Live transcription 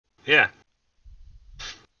Yeah.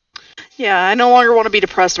 Yeah, I no longer want to be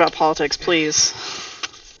depressed about politics, please.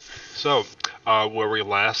 So, where we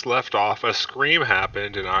last left off, a scream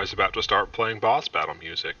happened, and I was about to start playing boss battle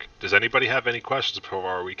music. Does anybody have any questions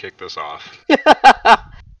before we kick this off?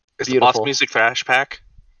 Is the boss music for Ash Pack?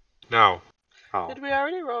 No. Oh. Did we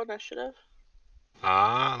already roll initiative?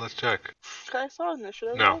 Let's check. I saw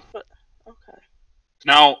initiative No. rolls, but okay.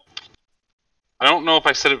 Now, I don't know if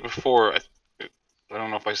I said it before. I don't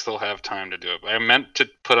know if I still have time to do it. But I meant to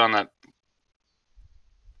put on that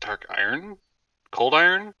dark iron, cold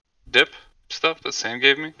iron dip stuff that Sam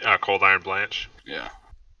gave me. Cold Iron Blanche. Yeah.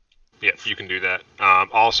 Yeah, you can do that.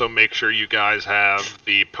 Also, make sure you guys have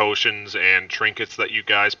the potions and trinkets that you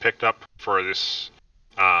guys picked up for this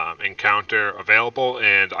encounter available.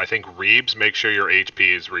 And I think Reebs, make sure your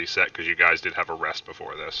HP is reset because you guys did have a rest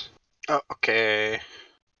before this. Oh, okay.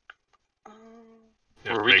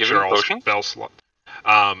 Yeah, Were we make given sure all potions? spell slots.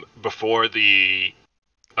 Before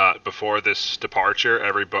this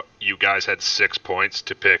departure, you guys had 6 points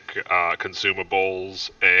to pick consumables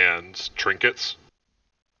and trinkets.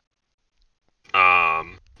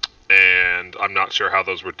 And I'm not sure how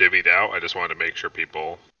those were divvied out. I just wanted to make sure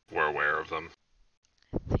people were aware of them.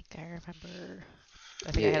 I think I remember.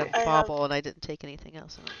 I think I had a bauble and I didn't take anything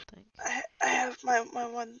else, I don't think. I have my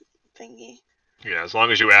one thingy. Yeah, as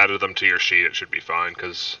long as you added them to your sheet, it should be fine,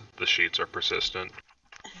 because the sheets are persistent.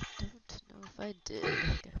 I don't know if I did.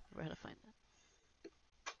 Okay, we're gonna find that.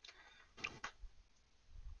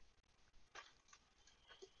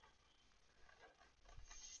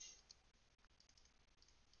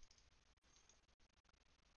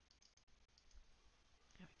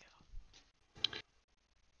 There we go.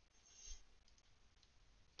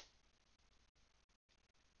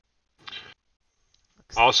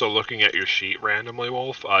 Also, looking at your sheet randomly,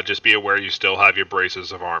 Wolf, just be aware you still have your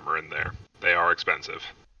braces of armor in there. They are expensive.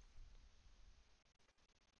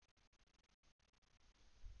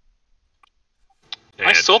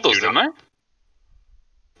 I sold those, didn't I?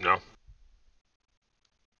 No.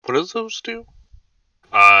 What does those do?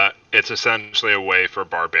 It's essentially a way for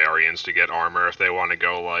barbarians to get armor if they want to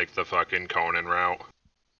go like the fucking Conan route.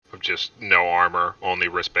 Of just no armor, only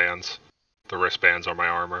wristbands. The wristbands are my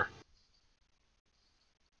armor.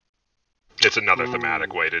 It's another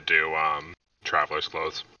thematic way to do traveler's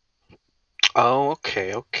clothes. Oh,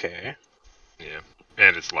 okay. Yeah.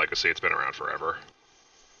 And it's legacy, it's been around forever.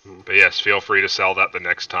 But yes, feel free to sell that the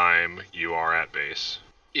next time you are at base.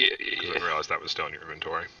 Yeah. I didn't realize that was still in your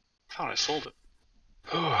inventory. I thought I sold it.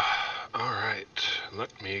 Alright,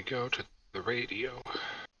 let me go to the radio.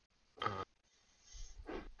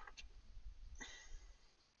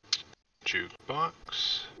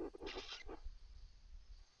 Jukebox.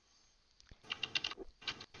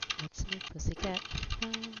 What's new, pussycat?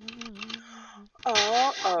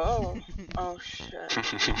 Oh shit.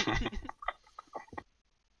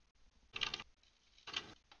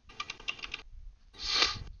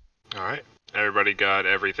 Alright, everybody got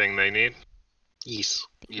everything they need? Yes.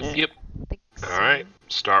 Yep. Alright,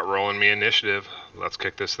 start rolling me initiative. Let's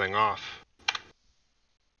kick this thing off.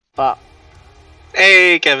 Pop.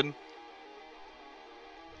 Hey, Kevin.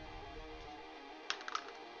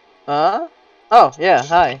 Huh? Oh, yeah,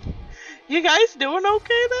 hi. You guys doing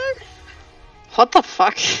okay there? What the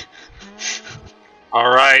fuck? All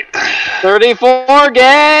right. 34,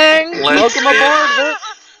 gang! Let's Welcome aboard!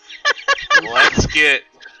 Let's get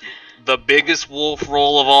the biggest wolf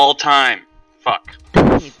roll of all time. Fuck.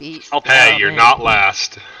 Hey, you're not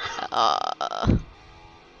last.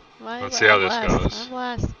 Let's see how this goes. I'm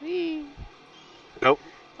last. Whee. Nope.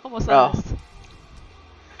 Almost Oh. last.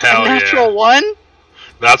 Hell A natural yeah. one?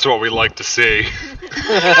 That's what we like to see.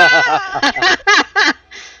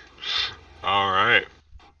 Alright.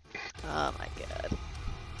 Oh my god.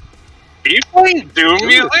 Are you playing Doom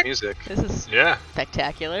music? Music. This is Yeah.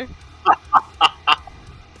 spectacular.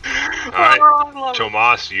 Alright.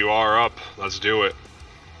 Tomas, you are up. Let's do it.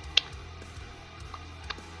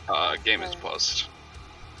 Game is paused.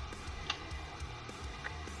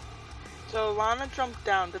 So Lana jumped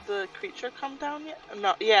down. Did the creature come down yet?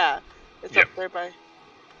 No, yeah. It's Yep. up there by...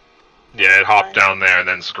 Yeah, it hopped down there and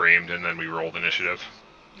then screamed, and then we rolled initiative.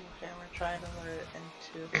 Okay, we're trying to put it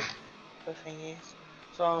into the thingies.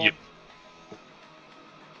 So... Yep.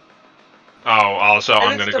 Oh, also, And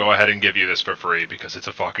I'm it's gonna the- go ahead and give you this for free because it's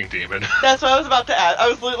a fucking demon. That's what I was about to add. I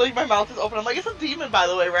was literally, my mouth is open. I'm like, it's a demon, by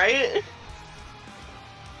the way, right?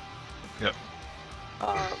 Yep.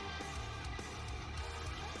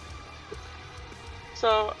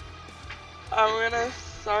 So, I'm gonna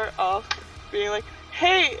start off being like,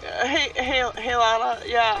 hey, Lana.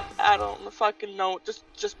 Yeah, I don't fucking know.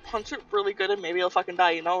 Just punch it really good and maybe it'll fucking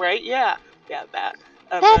die. You know, right? Yeah, that.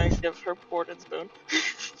 And then I give her board and spoon.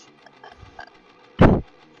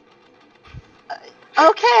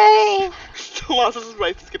 Okay. Tomas's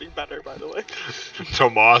wife is getting better, by the way.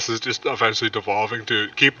 Tomas is just eventually devolving to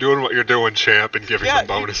keep doing what you're doing, champ, and giving them You,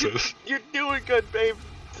 bonuses. you're doing good, babe.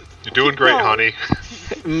 You're doing keep great, going. honey.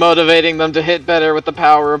 Motivating them to hit better with the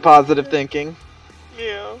power of positive thinking.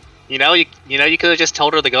 Yeah. You could have just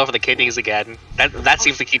told her to go for the kidneys again. That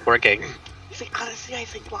seems to keep working. See, honestly, I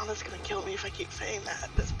think Lana's gonna kill me if I keep saying that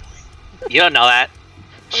at this point. You don't know that.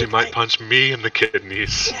 She Okay. might punch me in the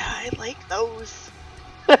kidneys. Yeah, I like those.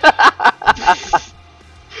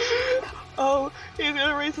 Oh, he's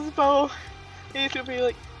gonna raise his bow. He's gonna be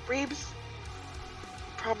like, Reeves,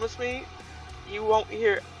 promise me you won't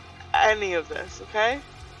hear any of this, okay?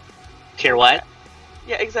 Hear what?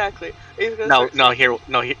 Yeah, exactly. He's gonna Hear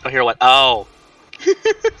what? Oh.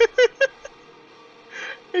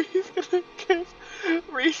 He's gonna give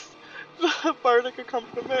Reese the bardic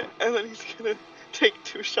accompaniment, and then he's gonna take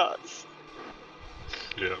 2 shots.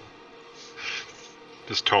 Yeah.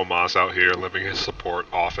 Just Tomas out here living his support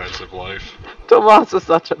offensive life. Tomas is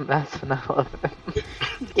such a mess, and I love it.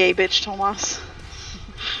 Gay bitch Tomas.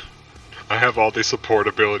 I have all these support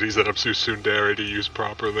abilities that I'm too tsundere to use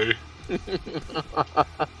properly.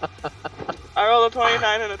 I rolled a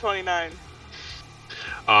 29 and a 29.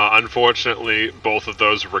 Unfortunately, both of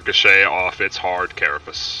those ricochet off its hard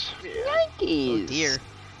carapace. Yeah. Oh dear.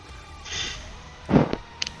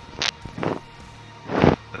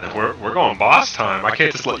 We're going boss time. I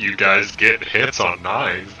can't just let you guys get hits on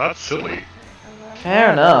 9s. That's silly.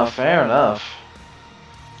 Fair enough, fair enough.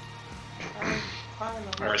 I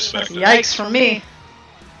respect it. Yikes from me.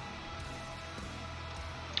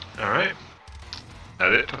 Alright.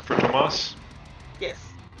 That it for Tomas? Yes.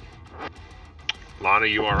 Lana,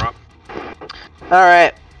 you are up.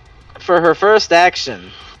 Alright. For her first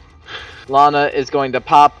action, Lana is going to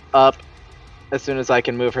pop up as soon as I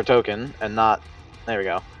can move her token and not... There we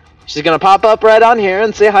go. She's going to pop up right on here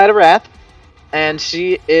and say hi to Wrath. And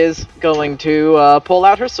she is going to pull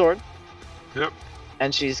out her sword. Yep.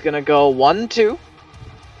 And she's going to go 1, 2.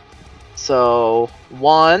 So,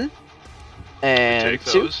 1 and Take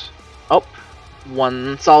 2. those.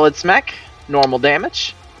 1 solid smack. Normal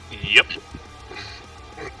damage. Yep.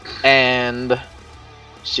 And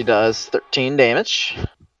she does 13 damage.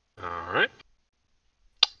 Alright.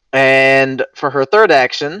 And for her third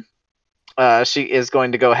action, she is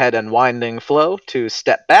going to go ahead and Winding Flow to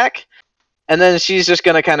step back. And then she's just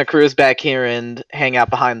going to kind of cruise back here and hang out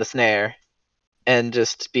behind the snare. And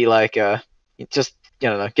just be like,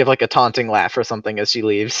 give like a taunting laugh or something as she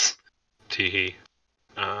leaves. Teehee.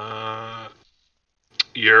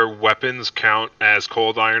 Your weapons count as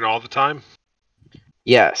cold iron all the time?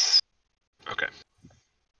 Yes. Okay.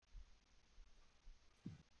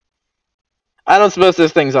 I don't suppose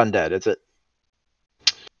this thing's undead, is it?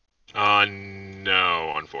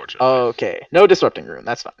 No, unfortunately. Okay. No Disrupting Rune,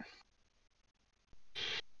 that's fine.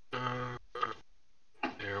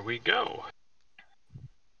 There we go.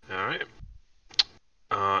 Alright.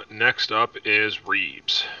 Next up is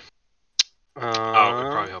Reeves. Oh, it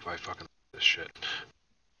would probably help I fucking this shit.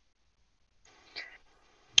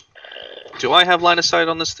 Do I have line of sight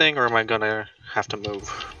on this thing, or am I gonna have to move?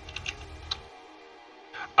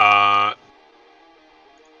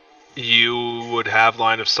 You would have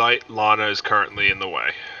line of sight. Lana is currently in the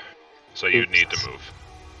way. So you'd need to move.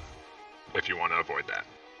 If you want to avoid that.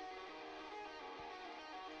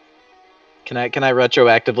 Can I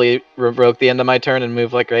retroactively revoke the end of my turn and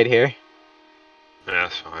move like right here? Yeah,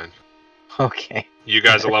 that's fine. Okay. You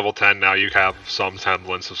guys are level 10 now. You have some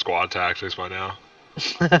semblance of squad tactics by now.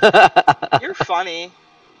 You're funny.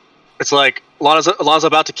 It's like Lana's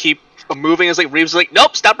about to keep moving. It's like Reeves is like,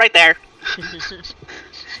 nope, stop right there.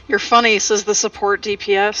 You're funny, says the support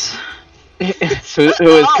DPS. who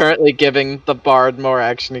is currently giving the bard more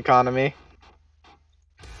action economy.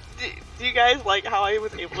 Do you guys like how I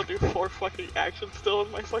was able to do 4 fucking actions still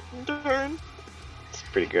in my fucking turn? It's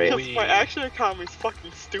pretty great. Because my action economy is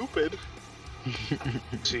fucking stupid.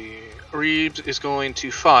 Let's see. Reeves is going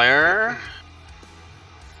to fire.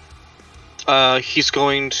 He's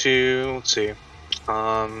going to... Let's see.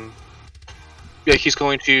 Yeah, he's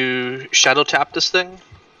going to shadow tap this thing.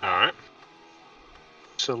 Alright.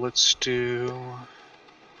 So let's do...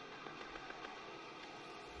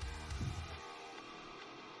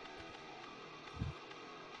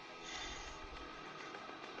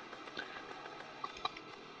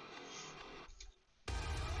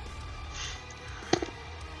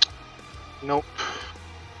 Nope.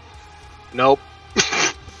 Nope.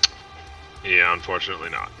 No, unfortunately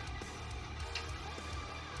not.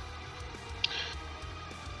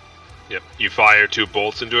 Yep, you fire 2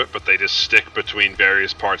 bolts into it, but they just stick between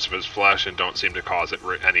various parts of his flesh and don't seem to cause it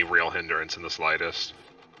any real hindrance in the slightest.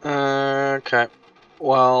 Okay.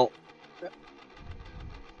 Well.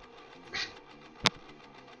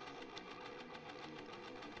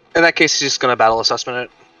 In that case, he's just gonna battle assessment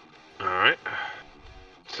it. Alright.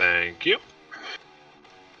 Thank you.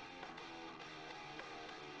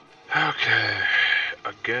 Okay.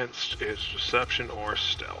 Against its deception or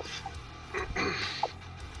stealth.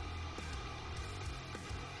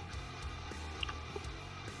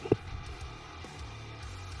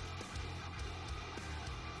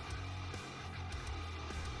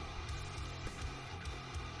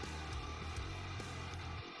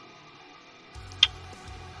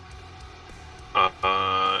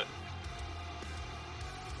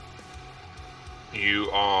 You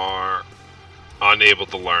are unable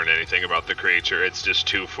to learn anything about the creature. It's just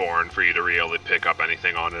too foreign for you to really pick up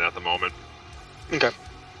anything on it at the moment. Okay.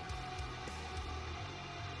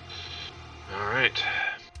 Alright.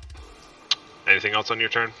 Anything else on your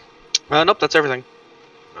turn? Nope, that's everything.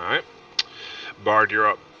 Alright. Bard, you're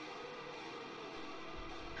up.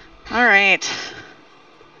 Alright.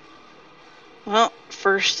 Well,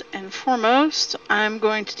 first and foremost, I'm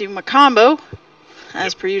going to do my combo,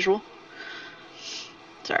 as per usual.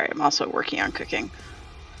 Sorry, I'm also working on cooking.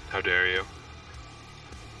 How dare you?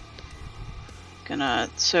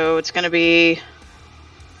 So it's gonna be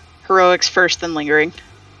heroics first, then lingering,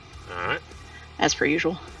 Alright. as per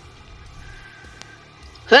usual.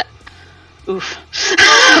 Huh. Oof.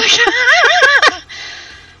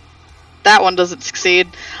 That one doesn't succeed.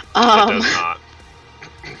 It does not.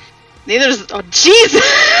 Neither does. Oh, Jesus!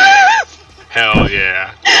 Hell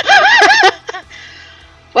yeah.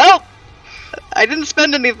 Well, I didn't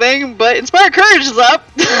spend anything, but Inspire Courage is up.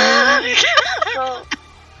 So,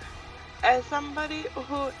 as somebody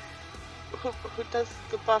who does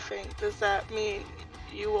the buffing, does that mean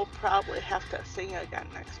you will probably have to sing again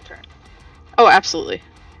next turn? Oh, absolutely.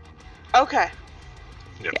 Okay.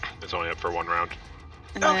 Yep. Yeah. It's only up for 1 round.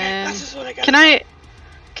 And Okay, then, that's just what I got.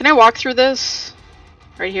 can I walk through this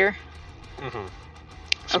right here? Mm-hmm.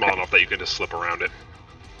 Small Okay. enough that you can just slip around it.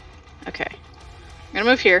 Okay. I'm gonna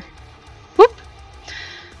move here. Whoop.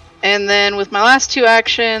 And then with my last 2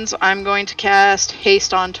 actions, I'm going to cast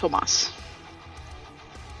Haste on Tomas.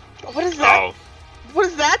 What is that? Oh, What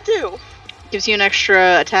does that do? Gives you an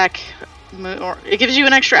extra attack, or it gives you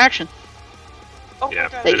an extra action. Oh yeah.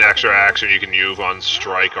 my God. An extra action you can use on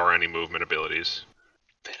strike or any movement abilities.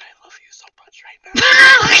 Ben, I love you so much right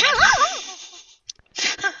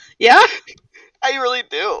now. Yeah? I really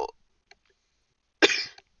do.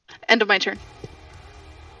 End of my turn.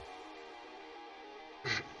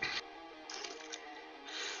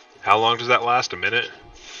 How long does that last? A minute?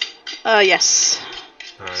 Yes.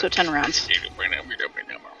 Alright. So 10 rounds.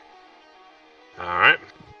 Alright.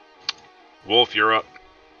 Wolf, you're up.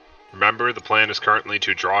 Remember, the plan is currently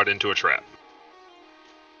to draw it into a trap.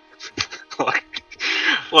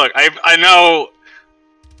 Look, I know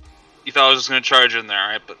you thought I was just going to charge in there,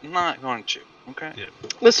 right? But I'm not going to, okay? Yeah.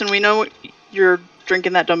 Listen, we know you're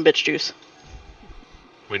drinking that dumb bitch juice.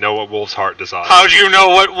 We know what Wolf's heart desires. How do you know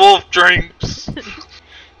what Wolf drinks?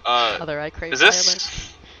 Other I crave Is this...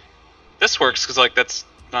 violence. This works, because, like, that's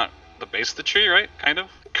not the base of the tree, right? Kind of?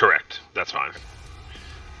 Correct. That's fine.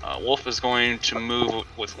 Wolf is going to move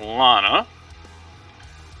with Lana.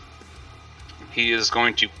 He is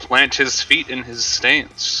going to plant his feet in his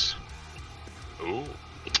stance. Ooh.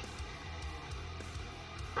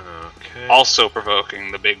 Okay. Also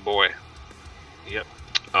provoking the big boy. Yep.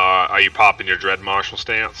 Are you popping your Dread Marshal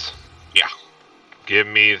stance? Yeah. Give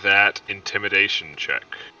me that intimidation check.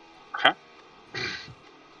 Okay.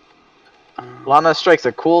 Lana strikes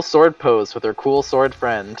a cool sword pose with her cool sword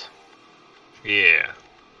friend. Yeah.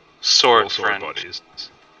 Sword Cool sword friend. buddies.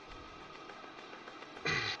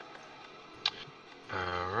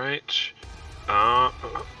 Alright.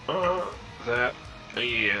 That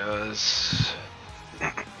is...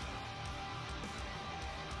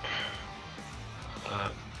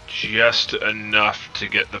 just enough to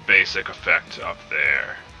get the basic effect up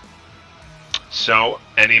there. So,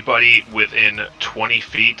 anybody within 20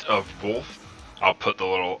 feet of Wolf, I'll put the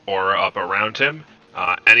little aura up around him.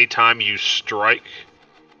 Anytime you strike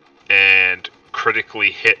and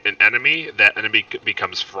critically hit an enemy, that enemy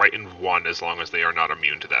becomes frightened 1 as long as they are not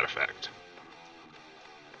immune to that effect.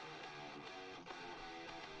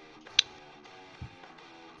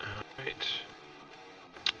 Alright.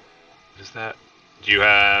 Is that... Do you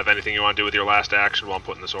have anything you want to do with your last action while I'm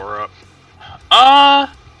putting this aura up?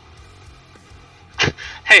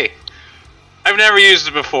 Hey, I I've never used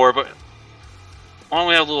it before, but why don't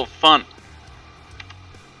we have a little fun?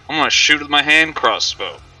 I'm gonna shoot with my hand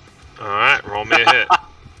crossbow. Alright, roll me a hit.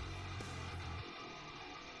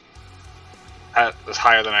 That is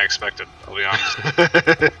higher than I expected, I'll be honest.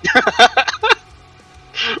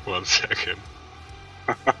 1 second.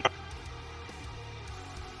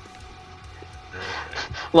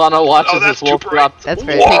 Lana watches that's this wolf too drop. That's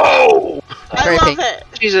very pink. Whoa! That's I very love pink. it.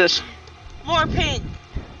 Jesus. More pink.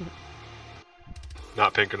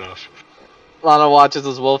 Not pink enough. Lana watches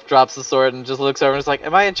as Wolf drops the sword and just looks over and is like,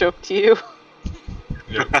 "Am I a joke to you?"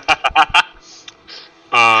 Yep.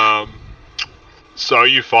 So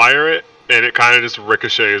you fire it, and it kind of just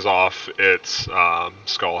ricochets off its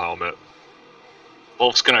skull helmet.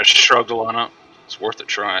 Wolf's gonna shrug Alana. It's worth a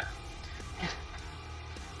try.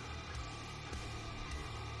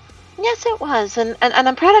 Yes, it was, and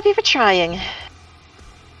I'm proud of you for trying.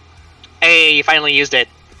 Hey, you finally used it.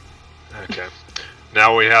 Okay.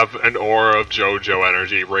 Now we have an aura of JoJo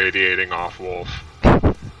energy radiating off Wolf.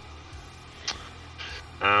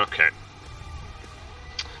 Okay.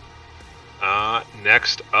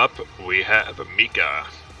 Next up, we have Mika.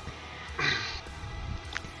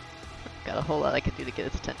 Got a whole lot I can do to get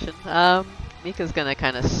its attention. Mika's gonna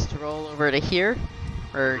kind of stroll over to here,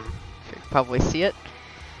 or you can probably see it,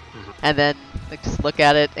 and then just look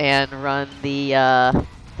at it and run the. I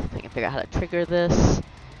can figure out how to trigger this.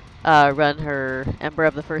 Run her Ember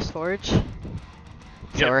of the First Forge. So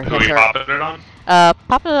Yep. Who are you popping it on?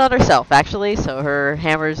 Popping it on herself, actually. So her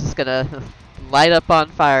hammer's just gonna light up on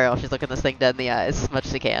fire while she's looking this thing dead in the eyes as much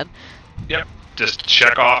as she can. Yep. Just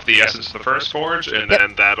check off the essence of the first forge, and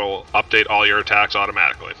then that'll update all your attacks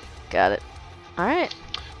automatically. Got it. Alright.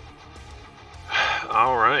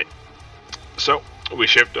 Alright. So, we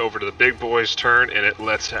shift over to the big boy's turn, and it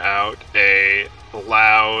lets out a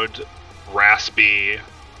loud, raspy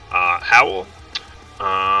howl.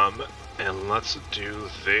 And let's do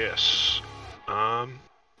this.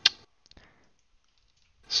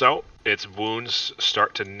 So, its wounds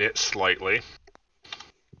start to knit slightly.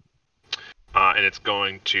 And it's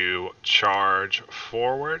going to charge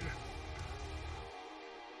forward.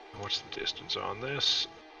 What's the distance on this?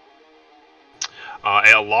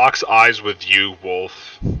 It locks eyes with you,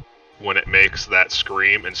 Wolf, when it makes that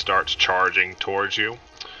scream and starts charging towards you.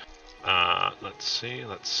 Let's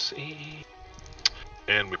see.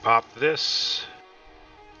 And we pop this.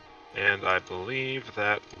 And I believe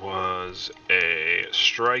that was a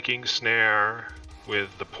striking snare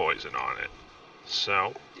with the poison on it.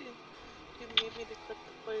 So, Do you need me to click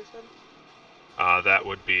the poison? that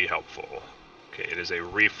would be helpful. Okay, it is a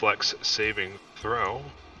reflex saving throw.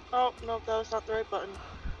 Oh, no, that was not the right button.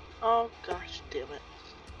 Oh, gosh, damn it.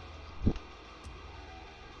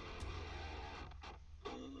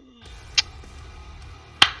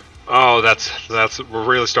 Oh, we're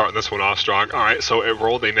really starting this one off strong. Alright, so it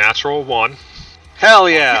rolled a natural 1. Hell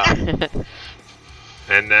yeah.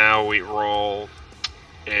 And now we roll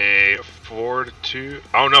a 4-2.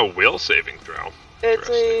 Oh no, will saving throw. It's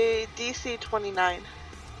a DC 29.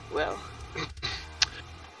 Well.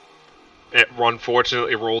 It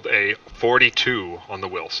unfortunately rolled a 42 on the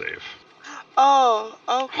will save. Oh,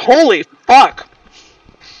 okay. Holy fuck.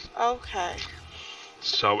 Okay.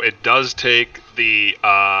 So it does take the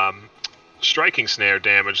striking snare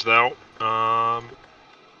damage though.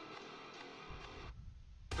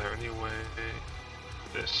 Is there any way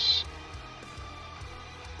this?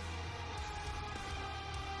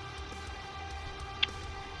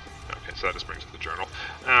 Okay, so that just brings up the journal.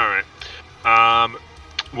 Alright.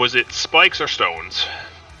 Was it spikes or stones?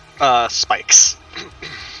 Spikes.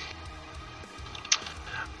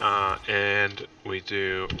 And we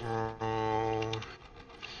do roll.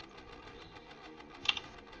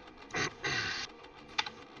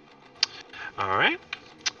 Alright.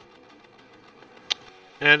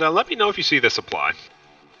 And let me know if you see this apply.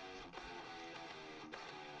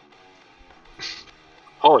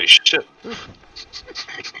 Holy shit.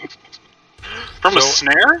 From a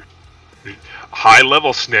snare? High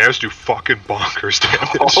level snares do fucking bonkers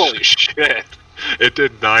damage. Holy shit. It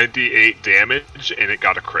did 98 damage and it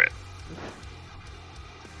got a crit.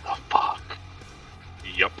 The fuck?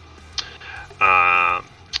 Yup.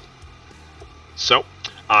 So,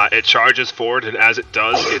 it charges forward, and as it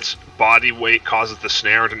does, its body weight causes the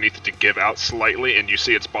snare underneath it to give out slightly, and you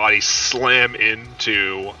see its body slam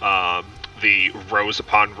into the rows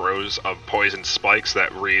upon rows of poison spikes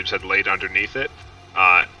that Reeves had laid underneath it.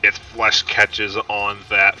 Its flesh catches on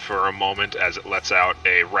that for a moment as it lets out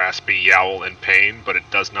a raspy yowl in pain, but it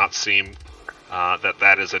does not seem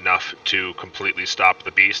that is enough to completely stop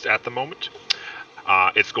the beast at the moment.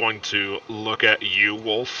 It's going to look at you,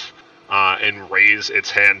 Wolf, and raise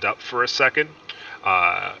its hand up for a second.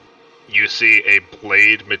 You see a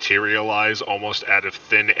blade materialize almost out of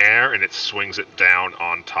thin air, and it swings it down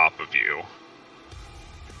on top of you.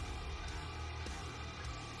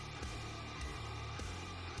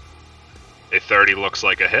 A 30 looks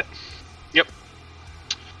like a hit. Yep.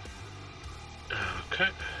 Okay.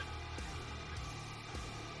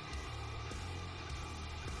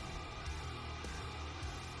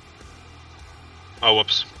 Oh,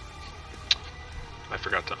 whoops. I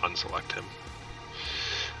forgot to unselect him.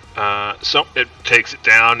 So it takes it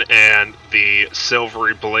down, and the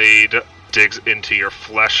silvery blade digs into your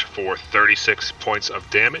flesh for 36 points of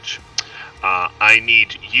damage. I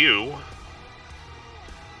need you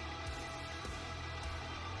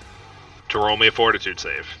to roll me a fortitude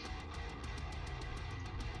save.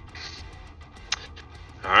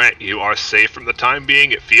 Alright, you are safe from the time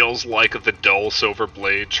being. It feels like the dull silver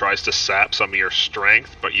blade tries to sap some of your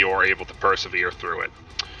strength, but you are able to persevere through it.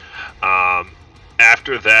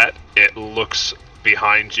 After that, it looks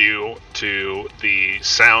behind you to the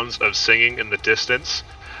sounds of singing in the distance,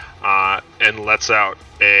 and lets out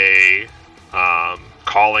a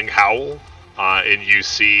calling howl, and you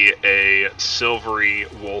see a silvery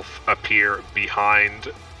wolf appear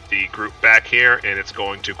behind the group back here, and it's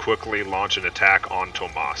going to quickly launch an attack on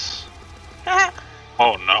Tomas.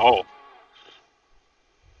 Oh no.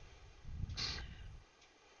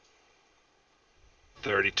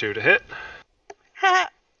 $32 to hit.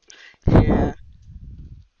 Yeah.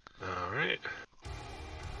 Alright.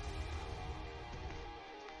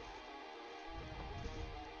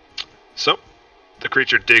 So, the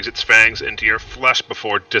creature digs its fangs into your flesh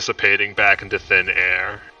before dissipating back into thin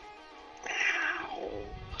air. Ow.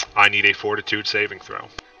 I need a fortitude saving throw.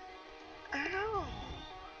 Ow.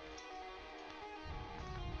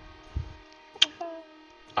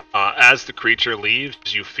 As the creature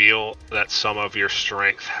leaves, you feel that some of your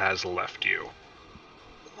strength has left you.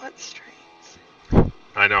 What strings?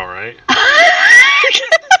 I know, right?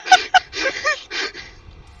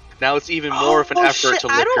 Now it's even more of an effort shit. to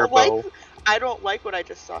lift your bow. I don't like what I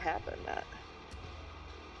just saw happen, Matt.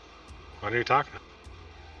 What are you talking about?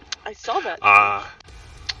 I saw that.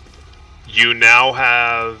 You now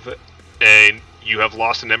have you have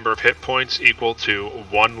lost a number of hit points equal to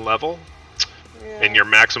 1 level, Yeah. and your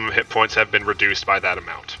maximum hit points have been reduced by that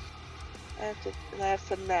amount. I have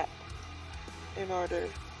to nap in order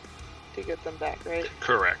to get them back, right?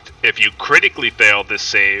 Correct. If you critically fail this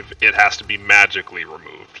save, it has to be magically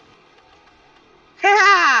removed.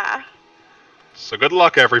 Ha! So good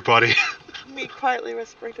luck, everybody. Me quietly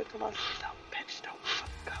whispering to Tomas, "Don't bitch, don't fuck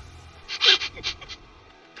up."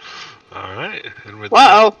 Alright, and with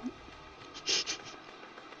Whoa!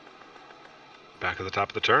 back at the top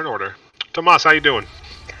of the turn order. Tomas, how you doing?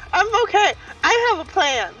 I'm okay. I have a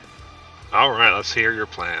plan. Alright, let's hear your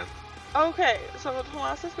plan. Okay, so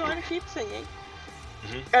Tomas is going to keep singing.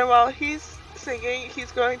 Mhm. And while he's singing,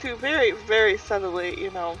 he's going to very, very subtly,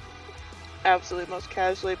 absolutely most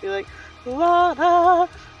casually be like, "Lana,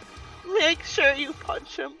 make sure you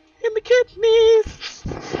punch him in the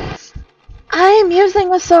kidneys." I'm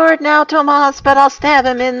using a sword now, Tomas, but I'll stab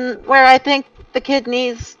him in where I think the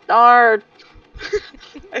kidneys are.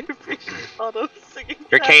 I appreciate Lana singing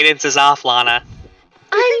Your that. cadence is off, Lana.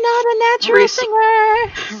 I'm not a natural Reese-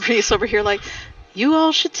 singer. Reese over here like, you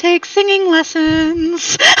all should take singing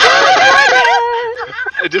lessons.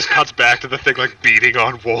 It just cuts back to the thing like beating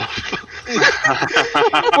on Wulf.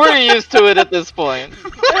 We're used to it at this point.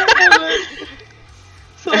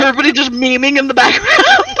 So Everybody just memeing in the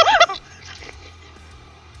background.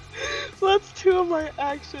 So that's 2 of my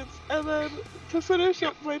actions, and then to finish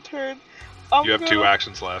up my turn, I'm You have 2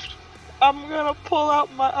 actions left. I'm gonna pull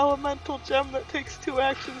out my elemental gem that takes 2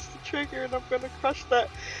 actions to trigger, and I'm gonna crush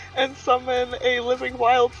that and summon a living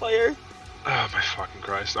wildfire. Oh my fucking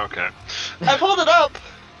Christ, okay. I pulled it up.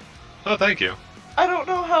 Oh, thank you. I don't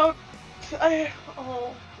know how to, I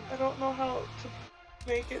don't know how to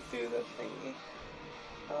make it do the thingy.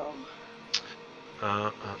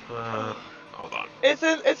 Hold on. It's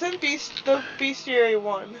in the bestiary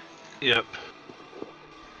one. Yep.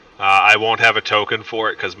 I won't have a token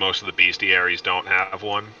for it because most of the bestiaries don't have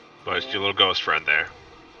one, but it's your little ghost friend there.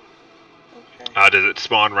 Okay. Does it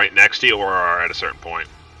spawn right next to you or at a certain point?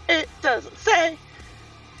 It doesn't say.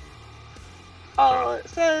 All it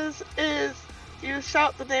says is you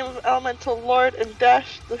shout the name of Elemental Lord and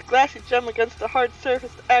dash the glassy gem against the hard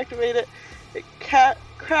surface to activate it. It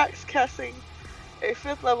cracks, casting a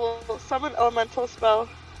 5th level summon elemental spell.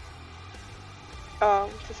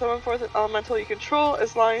 To summon forth an elemental you control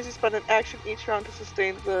as long as you spend an action each round to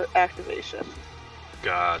sustain the activation.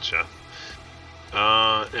 Gotcha.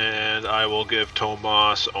 And I will give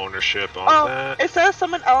Tomas ownership on that. It says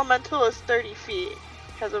summon elemental is 30 feet.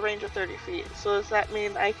 Has a range of 30 feet. So does that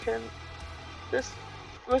mean I can just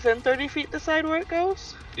within 30 feet decide where it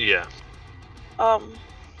goes? Yeah. Oh,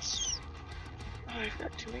 I've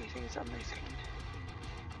got too many things on my screen.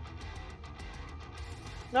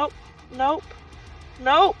 Nope. Nope.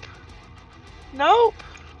 Nope. Nope.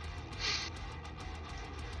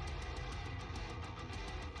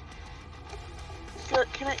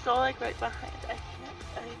 Can it go like right behind? I can't.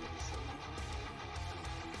 I need to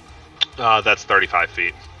see. That's 35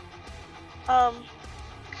 feet.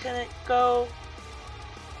 Can it go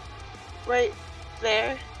right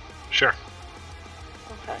there? Sure.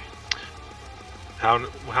 Okay. How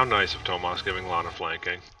nice of Tomas giving Lana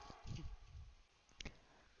flanking.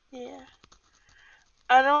 Yeah.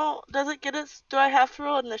 I don't. Does it get its? Do I have to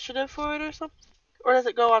roll initiative for it or something? Or does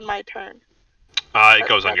it go on my turn? It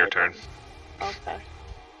goes on your turn. Okay.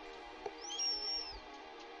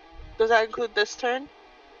 Does that include this turn?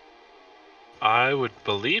 I would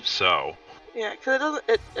believe so. Yeah, because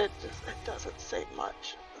it doesn't. It doesn't say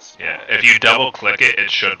much. Yeah, if you double click it,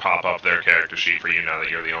 it should pop up their character sheet for you now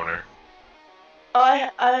that you're the owner. Oh,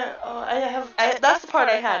 I have. That's the part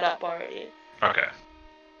I had up already. Okay.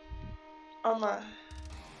 On the.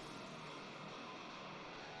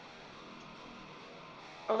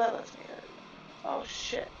 Oh, that lets me. Oh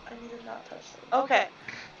shit! I need to not touch that. Okay.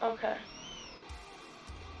 Okay.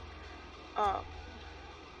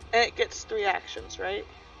 And it gets 3 actions, right?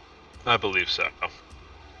 I believe so.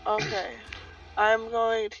 Okay. I'm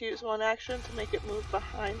going to use 1 action to make it move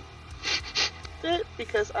behind it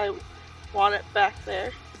because I want it back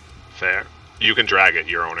there. Fair. You can drag it,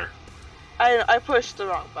 your owner. I pushed the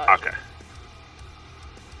wrong button. Okay.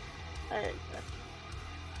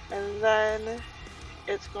 And then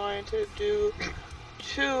it's going to do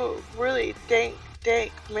 2 really dank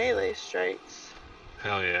melee strikes.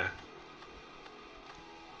 Hell yeah.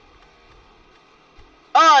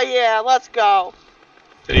 Oh yeah, let's go.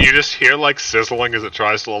 You just hear like sizzling as it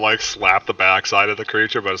tries to like slap the backside of the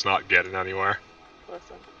creature, but it's not getting anywhere.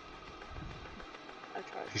 Listen. I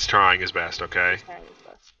tried. He's trying his best, okay? He's trying his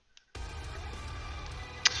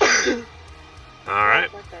best.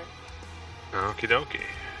 Alright. Okay. Okie dokie.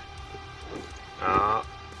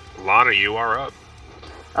 Lana, you are up.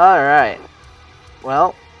 Alright.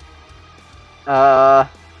 Well,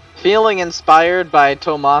 feeling inspired by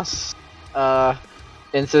Tomas,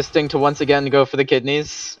 insisting to once again go for the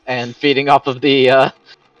kidneys and feeding off of the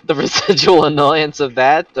residual annoyance of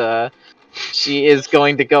that, she is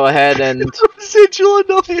going to go ahead and Residual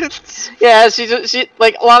annoyance. yeah, she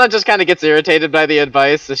like Lana just kind of gets irritated by the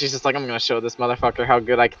advice, so she's just like, I'm gonna show this motherfucker how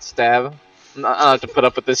good I can stab. I don't have to put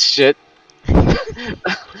up with this shit.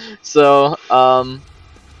 So,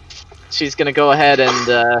 she's gonna go ahead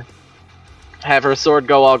and have her sword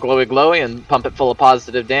go all glowy and pump it full of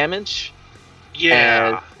positive damage.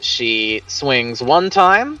 Yeah. And she swings 1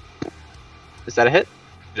 time. Is that a hit?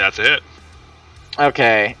 That's it.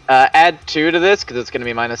 Okay. Add 2 to this because it's gonna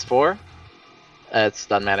be -4. It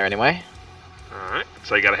doesn't matter anyway. Alright,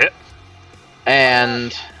 so you got a hit.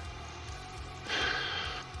 And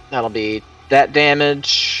that'll be that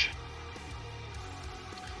damage.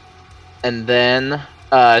 And then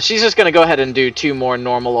she's just gonna go ahead and do 2 more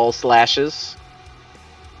normal old slashes.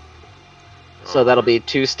 So that'll be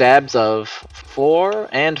 2 stabs of 4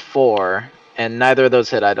 and 4, and neither of those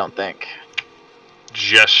hit, I don't think.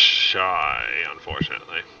 Just shy,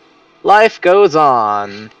 unfortunately. Life goes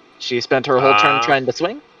on. She spent her whole turn trying to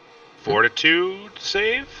swing. Fortitude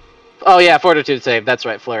save? Oh yeah, fortitude save. That's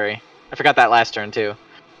right, flurry. I forgot that last turn too.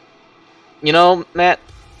 You know, Matt,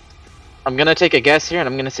 I'm gonna take a guess here, and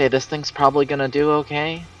I'm gonna say this thing's probably gonna do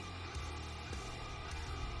okay.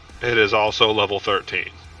 It is also level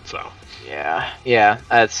 13, so. Yeah,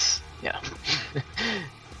 that's yeah.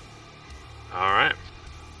 All right.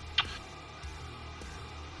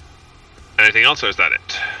 Anything else, or is that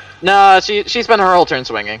it? No, she spent her whole turn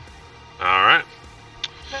swinging. All right.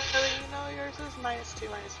 Natalie, you know yours is -2,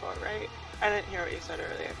 -4, right? I didn't hear what you said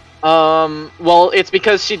earlier. Well, it's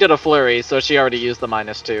because she did a flurry, so she already used the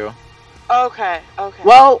 -2. Okay.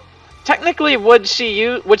 Well, technically, would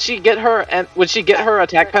she get her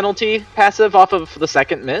attack penalty passive off of the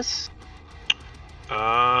second miss?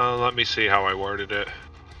 Let me see how I worded it.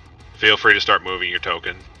 Feel free to start moving your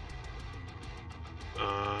token.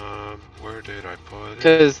 Where did I put it?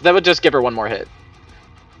 Because that would just give her 1 more hit.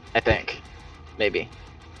 I think. Maybe.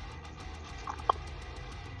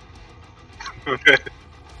 Okay.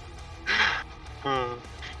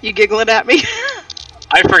 You giggling at me?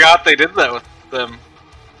 I forgot they did that with them.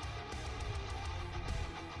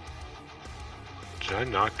 Did I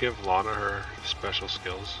not give Lana her special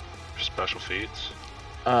skills? Her special feats?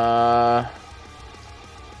 I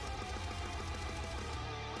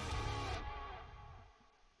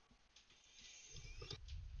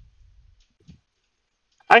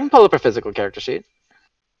can pull up a physical character sheet.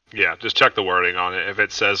 Yeah, just check the wording on it. If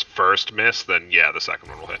it says first miss, then yeah, the second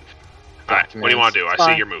one will hit. Alright, what do you want to do?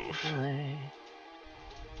 I see your move.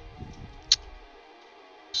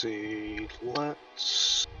 See,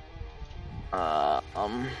 let's.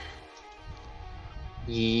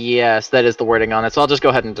 Yes, that is the wording on it. So I'll just go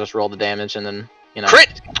ahead and just roll the damage, and then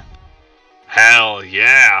Crit! Hell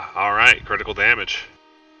yeah! Alright, critical damage.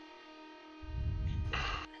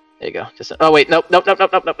 There you go. Just oh wait, nope. There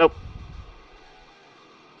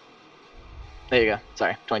you go.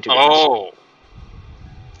 Sorry, 22 damage. Oh,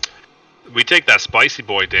 We take that spicy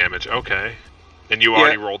boy damage, okay. And you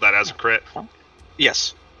already rolled that as a crit?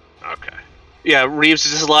 Yes. Okay. Yeah, Reeves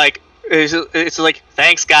is just like, it's like,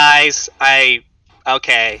 thanks guys,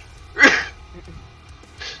 okay.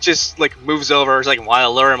 Just like moves over, it's like, why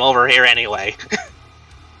lure him over here anyway?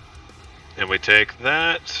 And we take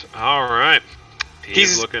that. Alright.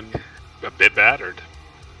 He's looking a bit battered.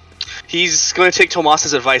 He's going to take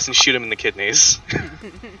Tomas's advice and shoot him in the kidneys.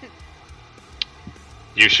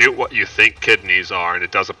 You shoot what you think kidneys are, and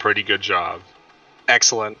it does a pretty good job.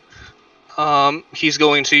 Excellent. He's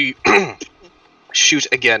going to shoot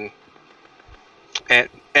again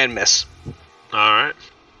and miss. Alright.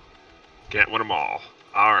 Can't win them all.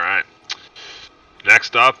 Alright.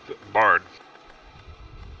 Next up, Bard.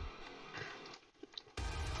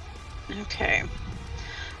 Okay.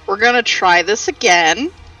 We're gonna try this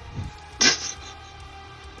again.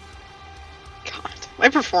 God, my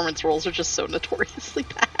performance rolls are just so notoriously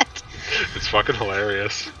bad. It's fucking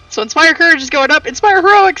hilarious. So Inspire Courage is going up. Inspire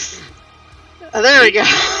Heroics! There we go.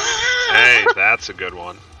 Hey, that's a good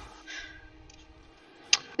one.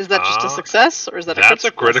 Is that just a success, or is that that's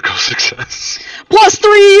a critical success.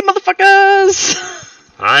 +3, motherfuckers!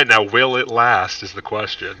 Alright, now will it last is the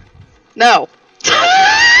question. No.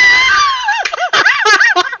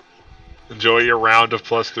 Enjoy your round of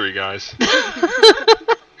 +3, guys.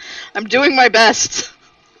 I'm doing my best.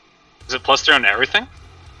 is it +3 on everything?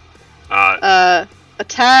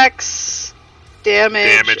 Attacks,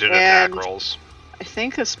 damage, and attack rolls. I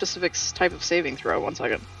think a specific type of saving throw. 1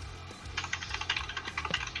 second.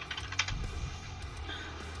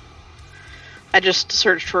 I just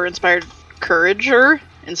searched for Inspired Courager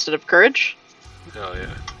instead of Courage. Hell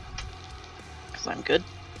yeah. Because I'm good.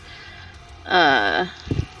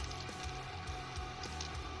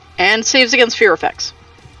 And saves against fear effects.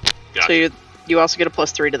 Gotcha. So you also get a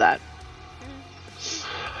 +3 to that.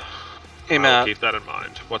 Hey, I'll Matt, keep that in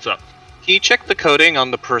mind. What's up? can you check the coding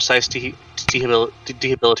on the precise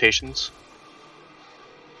debilitations?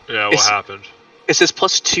 Yeah, what happened? It says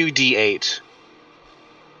 +2d8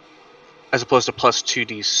 as opposed to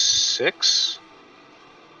 +2d6.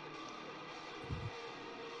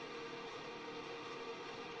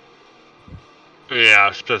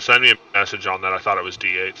 Yeah, send me a message on that. I thought it was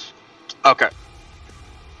D8s. Okay.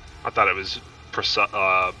 I thought it was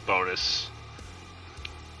bonus.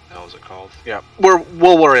 How was it called? Yeah,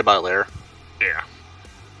 we'll worry about it later. Yeah.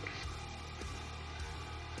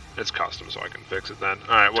 It's custom, so I can fix it then.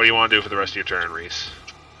 Alright, what do you want to do for the rest of your turn, Reese?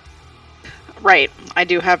 Right. I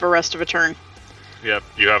do have a rest of a turn. Yep,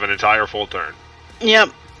 you have an entire full turn. Yep.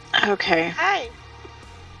 Okay. Hi.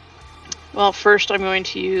 Well, first I'm going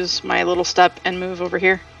to use my little step and move over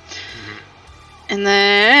here. And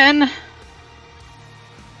then...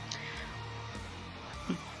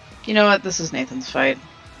 You know what? This is Nathan's fight.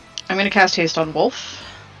 I'm going to cast Haste on Wulf.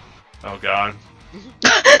 Oh god.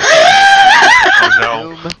 Oh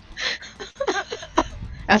no.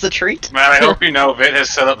 As a treat. Man, I hope you know Vit has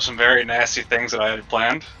set up some very nasty things that I had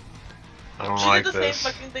planned. I don't She like did the this.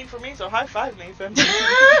 same fucking thing for me, so high five, Nathan.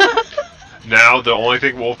 Now, the only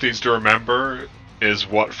thing Wolf needs to remember is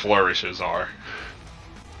what flourishes are.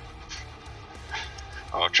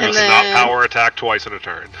 Oh, And trust Does me. not then- power attack twice in a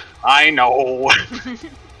turn. I know.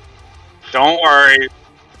 Don't worry.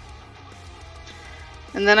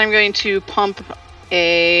 And then I'm going to pump just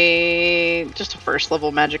a first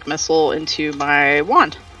level magic missile into my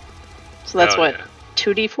wand. So that's Hell what, yeah.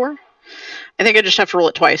 2d4? I think I just have to roll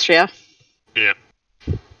it twice, yeah? Yeah.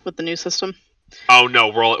 With the new system. Oh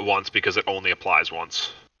no, roll it once because it only applies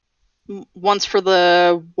once. Once for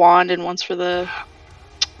the wand and once for the...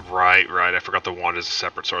 Right. I forgot the wand is a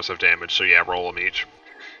separate source of damage, so yeah, roll them each.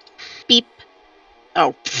 Beep.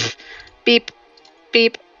 Oh. Beep.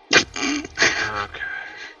 Beep. Okay.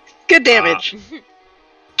 Good damage.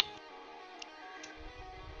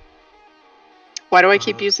 Why do I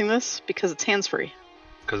keep using this? Because it's hands-free.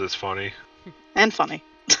 because it's funny. And funny.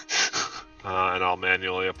 And I'll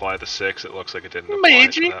manually apply the 6. It looks like it didn't apply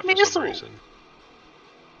to that for some reason.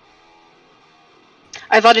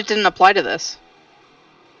 I thought it didn't apply to this.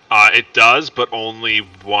 It does, but only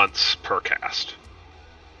once per cast.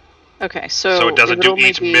 Okay, so... So it doesn't do only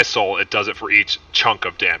each missile, it does it for each chunk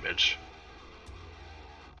of damage.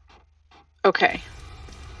 Okay.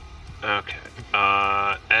 Okay.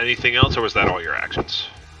 Anything else, or was that all your actions?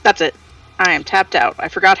 That's it. I am tapped out. I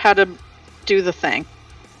forgot how to do the thing.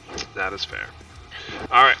 That is fair.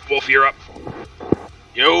 Alright, Wolf, you're up.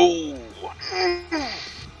 Yo!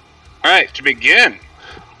 Alright, to begin,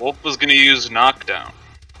 Wolf was gonna use knockdown.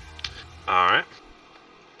 Alright.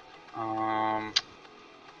 I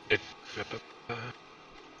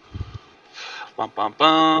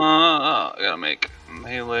gotta make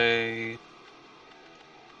melee.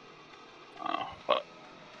 Oh, fuck.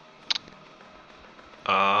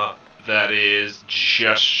 That is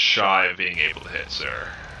just shy of being able to hit, sir.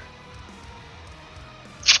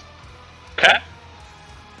 Okay.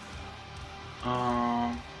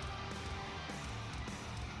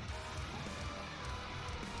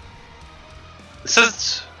 This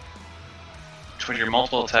is with your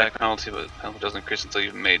multiple attack penalty, but penalty doesn't increase until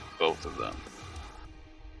you've made both of them.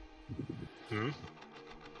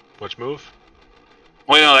 Which move?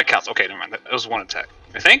 Well, no, that counts. Okay, never mind. That was one attack.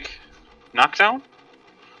 I think? Knockdown?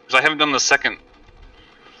 Because I haven't done the second...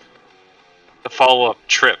 The follow-up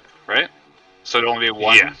trip, right? So it'd only be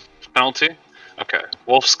one penalty? Okay.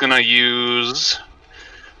 Wolf's gonna use...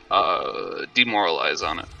 Demoralize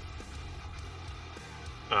on it.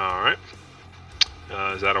 Alright.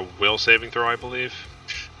 Is that a will saving throw, I believe?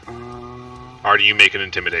 Or do you make an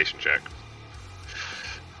intimidation check?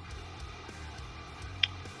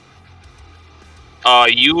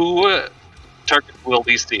 You target will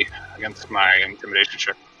DC against my intimidation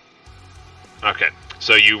check. Okay,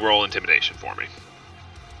 so you roll intimidation for me.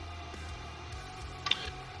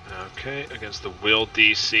 Okay, against the will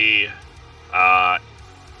DC,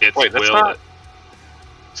 it's Wait, that's will. not.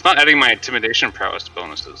 It's not adding my intimidation prowess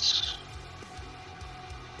bonuses.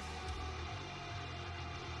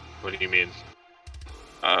 What do you mean?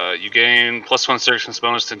 You gain +1 search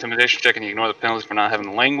bonus to intimidation check, and you ignore the penalties for not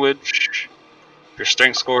having language. If your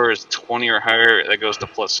strength score is 20 or higher, that goes to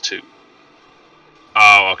 +2.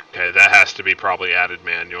 Oh, okay. That has to be probably added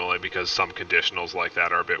manually because some conditionals like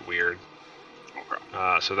that are a bit weird.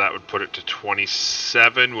 Okay. So that would put it to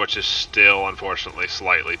 27, which is still, unfortunately,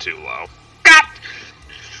 slightly too low. God!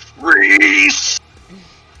 Reese!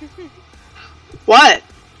 What?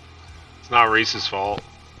 It's not Reese's fault.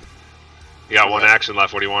 You got one action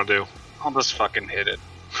left. What do you want to do? I'll just fucking hit it.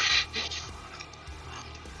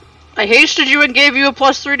 I hasted you and gave you a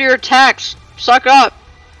 +3 to your attacks. Suck up.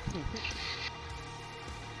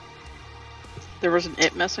 There was an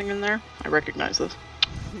it missing in there. I recognize this.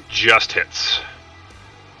 Just hits.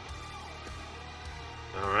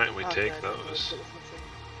 Alright, we take those.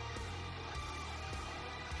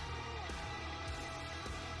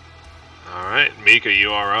 Alright, Mika,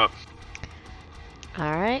 you are up.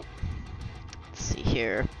 Alright. Let's see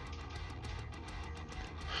here.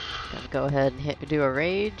 Gotta go ahead and do a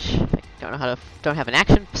rage. I don't know how to. Don't have an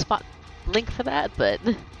action spot link for that, but.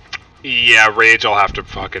 Yeah, rage I'll have to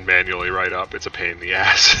fucking manually write up. It's a pain in the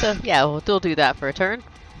ass. So yeah, we'll do that for a turn.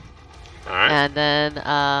 Alright. And then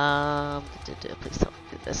please don't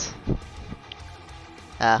do this.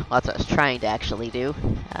 Well, that's what I was trying to actually do.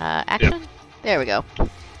 Action? Yep. There we go.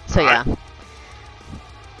 So Alright. yeah.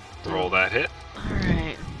 Roll that hit.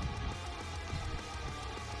 Alright.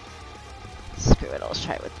 Screw it, I'll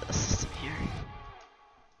try with this system here.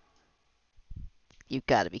 You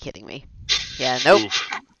gotta be kidding me. Yeah, nope.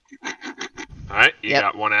 Alright, you Yep.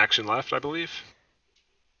 got one action left, I believe.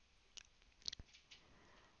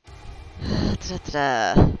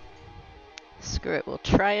 Da-da-da-da. Screw it, we'll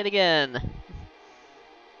try it again.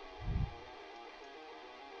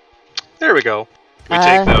 There we go. We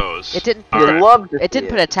take those. It didn't. You'd Alright. love to It didn't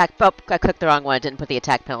see put attack. Oh, I clicked the wrong one. It didn't put the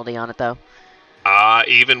attack penalty on it though.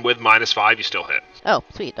 Even with -5, you still hit. Oh,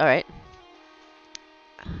 sweet. All right.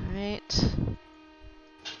 All right.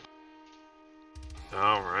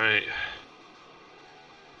 Alright.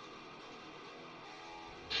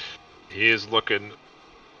 He is looking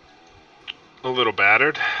a little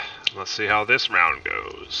battered. Let's see how this round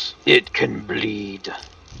goes. It can bleed.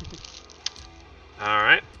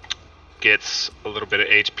 Alright. Gets a little bit of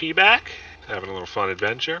HP back. Having a little fun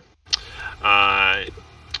adventure.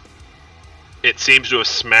 It seems to have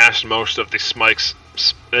smashed most of the spikes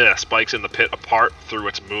in the pit apart through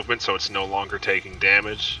its movement, so it's no longer taking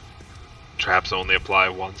damage. Traps only apply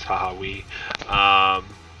once, haha wee.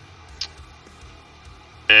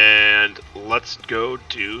 And let's go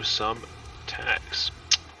do some attacks.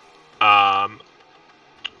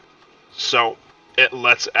 So it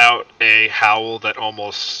lets out a howl that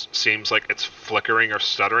almost seems like it's flickering or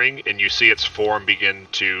stuttering, and you see its form begin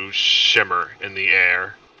to shimmer in the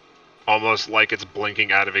air, almost like it's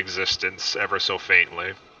blinking out of existence ever so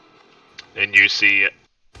faintly. And you see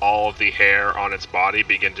all of the hair on its body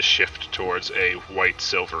begin to shift towards a white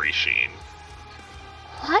silvery sheen.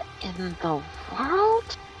 What in the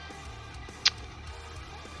world?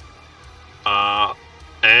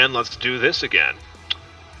 And let's do this again.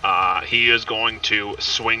 He is going to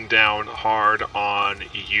swing down hard on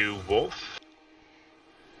you, Wulf.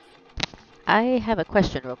 I have a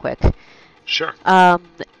question real quick. Sure.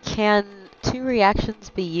 Can 2 reactions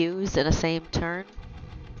be used in a same turn?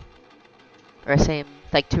 Or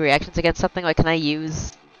like 2 reactions against something? Like, can I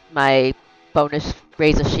use my bonus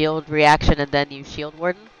raise a shield reaction and then use Shield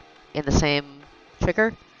Warden in the same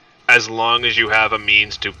trigger? As long as you have a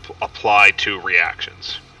means to apply 2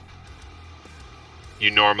 reactions.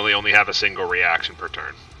 You normally only have a single reaction per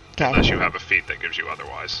turn. Okay. Unless you have a feat that gives you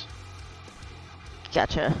otherwise.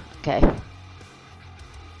 Gotcha. Okay.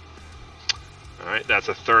 Alright, that's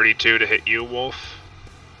a 32 to hit you, Wulf.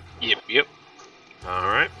 Yep.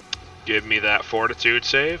 Alright. Give me that fortitude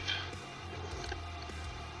save.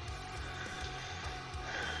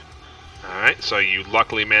 Alright, so you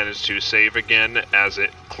luckily managed to save again as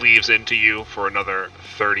it cleaves into you for another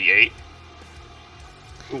 38.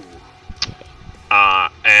 Ooh.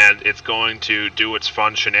 And it's going to do its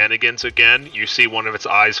fun shenanigans again. You see one of its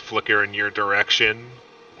eyes flicker in your direction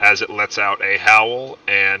as it lets out a howl,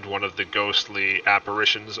 and one of the ghostly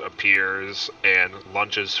apparitions appears and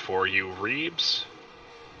lunges for you, Reebs.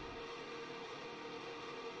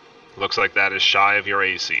 Looks like that is shy of your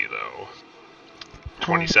AC, though.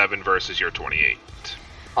 27 versus your 28.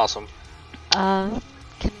 Awesome. Can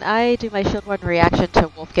I do my Shield Warden reaction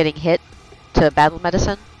to Wulf getting hit to Battle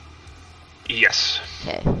Medicine? Yes.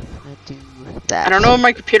 Okay, I'm gonna do that. I don't know what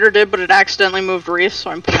my computer did, but it accidentally moved Reese, so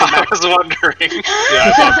I'm putting it I back. was wondering. Yeah,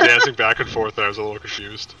 I saw him dancing back and forth and I was a little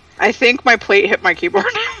confused. I think my plate hit my keyboard.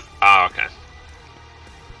 Oh, okay.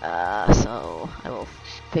 So I will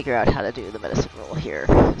figure out how to do the medicine roll here.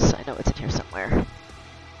 So I know it's in here somewhere.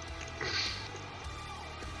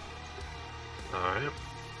 Alright.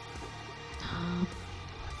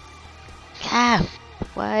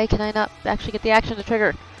 Why can I not actually get the action to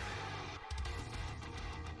trigger?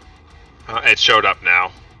 It showed up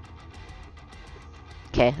now.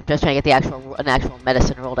 Okay, I'm just trying to get an actual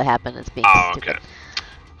medicine roll to happen. It's being Oh, stupid.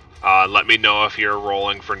 okay. Let me know if you're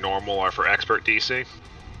rolling for normal or for expert DC.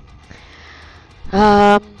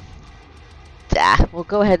 We'll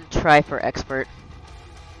go ahead and try for expert.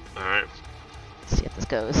 Alright. See if this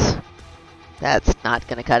goes. That's not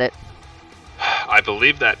gonna cut it. I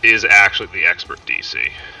believe that is actually the expert DC.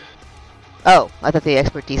 Oh, I thought the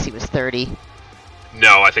expert DC was 30.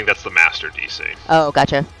 No, I think that's the master DC. Oh,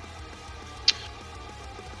 gotcha.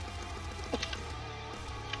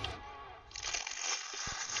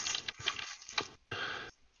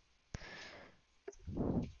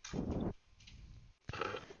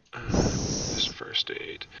 This first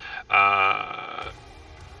aid.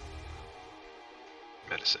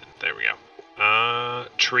 Medicine. There we go.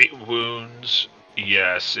 Treat wounds.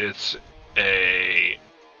 Yes, it's a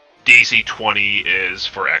DC 20 is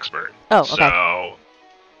for expert. Oh, okay. So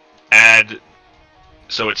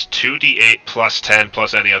so it's 2d8 plus 10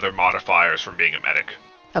 plus any other modifiers from being a medic.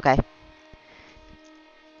 Okay.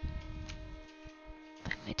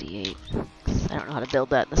 My D8. 'Cause I don't know how to build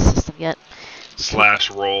that in the system yet.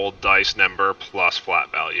 Slash roll dice number plus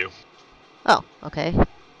flat value. Oh, okay.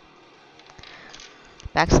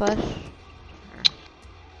 Backslash?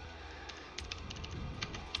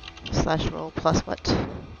 Slash roll plus what?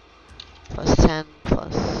 Plus 10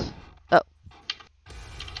 plus... Oh.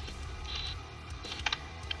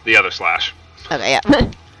 The other slash. Okay, yeah.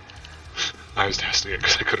 I was testing it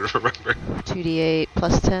because I couldn't remember. 2d8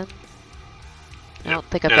 plus 10. I don't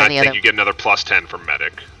think I've And got I any think other... you get another plus 10 from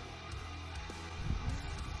medic.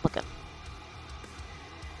 Looking.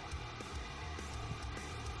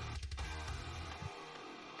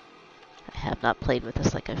 I have not played with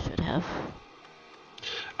this like I should have.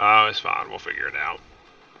 Oh, it's fine. We'll figure it out.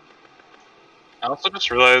 I also just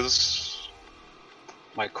realized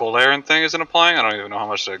my cold iron thing isn't applying. I don't even know how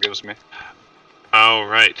much that gives me. Oh,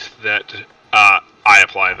 right. That, I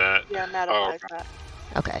apply that. Yeah, Matt Oh, applies that.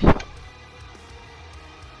 Okay.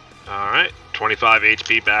 Alright. 25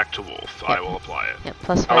 HP back to Wulf. I Yep. will apply it. Yep,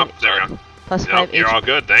 plus Oh, 5. there we go. Plus No, 5 you're all HP.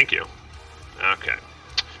 good. Thank you. Okay.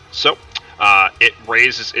 So, it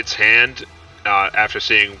raises its hand after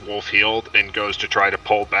seeing Wulf healed and goes to try to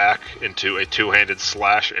pull back into a two-handed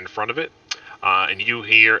slash in front of it. And you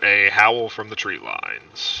hear a howl from the tree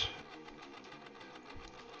lines.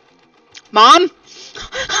 Mom?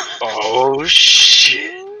 Oh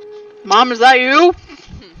shit! Mom, is that you?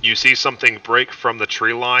 You see something break from the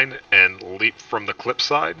tree line and leap from the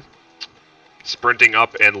cliffside, sprinting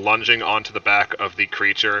up and lunging onto the back of the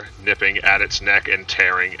creature, nipping at its neck and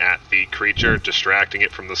tearing at the creature, distracting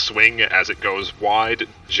it from the swing as it goes wide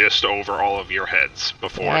just over all of your heads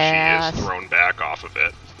before Yes. she is thrown back off of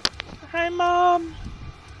it. Hi, Mom.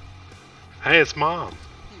 Hey, it's Mom.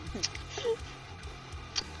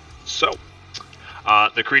 So,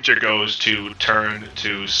 the creature goes to turn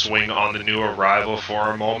to swing on the new arrival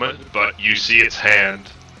for a moment, but you see its hand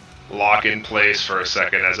lock in place for a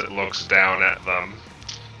second as it looks down at them.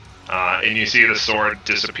 And you see the sword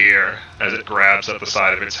disappear as it grabs at the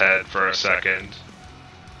side of its head for a second.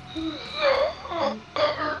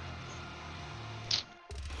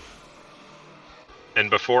 And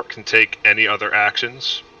before it can take any other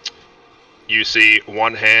actions, you see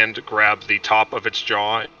one hand grab the top of its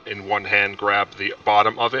jaw and one hand grab the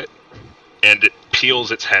bottom of it, and it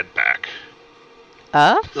peels its head back.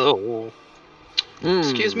 Oh.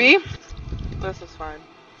 Excuse me? This is fine.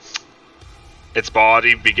 Its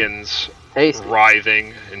body begins Tasty.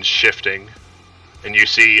 writhing and shifting, and you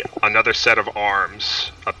see another set of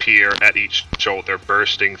arms appear at each shoulder,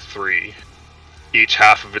 bursting free, each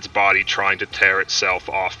half of its body trying to tear itself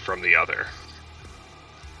off from the other.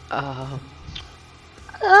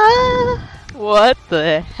 What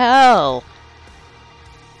the hell?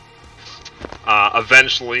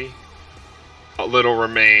 Eventually, little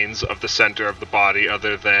remains of the center of the body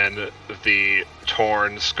other than the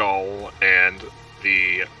torn skull and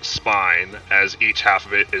the spine, as each half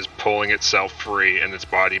of it is pulling itself free and its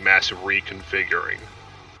body mass reconfiguring.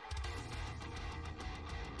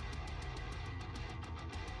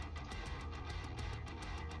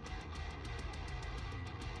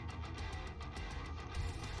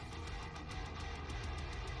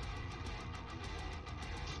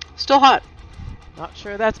 Still hot. Not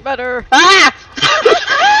sure that's better. Ah!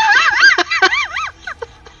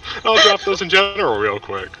 I'll drop those in general real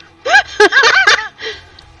quick.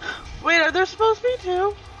 Wait, are there supposed to be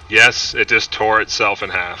two? Yes, it just tore itself in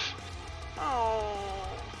half. Oh.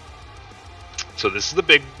 So this is the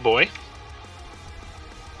big boy,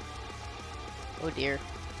 Oh dear.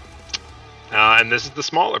 and this is the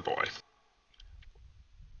smaller boy.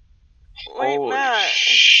 Wait, Holy Matt.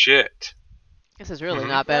 shit! This is really Mhm.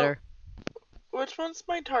 not better. Which one's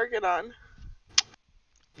my target on?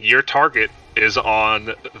 Your target is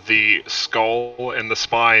on the skull and the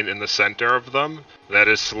spine in the center of them that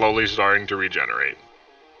is slowly starting to regenerate.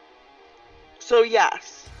 So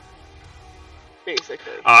yes.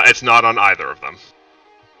 Basically. It's not on either of them.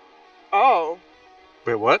 Oh.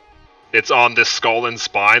 Wait, what? It's on this skull and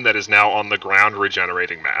spine that is now on the ground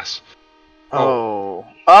regenerating mass. Oh.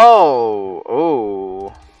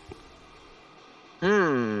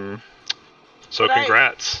 So But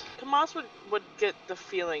congrats. Tomas would get the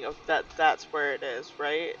feeling of that's where it is,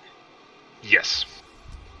 right? Yes.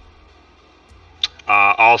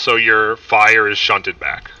 Also, your fire is shunted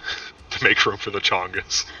back to make room for the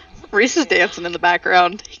Chongas. Reese is dancing in the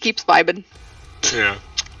background. He keeps vibing. Yeah.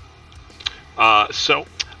 So,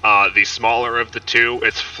 the smaller of the two,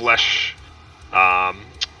 its flesh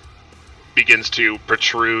begins to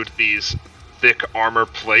protrude these thick armor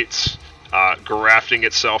plates, grafting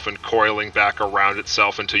itself and coiling back around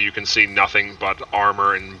itself until you can see nothing but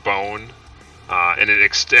armor and bone. And it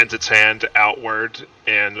extends its hand outward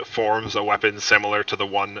and forms a weapon similar to the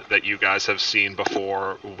one that you guys have seen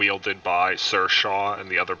before, wielded by Sir Shaw and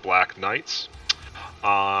the other Black Knights.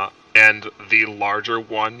 And the larger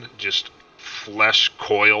one just flesh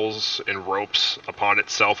coils and ropes upon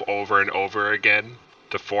itself over and over again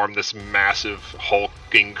to form this massive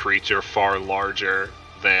hulking creature far larger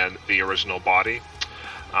than the original body.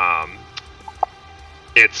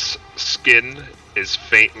 Its skin is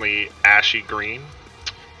faintly ashy green,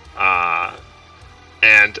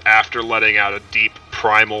 and after letting out a deep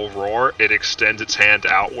primal roar, it extends its hand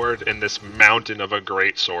outward, and this mountain of a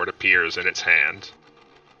great sword appears in its hand,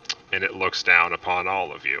 and it looks down upon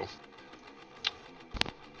all of you.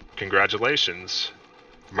 Congratulations.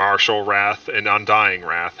 Martial Wrath and Undying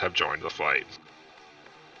Wrath have joined the fight.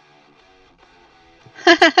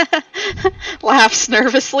 Laughs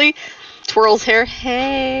nervously, twirls hair.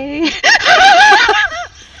 Hey.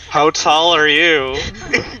 How tall are you?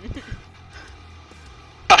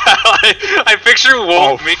 I picture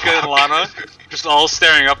Wulf, Mika, and Lana just all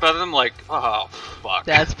staring up at them like, oh, fuck.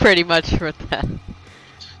 That's pretty much what that.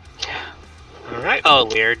 All right. Oh,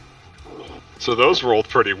 weird. So those rolled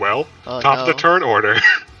pretty well. Oh, Top of the no. turn order.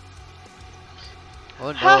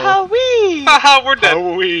 Oh, no. Haha, wee! Haha, we're dead.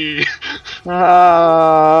 Oh, we.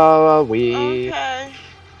 We. Okay.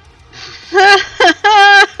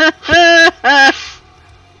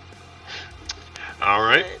 All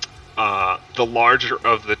right. The larger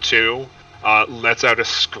of the two lets out a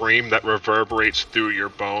scream that reverberates through your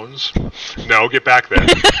bones. No, get back there.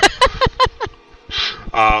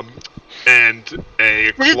 And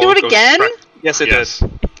a Did it do cloak it of again? Yes, it yes.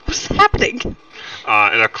 What's happening?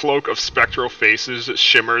 And a cloak of spectral faces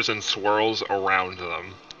shimmers and swirls around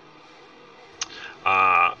them.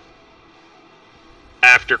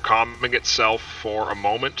 After calming itself for a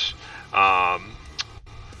moment,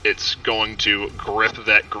 it's going to grip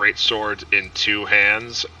that greatsword in two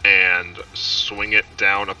hands and swing it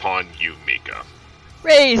down upon you, Mika.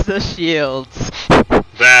 Raise the shields.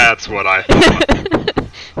 That's what I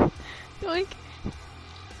thought. Yoink.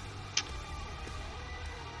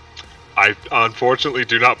 I unfortunately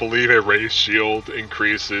do not believe a raised shield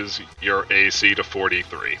increases your AC to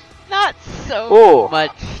 43. Not so Ooh.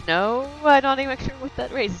 much. No, I'm not even sure what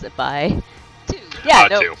that raises it by. 2. Yeah,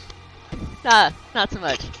 no. 2. Nah, not so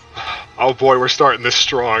much. Oh boy, we're starting this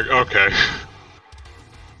strong. Okay.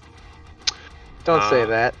 Don't say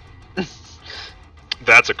that.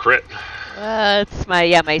 That's a crit. It's my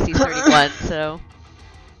AC's 31, so.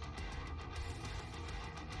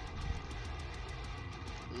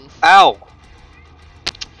 Ow.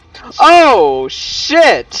 Oh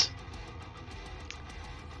shit!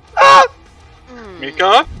 Ah!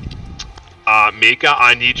 Mika? Mika,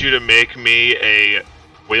 I need you to make me a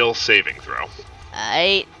will saving throw.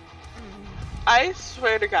 I. I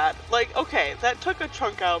swear to God, like, okay, that took a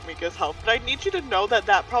chunk out of Mika's health, but I need you to know that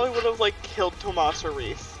that probably would have, like, killed Tomas or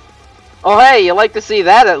Reese. Oh hey, you like to see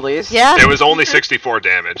that at least. Yeah? It was only 64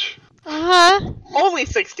 damage. Uh-huh. Only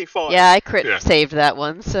 64. Yeah, I crit Yeah. saved that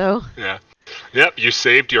one, so. Yeah. Yep, you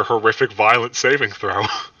saved your horrific violent saving throw.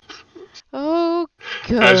 Oh,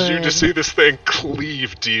 good. As you just see this thing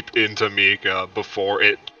cleave deep into Mika before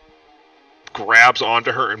it grabs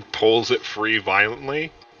onto her and pulls it free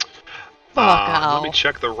violently. Let me ow.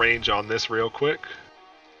 check the range on this real quick.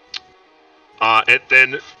 It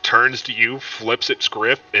then turns to you, flips its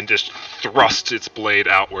grip, and just thrusts its blade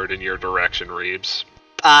outward in your direction, Reeves.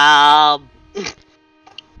 Oh,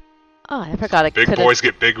 I forgot I Big could boys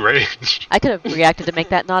get big range. I could have reacted to make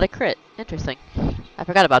that not a crit. Interesting. I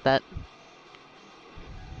forgot about that.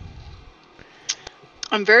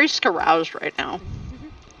 I'm very scaroused right now.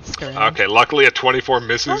 Okay, luckily a 24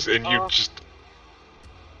 misses, and you just...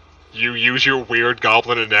 You use your weird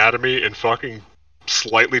goblin anatomy and fucking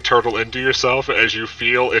slightly turtle into yourself as you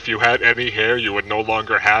feel if you had any hair you would no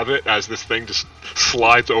longer have it as this thing just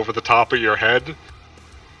slides over the top of your head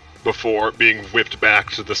before being whipped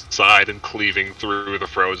back to the side and cleaving through the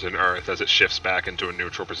frozen earth as it shifts back into a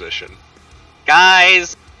neutral position.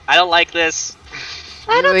 Guys, I don't like this.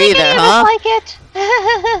 I don't You think either, any huh? of us like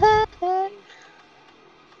it.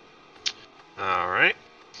 Alright.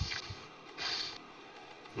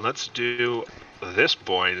 Let's do this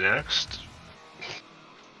boy next.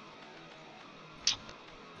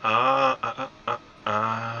 Yeah.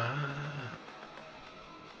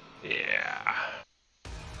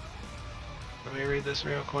 Let me read this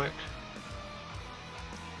real quick.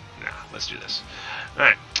 Nah, let's do this.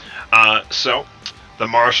 Alright. So, the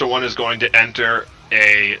martial one is going to enter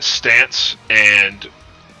a stance and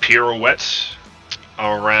pirouette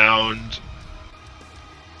around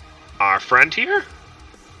our friend here.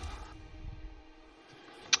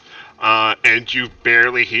 And you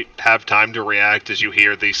barely have time to react as you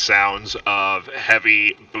hear the sounds of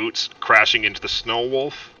heavy boots crashing into the snow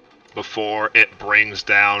wolf before it brings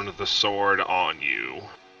down the sword on you.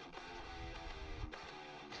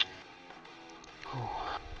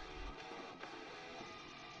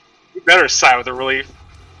 You better sigh with a relief.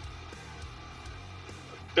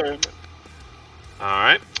 Damn it.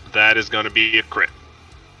 Alright, that is going to be a crit.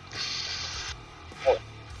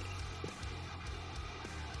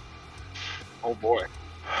 Oh boy.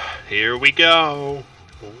 Here we go.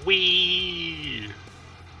 Wee.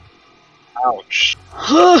 Ouch.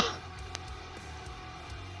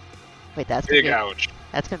 Wait, that's Big gonna ouch.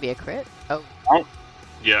 be a crit? Oh.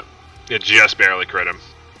 Yep, it just barely crit him.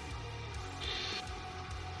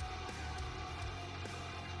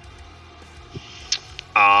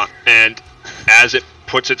 And as it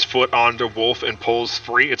puts its foot onto Wulf and pulls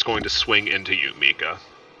free, it's going to swing into you, Mika.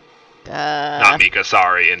 Not Mika,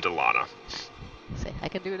 sorry, into Lana. Say, I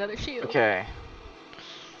can do another shield. Okay.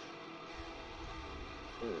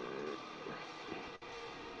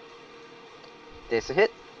 That's a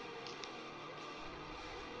hit.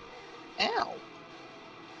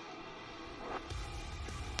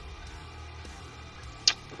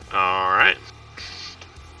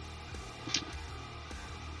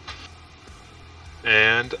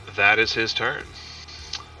 And that is his turn.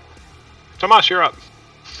 Tomas, you're up.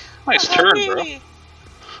 Nice turn, bro. Hey.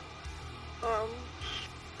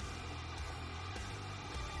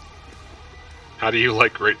 How do you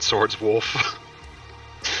like great swords, Wolf?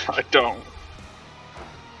 I don't.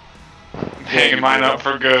 I'm hanging mine up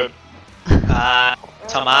for good.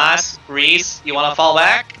 Tomas, Reese, you want to fall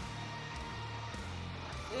back?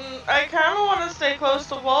 I kind of want to stay close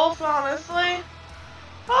to Wulf, honestly.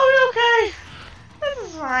 I'll be okay. This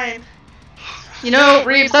is fine. You know,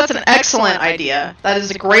 Reeves, that's an excellent idea. That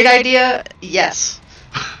is a great idea. Yes.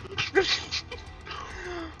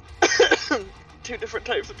 Two different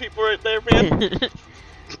types of people right there, man.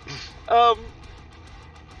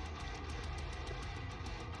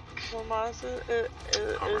 Tomas is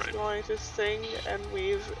Alright. going to sing and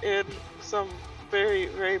weave in some very,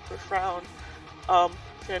 very profound,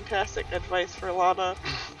 fantastic advice for Lana.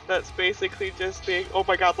 That's basically just being, oh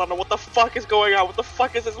my god, Lana, what the fuck is going on? What the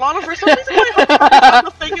fuck is this? Lana, for some reason, my heart is on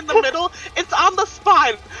the thing in the middle. It's on the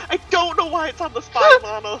spine. I don't know why it's on the spine,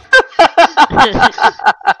 Lana.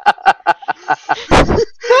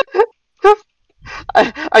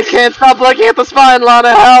 I can't stop looking at the spine,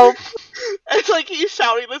 Lana, help! It's like he's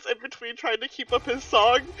shouting this in between trying to keep up his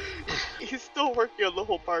song. He's still working on the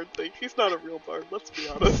whole bard thing. He's not a real bard, let's be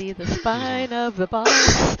honest. See the spine of the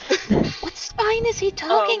boss. What spine is he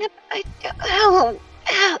talking about?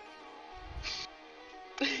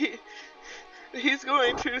 He's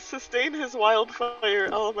going to sustain his wildfire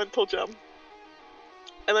elemental gem.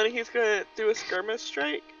 And then he's gonna do a skirmish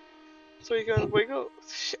strike. So he's gonna wiggle.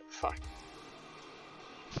 Shit, fuck.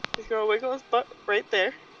 He's gonna wiggle his butt right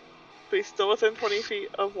there. But he's still within 20 feet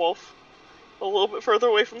of Wulf. A little bit further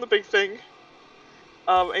away from the big thing.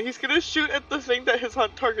 And he's gonna shoot at the thing that his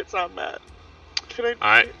hunt target's on, Matt. Can I?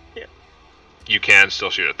 Alright. Yeah. You can still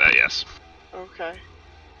shoot at that, yes. Okay.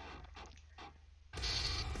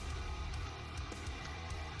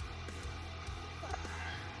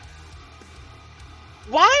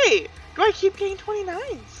 Why do I keep getting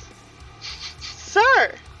 29s?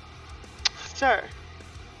 Sir! Sir.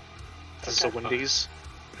 That's the Wendy's.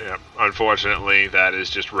 Yeah, unfortunately, that is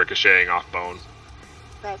just ricocheting off bone.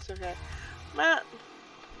 That's okay. Matt.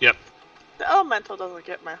 Yep. The elemental doesn't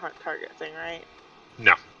get my hunt target thing, right?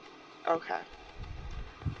 No. Okay.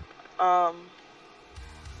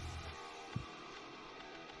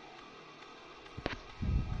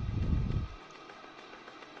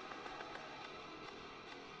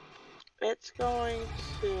 It's going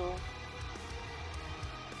to...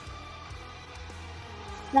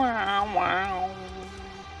 Wow.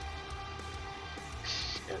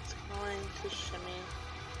 It's going to shimmy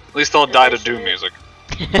At least I'll die to Actually- Doom music.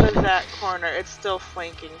 to that corner. It's still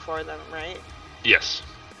flanking for them, right? Yes.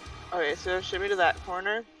 Okay, so shimmy to that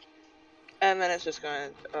corner. And then it's just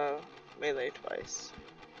going to melee twice.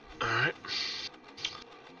 Alright.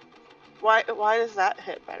 Why does that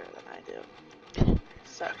hit better than I do?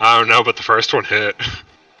 So, I don't know, but the first one hit.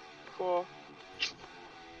 cool.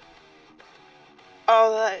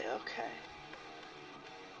 Oh, that, okay.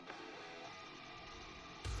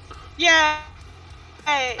 Yeah!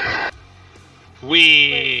 Hey!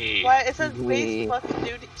 Wee! Why? It says base Wee. plus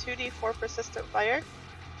 2d4 persistent fire?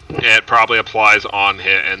 It probably applies on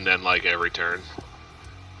hit and then like every turn.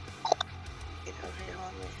 Okay,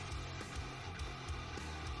 hold on.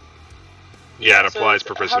 Yeah, it So applies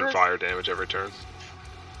how persistent does- fire damage every turn.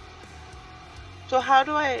 So how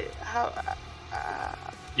do I...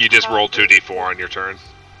 You just How roll do- 2d4 on your turn.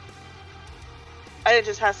 and it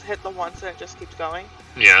just has to hit the once and it just keeps going?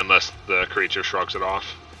 Yeah, unless the creature shrugs it off.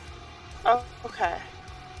 Oh, okay.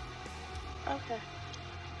 Okay.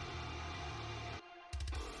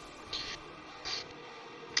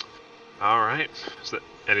 Alright. Is that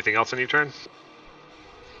anything else on your turn?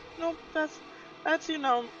 Nope, that's you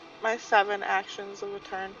know, my 7 actions of a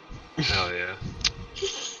turn. Hell yeah.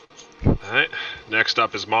 Alright. Next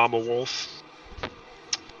up is Mama Wolf.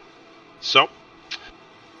 So,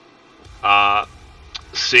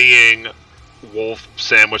 seeing Wolf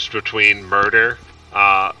sandwiched between murder,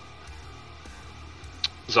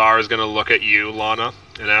 Zara's gonna look at you, Lana,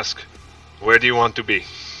 and ask, where do you want to be?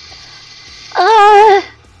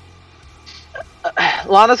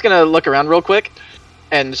 Lana's gonna look around real quick,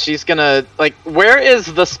 and she's gonna, like, where is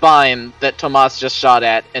the spine that Tomas just shot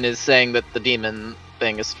at and is saying that the demon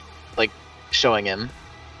thing is, like, showing him?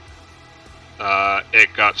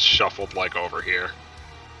 It got shuffled, like, over here.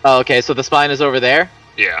 Oh, okay, so the spine is over there?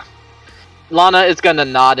 Yeah. Lana is gonna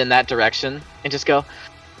nod in that direction and just go,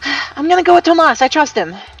 I'm gonna go with Tomas. I trust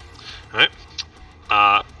him. Alright.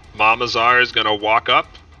 Mama Zara is gonna walk up.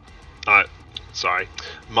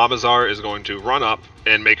 Mama Zara is going to run up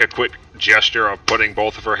and make a quick gesture of putting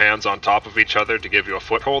both of her hands on top of each other to give you a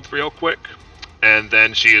foothold real quick. And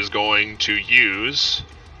then she is going to use...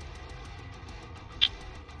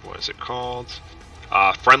 What is it called?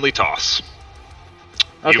 Friendly Toss.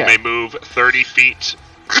 Okay. You may move 30 feet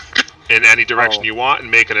in any direction you want and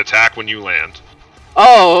make an attack when you land.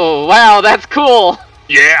 Oh, wow, that's cool!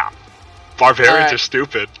 Yeah! Barbarians Alright. are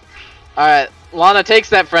stupid. Alright, Lana takes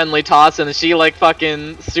that friendly toss and she like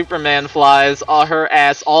fucking Superman flies her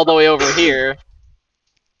ass all the way over here.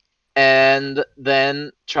 And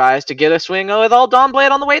then tries to get a swing with all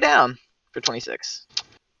Dawnblade on the way down for 26.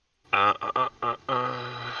 On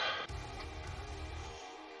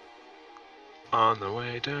the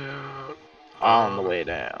way down. On the way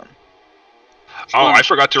down. Oh, I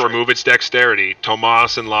forgot to remove its dexterity.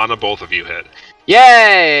 Tomas and Lana, both of you hit.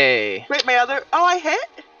 Yay! Wait, my other. Oh, I hit?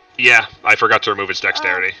 Yeah, I forgot to remove its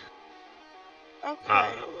dexterity. Okay.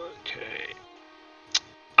 Okay.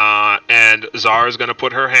 And Zara's gonna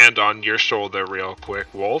put her hand on your shoulder real quick,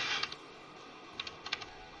 Wulf.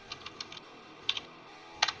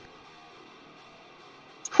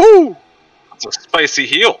 Whoo! It's a spicy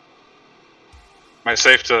heal. Am I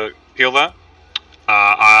safe to heal that?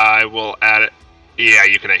 I will add it. Yeah,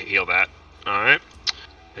 you can heal that. Alright.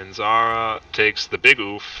 And Zara takes the big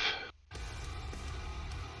oof.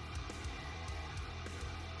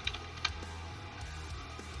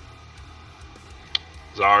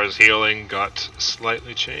 Zara's healing got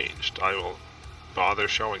slightly changed. I will bother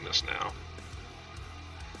showing this now.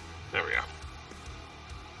 There we go.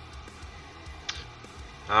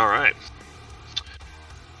 Alright.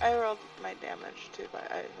 I rolled my damage too, but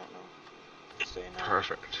I don't know. So you know.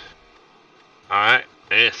 Perfect. Alright,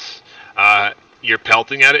 nice. You're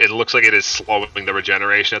pelting at it. It looks like it is slowing the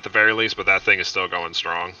regeneration at the very least, but that thing is still going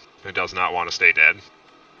strong. It does not want to stay dead.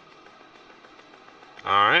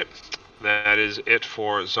 Alright. That is it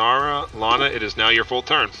for Zara. Lana, it is now your full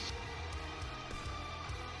turn.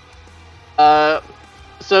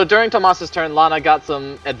 So during Tomas's turn, Lana got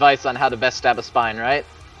some advice on how to best stab a spine, right?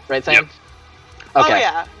 Right, Sam? Yep. Okay. Oh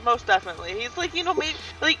yeah, most definitely. He's like, you know,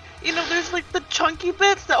 there's like the chunky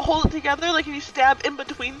bits that hold it together. Like if you stab in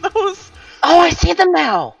between those. Oh, I see them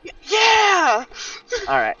now. Yeah.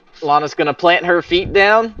 Alright. Lana's gonna plant her feet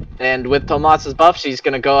down, and with Tomas's buff, she's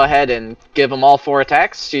gonna go ahead and give him all 4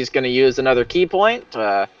 attacks. She's gonna use another key point,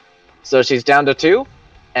 so she's down to 2,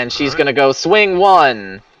 and she's gonna go swing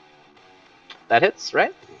 1. That hits,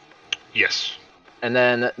 right? Yes. And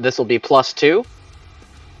then this will be plus 2.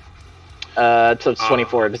 So it's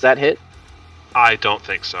 24. Does that hit? I don't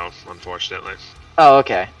think so, unfortunately. Oh,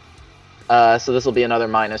 okay. So this will be another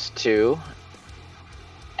minus 2.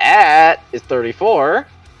 At is 34.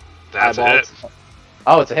 That's a hit.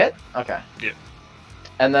 Oh, it's a hit? Okay. Yeah.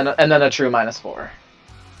 And then a true minus 4.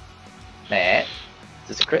 Meh. Is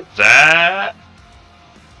this a crit? That...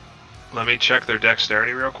 Let me check their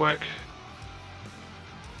dexterity real quick.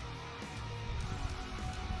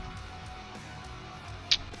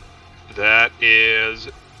 That is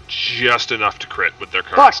just enough to crit with their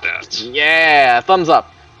current stats. Yeah, thumbs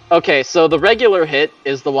up. Okay, so the regular hit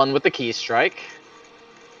is the one with the key strike.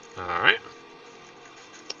 Alright.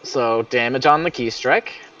 So damage on the key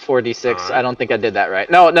strike. 4d6. Alright. I don't think I did that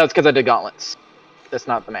right. No, it's because I did gauntlets. That's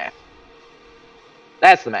not the math.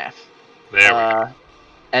 That's the math. There we go.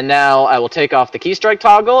 And now I will take off the key strike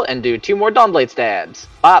toggle and do 2 more Dawnblade stabs.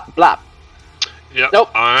 Bop, blop. Yep.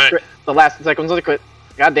 Nope. Alright. Crit. The last second was a crit.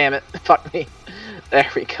 God damn it. Fuck me. There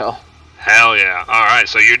we go. Hell yeah. Alright,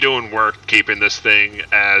 so you're doing work keeping this thing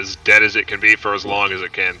as dead as it can be for as long as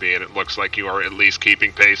it can be, and it looks like you are at least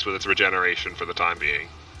keeping pace with its regeneration for the time being.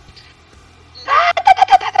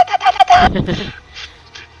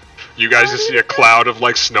 You guys just see a cloud of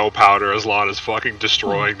like snow powder as Lana's fucking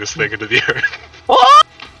destroying this thing into the earth. Oh,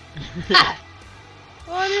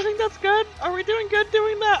 do you think that's good? Are we doing good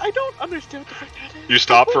doing that? I don't understand what the fuck that is. You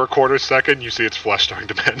stop for a quarter second, you see its flesh starting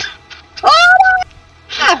to bend.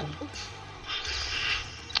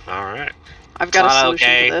 Alright. I've got Not a solution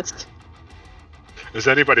okay. to this. Is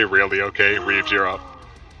anybody really okay? Reeves, you're up.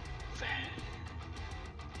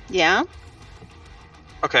 Yeah?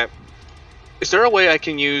 Okay. Is there a way I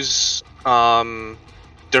can use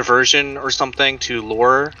diversion or something to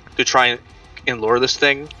try and lure this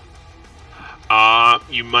thing?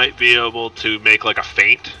 You might be able to make like a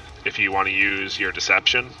feint if you want to use your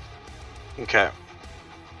deception. Okay.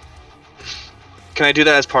 Can I do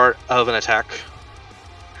that as part of an attack?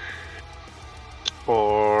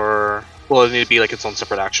 Or will it need to be like its own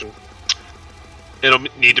separate action? It'll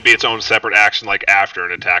need to be its own separate action, like after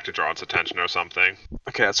an attack to draw its attention or something.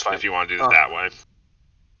 Okay, that's fine. If you want to do it that way.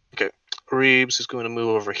 Okay. Reeves is going to move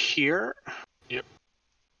over here. Yep.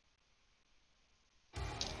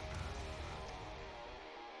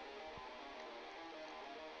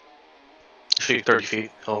 actually 30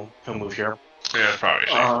 feet. He'll move here. Yeah, probably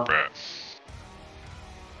safe, Brett.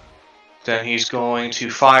 Then he's going to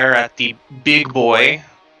fire at the big boy.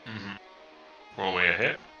 Roll me a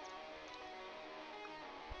hit.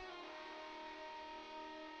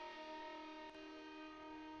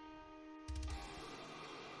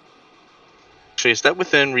 Actually, is that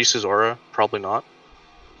within Reese's aura? Probably not.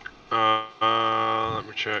 Let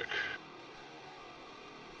me check.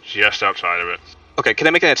 Just outside of it. Okay, can I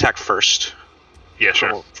make an attack first? Yeah,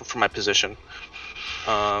 sure. For my position.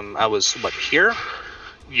 I was, what, here?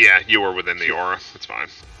 Yeah, you were within the aura. It's fine.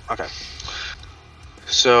 Okay.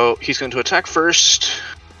 So, he's going to attack first.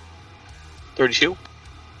 32.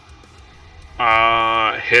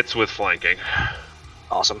 Hits with flanking.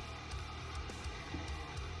 Awesome.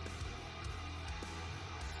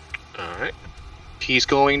 Alright. He's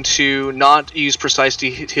going to not use precise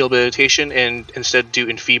debilitation and instead do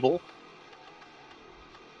enfeeble.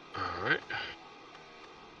 Alright.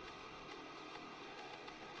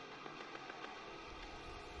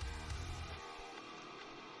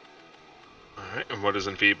 Alright, and what does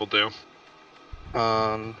enfeeble do?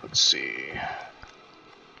 Let's see.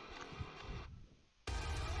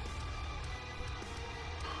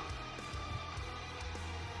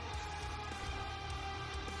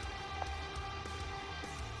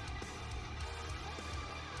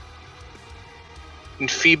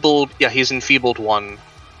 Enfeebled, yeah, he's enfeebled 1.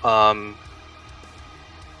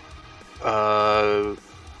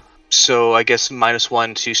 So I guess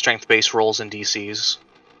 -1 to strength base rolls and DCs.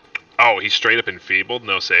 Oh, he's straight up enfeebled,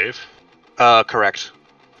 no save? Correct.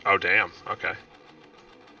 Oh, damn. Okay.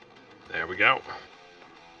 There we go.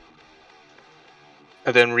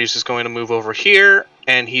 And then Reeves is going to move over here,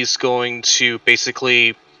 and he's going to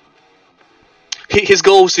basically... His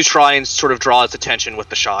goal was to try and sort of draw his attention with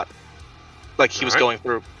the shot. Like, he was going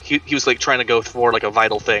through... He was, like, trying to go for, like, a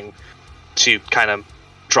vital thing to kind of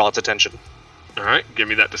draw its attention. Alright, give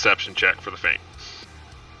me that deception check for the feint.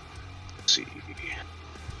 Let's see...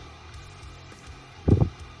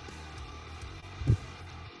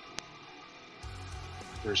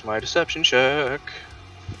 Here's my deception check.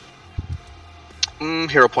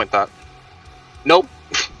 Hero point that. Nope.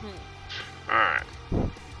 Alright.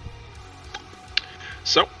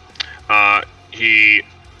 So, he,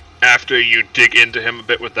 after you dig into him a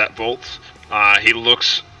bit with that bolt, he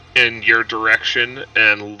looks in your direction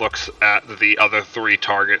and looks at the other 3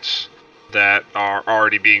 targets that are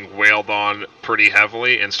already being wailed on pretty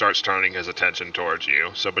heavily and starts turning his attention towards you.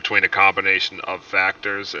 So between a combination of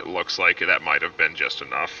factors, it looks like that might have been just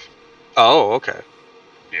enough. Oh, okay.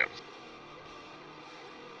 Yeah.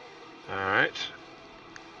 Alright.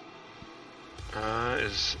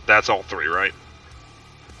 That's all 3, right?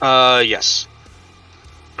 Yes.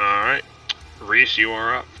 Alright. Reese, you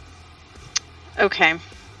are up. Okay.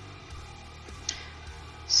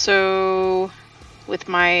 So, with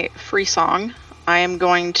my free song, I am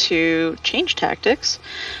going to change tactics.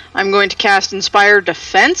 I'm going to cast Inspire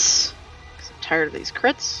Defense, because I'm tired of these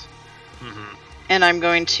crits. And I'm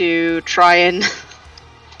going to try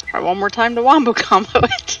one more time to wombo combo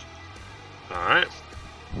it. Alright.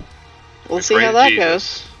 We'll see how that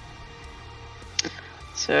goes.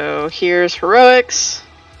 So here's heroics.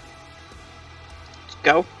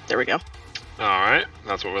 Go. There we go. Alright,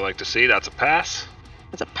 that's what we like to see. That's a pass.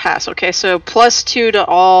 That's a pass. Okay, so +2 to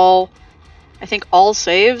all, I think all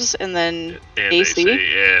saves, and then And AC.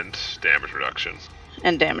 and damage reduction.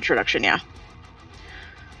 And damage reduction, yeah.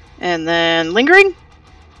 And then lingering.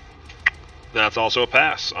 That's also a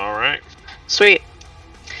pass. Alright. Sweet.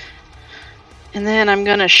 And then I'm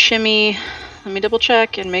gonna shimmy. Let me double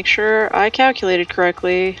check and make sure I calculated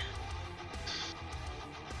correctly.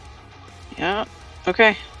 Yeah.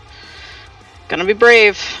 Okay. Gonna be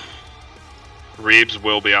brave. Reeves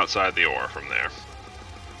will be outside the aura from there.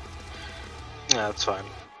 Yeah, that's fine.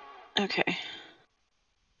 Okay.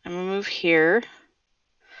 I'm gonna move here.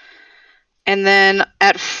 And then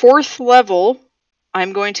at 4th level,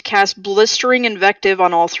 I'm going to cast Blistering Invective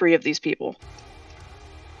on all 3 of these people.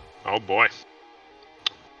 Oh boy.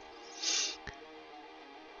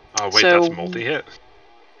 Oh wait, So- that's multi-hit.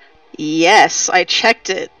 Yes, I checked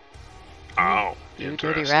it. Oh, You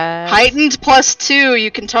dirty interesting. rat. Heightened +2,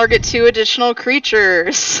 you can target 2 additional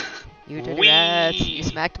creatures. You dirty rats. You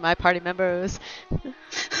smacked my party members.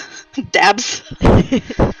 Dabs.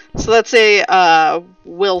 So that's a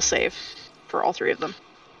will save for all 3 of them.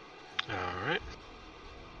 Alright.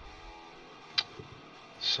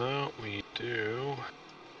 So we do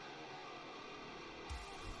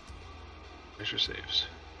measure saves.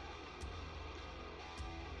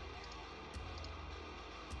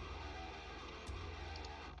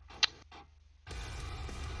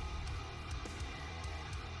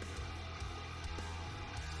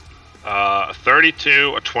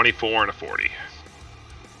 32, a 24, and a 40.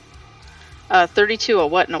 32, a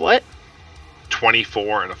what and a what?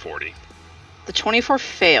 24 and a 40. The 24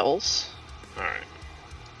 fails. Alright.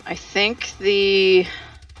 I think the...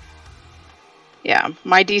 Yeah,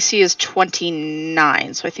 my DC is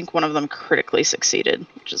 29, so I think one of them critically succeeded,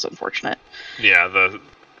 which is unfortunate. Yeah,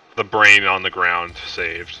 the brain on the ground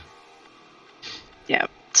saved. Yeah,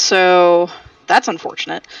 so that's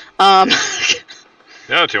unfortunate. The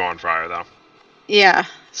other two on fire, though. Yeah,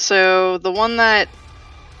 so the one that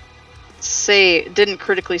didn't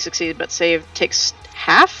critically succeed but saved takes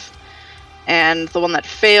half, and the one that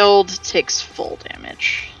failed takes full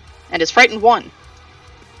damage, and is frightened 1.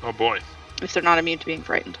 Oh boy. If they're not immune to being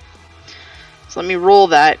frightened. So let me roll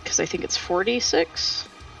that, because I think it's 46.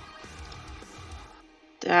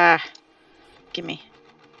 Gimme.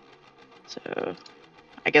 So,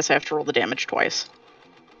 I guess I have to roll the damage twice.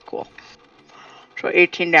 Cool. So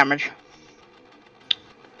 18 damage.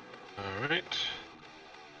 Alright.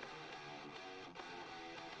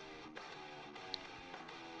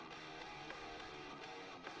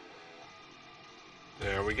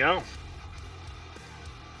 There we go.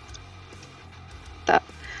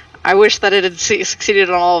 I wish that it had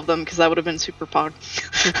succeeded on all of them, because that would have been super pog.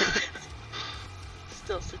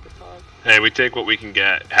 Still super pog. Hey, we take what we can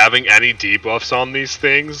get. Having any debuffs on these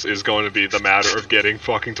things is going to be the matter of getting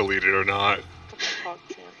fucking deleted or not. Fucking pog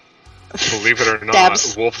champ. Believe it or not,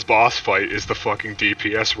 Dabs. Wolf's boss fight is the fucking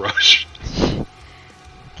DPS rush.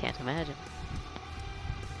 Can't imagine.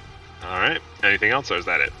 Alright, anything else or is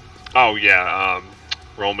that it? Oh yeah,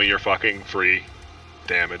 roll me your fucking free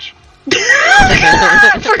damage.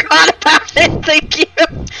 I forgot about it, thank you!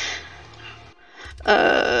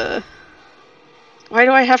 Why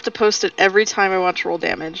do I have to post it every time I want to roll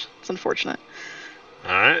damage? It's unfortunate.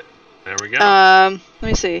 Alright, there we go. Let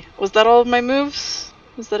me see. Was that all of my moves?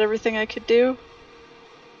 Was that everything I could do?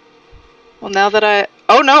 Well, now that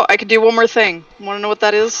oh no, I could do one more thing. Want to know what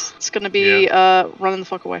that is? It's gonna be, running the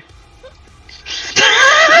fuck away.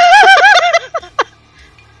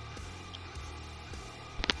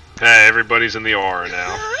 Hey, everybody's in the aura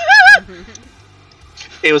now.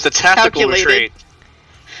 It was a tactical Calculated. retreat.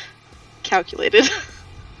 Calculated.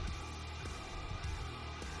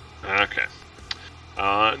 Okay.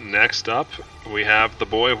 Next up, we have the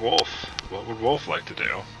boy Wolf. What would Wolf like to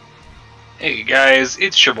do? Hey guys,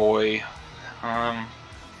 it's your boy. I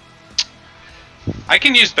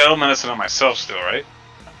can use battle medicine on myself still, right?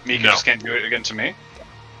 Mika No. just can't do it again to me.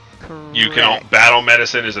 You can battle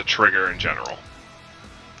medicine is a trigger in general.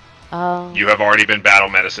 You have already been battle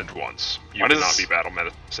medicined once. You Why cannot does- be battle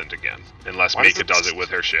medicined again unless Why does Mika it- does it with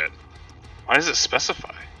her shit. Why does it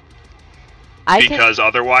specify? Because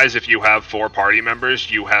otherwise, if you have 4 party members,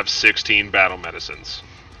 you have 16 battle medicines.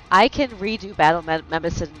 I can redo battle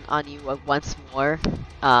medicine on you once more.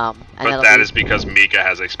 And But that is because Mika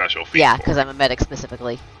has a special feat. Yeah, for because it. I'm a medic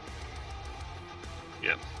specifically.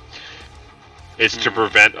 Yeah. It's to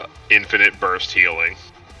prevent infinite burst healing.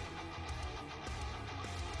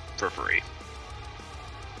 For free.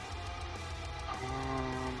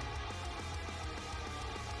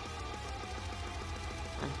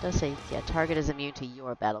 It does say, yeah, target is immune to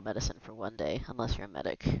your battle medicine for 1 day, unless you're a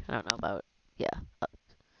medic. I don't know about,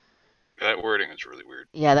 That wording is really weird.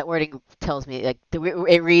 Yeah, that wording tells me, like,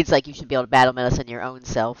 it reads like you should be able to battle medicine your own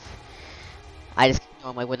self. I just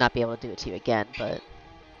normally would not be able to do it to you again, but...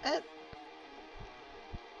 I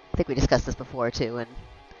think we discussed this before, too, and...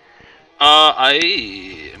 I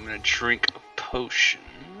am gonna drink a potion.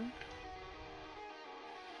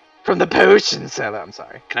 From the potion cellar, I'm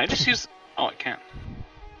sorry. Can I just use... Oh, I can.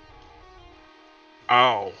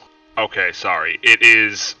 Oh. Okay, sorry. It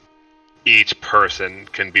is... Each person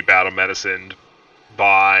can be battle medicined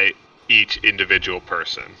by each individual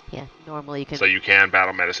person. Yeah, normally you can... So you can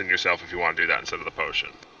battle medicine yourself if you want to do that instead of the potion.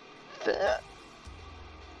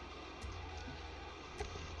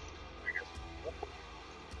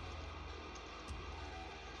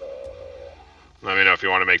 Let me know if you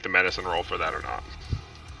want to make the medicine roll for that or not.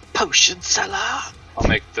 Potion cellar. I'll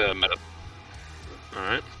make the meta.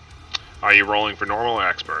 Alright. Are you rolling for normal or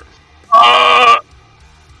expert? I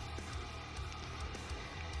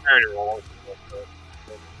already rolled.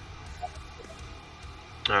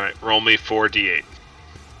 Alright, roll me 4d8.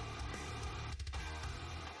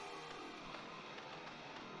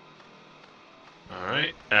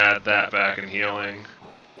 Alright, add that back in healing.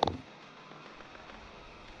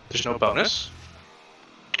 There's no bonus?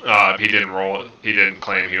 He didn't roll. He didn't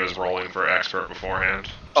claim he was rolling for expert beforehand,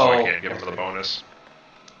 so I Oh, can't give him the bonus.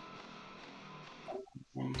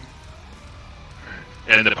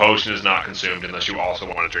 And the potion is not consumed unless you also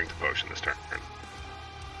want to drink the potion this turn.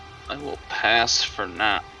 I will pass for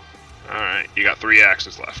now. Alright, you got 3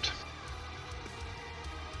 actions left.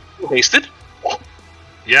 Wasted?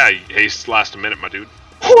 Yeah, haste lasts a minute, my dude.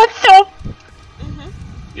 What the?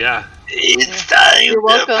 Yeah. It's time You're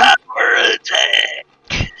welcome. power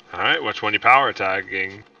attack! Alright, which one you power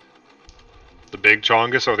attacking? The big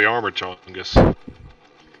Chongus or the armored Chongus?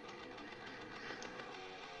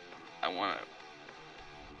 I want to.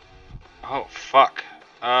 Oh fuck.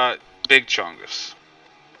 Big Chongus.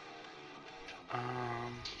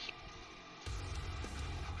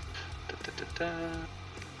 Da, da, da, da.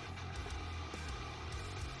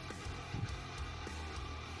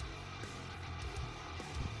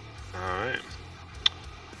 Alright.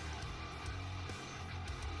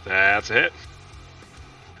 That's a hit.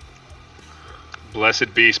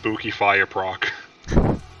 Blessed be spooky fire proc.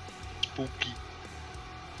 Spooky.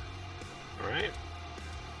 Alright.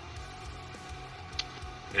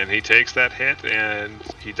 And he takes that hit, and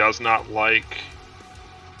he does not like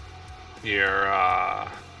your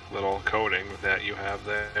little coating that you have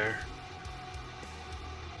there.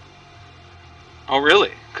 Oh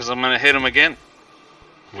really? Because I'm gonna hit him again.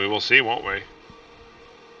 We will see, won't we?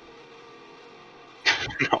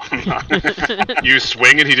 No, I'm not. You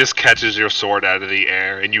swing and he just catches your sword out of the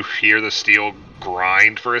air, and you hear the steel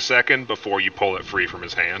grind for a second before you pull it free from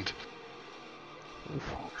his hand.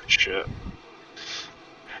 Shit.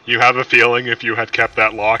 You have a feeling if you had kept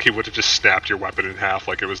that lock, he would have just snapped your weapon in half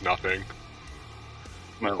like it was nothing.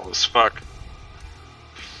 Metal as fuck.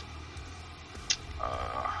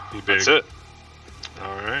 That's it.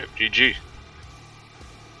 Alright. GG.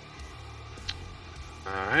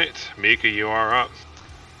 Alright. Mika, you are up.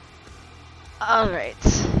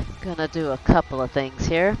 Alright, gonna do a couple of things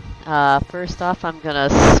here. First off, I'm gonna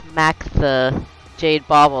smack the jade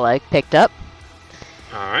bauble I picked up,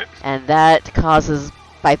 Alright. and that causes,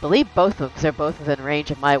 I believe, both of them, because they're both within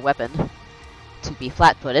range of my weapon, to be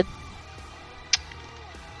flat-footed.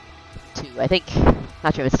 I think,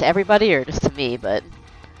 not sure if it's to everybody or just to me, but...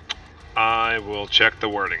 I will check the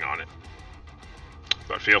wording on it.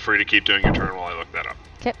 But feel free to keep doing your turn while I look that up.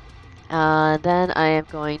 Okay. Then I am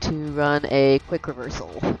going to run a quick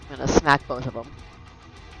reversal. I'm gonna smack both of them.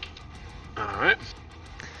 Alright.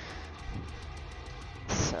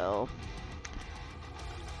 So...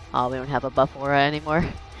 Oh, we don't have a buff aura anymore?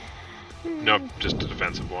 Nope, just a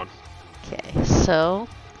defensive one. Okay, so...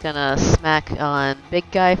 Gonna smack on big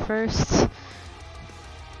guy first.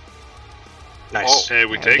 Nice. Hey,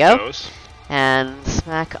 we There we take go. those. And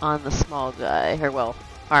smack on the small guy, or well,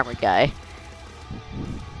 armored guy.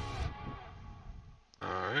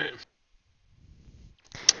 Alright.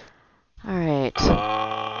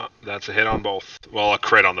 Alright. That's a hit on both. Well, a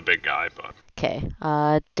crit on the big guy, but... Okay.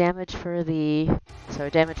 Damage for the... So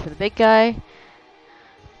damage for the big guy.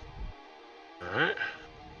 Alright.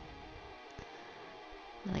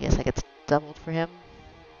 I guess that gets doubled for him.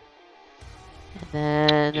 And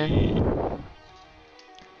then...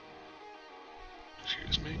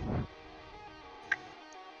 Excuse me.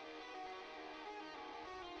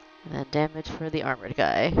 And then damage for the armored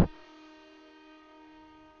guy.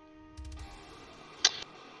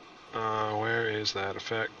 Where is that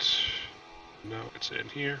effect? No, it's in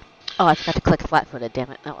here. Oh, I forgot to click flat-footed,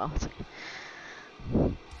 damn it. Oh well, it's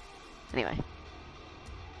okay. Anyway.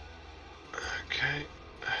 Okay.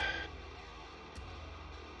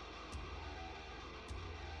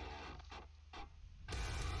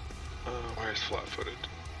 Where's flat-footed?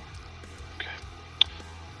 Okay.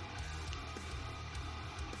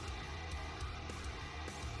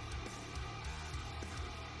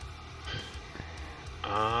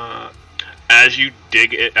 As you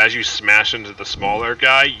dig it, as you smash into the smaller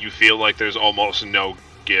guy, you feel like there's almost no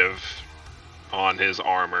give on his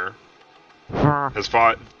armor. As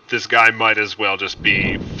far, this guy might as well just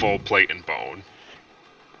be full plate and bone.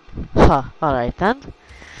 Huh, alright then.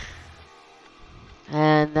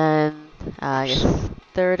 And then, I guess,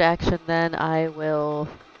 third action then, I will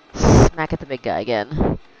smack at the big guy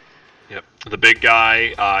again. Yep. The big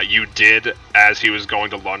guy, you did as he was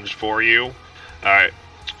going to lunge for you. Alright.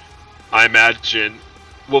 I imagine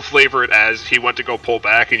we'll flavor it as he went to go pull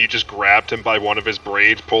back and you just grabbed him by one of his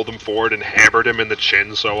braids, pulled him forward, and hammered him in the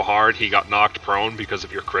chin so hard he got knocked prone because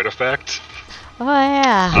of your crit effect. Oh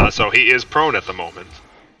yeah. So he is prone at the moment.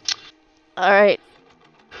 Alright.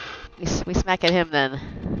 We smack at him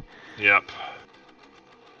then. Yep.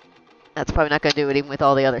 That's probably not going to do it even with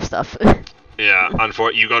all the other stuff. Yeah,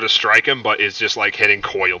 unfortunately, you go to strike him, but it's just like hitting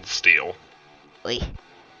coiled steel. Wait,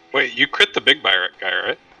 you crit the big guy,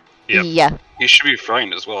 right? Yep. Yeah. He should be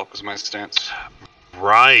frightened as well, because of my stance.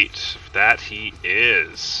 Right, that he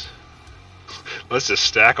is. Let's just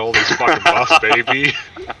stack all these fucking buffs, baby.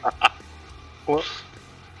 Well,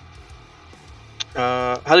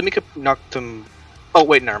 how did Mika knock them? Oh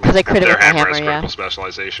wait, never Because mind. I crit it Their with my hammer hammer, has critical yeah.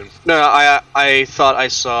 specialization. No, I thought I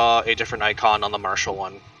saw a different icon on the martial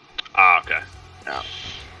one. Ah, okay. Yeah.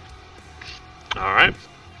 Alright.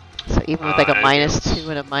 So even with like a anything -2 else?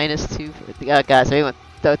 and a -2, guys, so even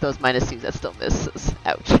with those -2s, that still misses.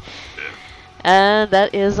 Ouch. And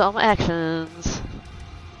that is all my actions.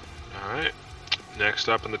 Alright. Next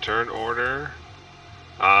up in the turn order,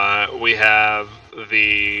 we have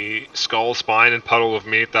the skull, spine, and puddle of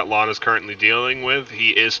meat that Lana's currently dealing with.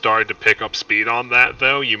 He is starting to pick up speed on that,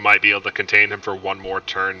 though. You might be able to contain him for one more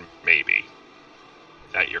turn, maybe,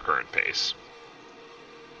 at your current pace.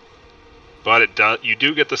 But you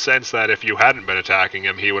do get the sense that if you hadn't been attacking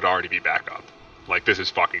him, he would already be back up. Like, this is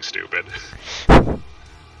fucking stupid.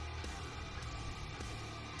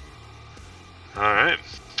 Alright.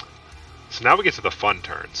 So now we get to the fun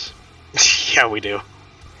turns. Yeah, we do.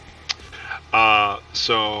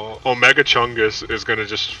 So Omega Chungus is gonna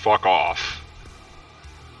just fuck off.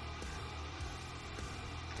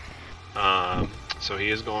 So he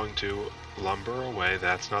is going to lumber away.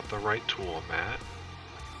 That's not the right tool, Matt.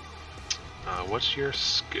 What's your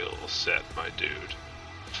skill set, my dude?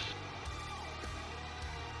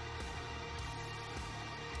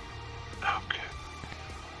 Okay.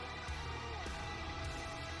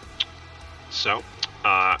 So,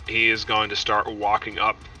 he is going to start walking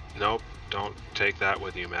up. Nope, don't take that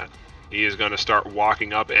with you, Matt. He is going to start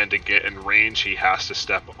walking up, and to get in range, he has to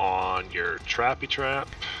step on your trappy trap.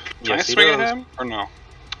 Can I Yes, he swing at does. him or no?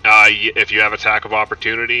 If you have attack of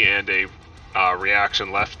opportunity and a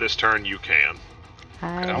reaction left this turn, you can.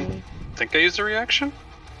 I don't think I used a reaction.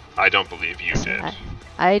 I don't believe you did.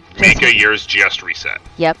 I just, Mika, yours just reset.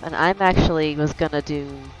 Yep, and I'm actually was gonna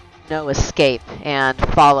do no escape and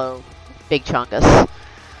follow Big Chungus.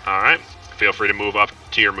 Alright, feel free to move up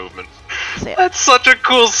to your movement. So, yeah. That's such a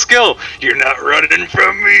cool skill. You're not running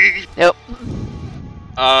from me. Nope.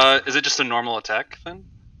 Is it just a normal attack then?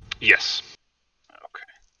 Yes. Okay.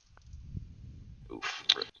 Oof.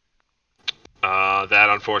 That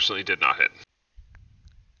unfortunately did not hit.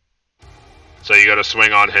 So you gotta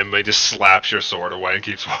swing on him, but he just slaps your sword away and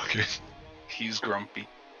keeps walking. He's grumpy.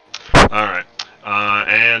 Alright.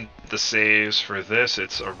 And the saves for this,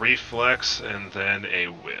 it's a reflex and then a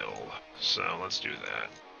will. So let's do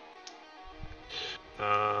that.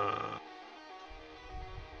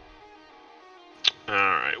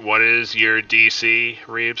 Alright, what is your DC,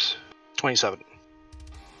 Reeves? 27.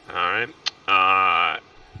 Alright.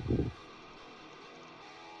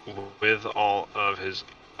 With all of his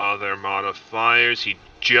other modifiers, he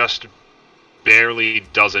just barely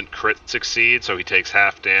doesn't crit succeed, so he takes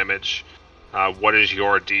half damage. What is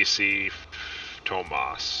your DC,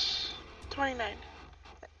 Tomas? 29.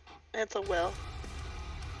 It's a will.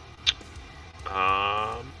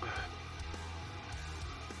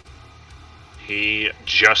 He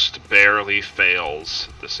just barely fails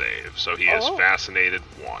the save, so he is Oh. fascinated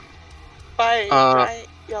 1. By giant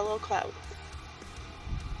yellow cloud.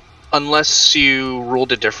 Unless you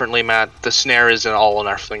ruled it differently, Matt, the snare is an all or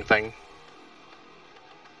nothing thing.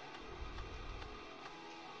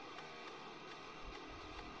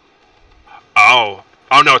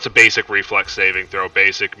 Oh no, it's a basic reflex saving throw.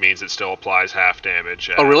 Basic means it still applies half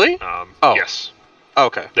damage. Oh, really? Oh. Yes.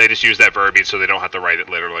 Okay. They just use that verbiage so they don't have to write it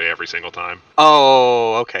literally every single time.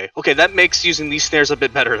 Oh, okay. Okay, that makes using these snares a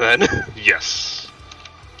bit better then. Yes.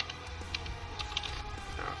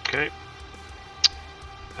 Okay.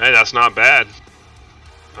 Hey, that's not bad.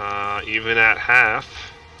 Even at half.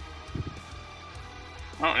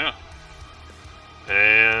 Oh yeah.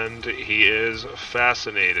 And he is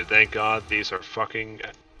fascinated. Thank God these are fucking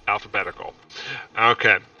alphabetical.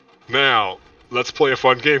 Okay. Now, let's play a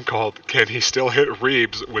fun game called Can He Still Hit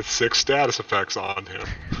Reeves with 6 status effects on him?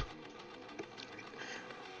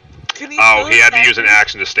 Can he Oh, still he had to attack use an me?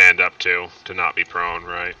 action to stand up too, to not be prone,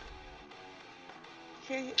 right?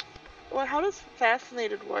 Well, how does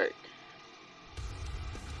fascinated work?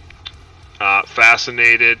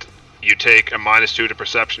 Fascinated, you take a -2 to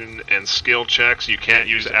perception and skill checks. You can't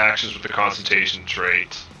use actions with the concentration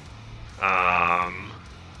trait.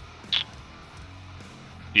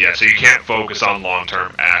 Yeah, so you can't focus on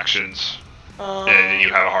long-term actions, and you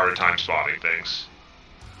have a harder time spotting things.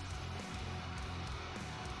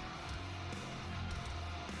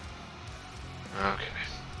 Okay.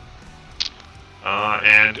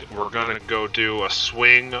 And we're gonna go do a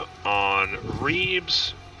swing on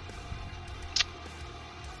Reeves.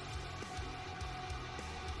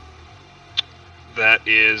 That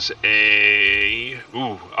is a...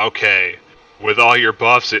 Ooh, okay. With all your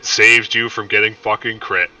buffs, it saves you from getting fucking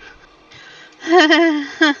crit. And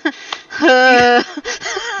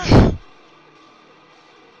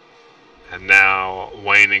now,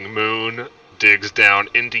 Waning Moon digs down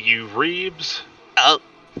into you, Reeves. Oh.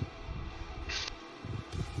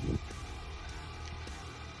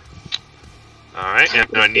 Alright,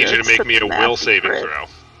 and I need you to make me a will saving throw.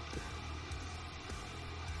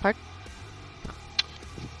 Pardon?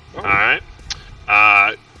 Alright.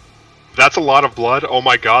 That's a lot of blood. Oh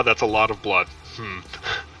my god, that's a lot of blood.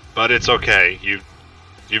 But it's okay.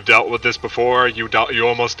 You've dealt with this before. You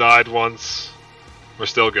almost died once. We're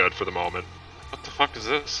still good for the moment. What the fuck is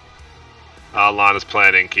this? Lana's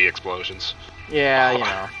planning key explosions. Yeah, you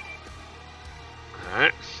know.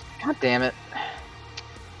 Alright. God damn it.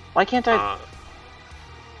 Why can't I...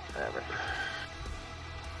 Whatever.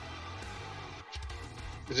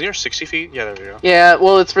 Is it near 60 feet? Yeah, there we go. Yeah,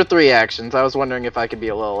 well, it's for 3 actions. I was wondering if I could be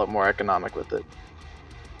a little more economic with it.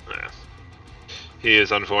 Yeah. He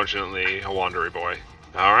is unfortunately a wandery boy.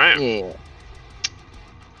 Alright. Yeah.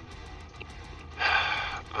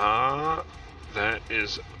 That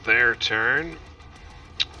is their turn.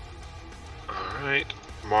 Alright.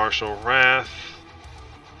 Martial Wrath.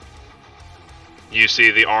 You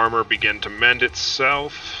see the armor begin to mend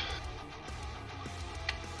itself.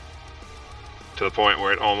 To the point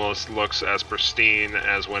where it almost looks as pristine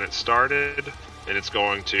as when it started. And it's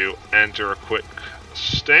going to enter a quick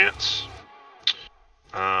stance.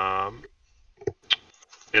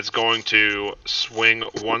 It's going to swing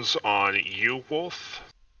once on you, Wulf.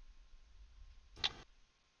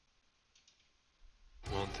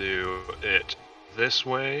 We'll do it this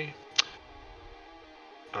way.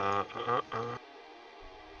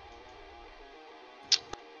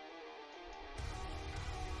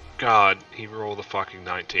 God, he rolled a fucking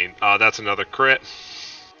 19. That's another crit.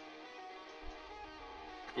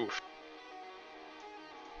 Oof.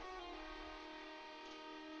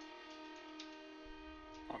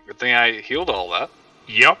 Well, good thing I healed all that.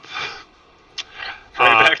 Yep.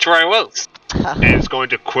 Right back to where I was. And it's going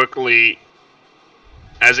to quickly,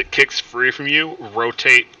 as it kicks free from you,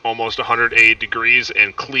 rotate almost 180 degrees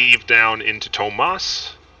and cleave down into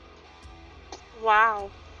Tomas.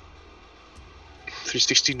 Wow.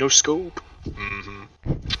 360 no scope. Mm-hmm.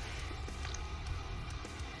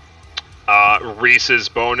 Reese's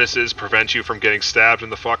bonuses prevent you from getting stabbed in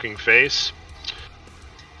the fucking face.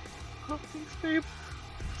 Oh, thanks, babe.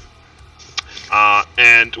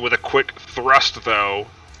 And with a quick thrust, though,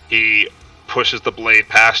 he pushes the blade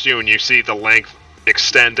past you, and you see the length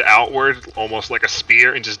extend outward, almost like a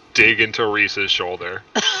spear, and just dig into Reese's shoulder.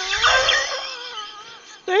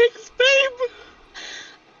 Thanks, babe.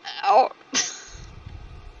 Ow.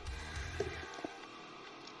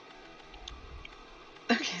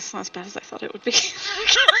 Okay, it's not as bad as I thought it would be.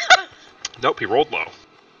 Nope, he rolled low.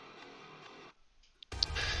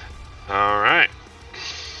 Alright.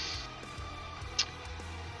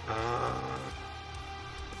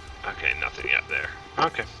 Okay, nothing yet there.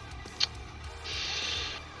 Okay.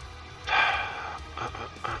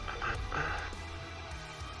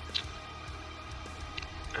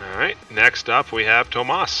 Alright, next up we have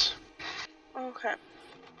Tomas. Okay.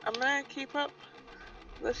 I'm gonna keep up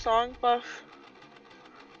the song buff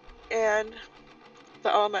and the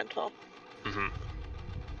elemental. Mm-hmm.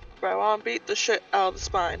 But I want to beat the shit out of the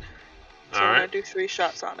spine. So I'm gonna do 3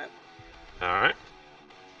 shots on it. Alright.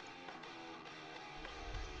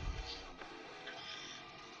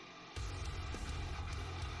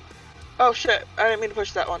 Oh shit, I didn't mean to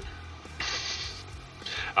push that one.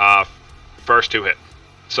 First 2 hit.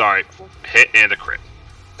 Sorry, hit and a crit.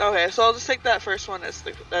 Okay, so I'll just take that first one as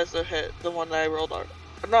the hit, the one that I rolled on.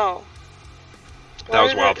 No. That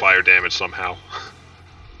was wildfire damage somehow.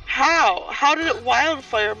 How? How did it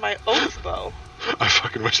wildfire my oath bow? I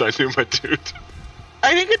fucking wish I knew, my dude.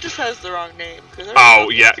 I think it just has the wrong name.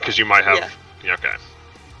 Oh, yeah, because you might have... Yeah. Okay.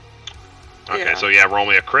 Okay, Yeah. so yeah, roll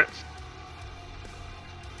me a crit.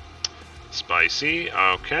 Spicy,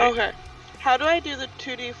 okay. Okay. How do I do the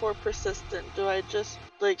 2d4 persistent? Do I just,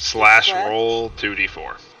 like... Slash roll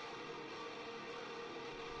 2d4.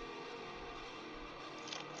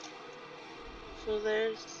 So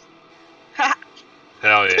there's... Ha!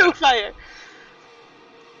 Hell yeah. 2 fire!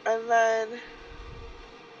 And then...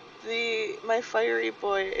 My fiery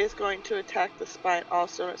boy is going to attack the spine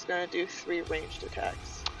also, and it's going to do 3 ranged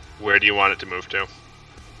attacks. Where do you want it to move to?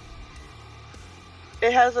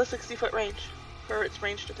 It has a 60-foot range for its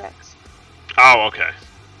ranged attacks. Oh, okay.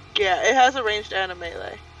 Yeah, it has a ranged and a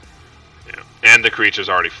melee. Yeah. And the creature's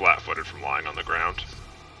already flat-footed from lying on the ground.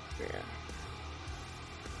 Yeah.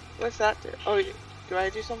 What's that do? Oh, do I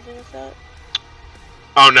do something with that?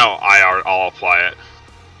 Oh no, I'll apply it.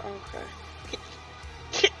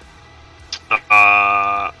 Okay.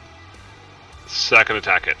 Second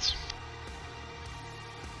attack hits.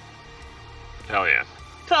 Hell yeah.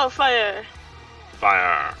 So fire.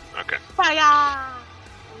 Fire. Okay. Fire.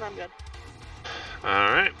 I'm good.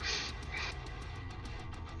 Alright.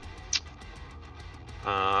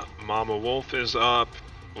 Mama Wolf is up.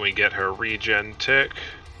 We get her regen tick.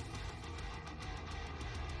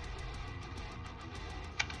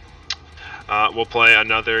 We'll play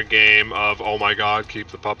another game of Oh My God, Keep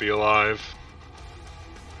the Puppy Alive.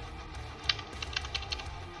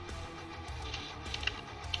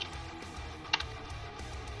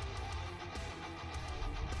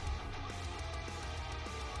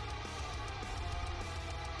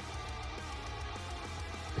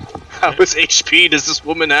 How much HP does this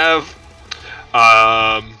woman have?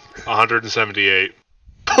 178.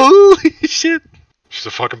 Holy shit! She's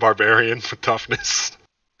a fucking barbarian with toughness.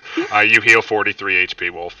 You heal 43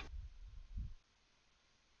 HP, Wolf.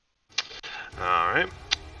 Alright.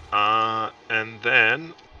 And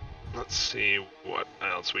then, let's see what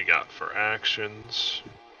else we got for actions.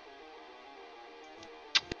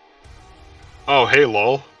 Oh, hey,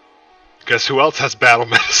 lol. Guess who else has battle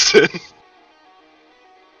medicine?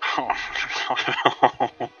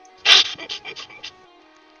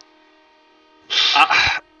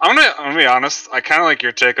 I'm gonna be honest. I kind of like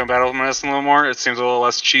your take on battle medicine a little more. It seems a little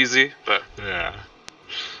less cheesy, but Yeah.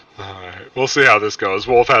 Alright, we'll see how this goes.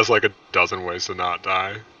 Wolf has like a dozen ways to not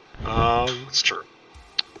die. it's true.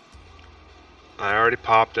 I already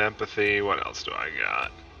popped empathy. What else do I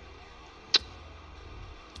got?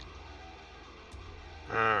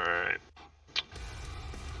 Alright.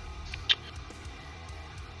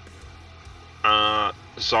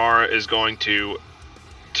 Zara is going to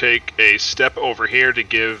take a step over here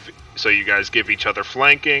to so you guys give each other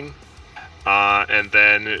flanking. And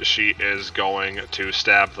then she is going to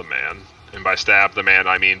stab the man. And by stab the man,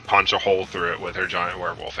 I mean punch a hole through it with her giant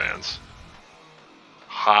werewolf hands.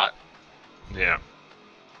 Hot. Yeah.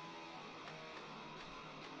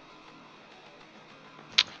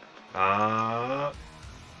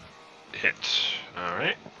 Hit.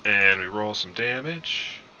 Alright. And we roll some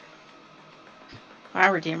damage.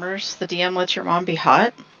 Wow, Redeemers. The DM lets your mom be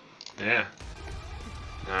hot. Yeah.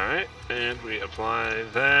 Alright. And we apply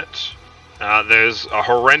that. There's a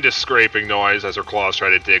horrendous scraping noise as her claws try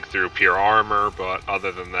to dig through pure armor, but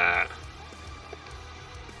other than that...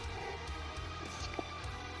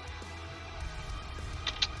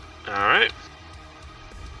 Alright.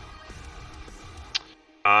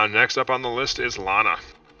 Next up on the list is Lana.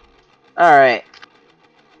 Alright.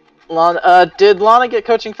 Lana, did Lana get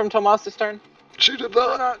coaching from Tomas this turn? She did No,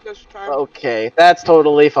 not. not this time. Okay, that's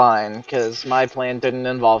totally fine, because my plan didn't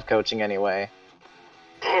involve coaching anyway.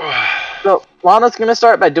 So, Lana's gonna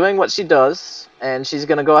start by doing what she does, and she's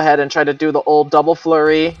gonna go ahead and try to do the old double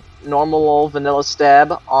flurry, normal old vanilla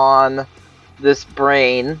stab on this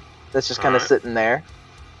brain that's just kind of Alright. sitting there.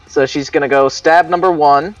 So she's gonna go stab number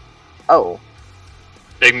 1. Oh.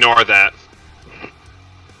 Ignore that.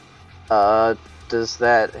 Does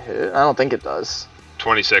that hit? I don't think it does.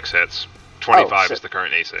 26 hits. 25 shit. is the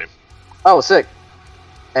current AC. Oh, sick.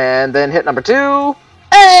 And then hit number 2.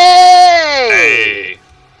 Hey! Hey!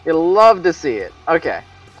 You love to see it. Okay.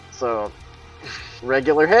 So,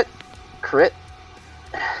 regular hit. Crit.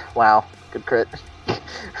 Wow. Good crit.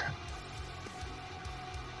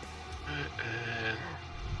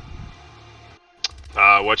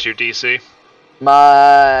 What's your DC?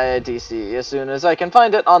 My DC, as soon as I can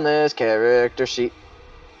find it on this character sheet.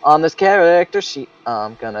 On this character sheet.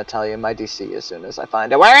 I'm gonna tell you my DC as soon as I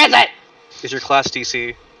find it. Where is it? Is your class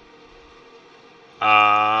DC?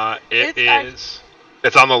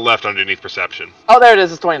 It's on the left underneath perception. Oh, there it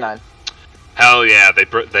is. It's 29. Hell yeah,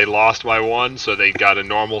 they lost by 1, so they got a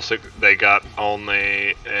normal. They got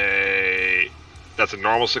only a. That's a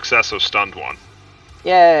normal success, so stunned 1.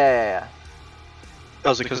 Yeah. That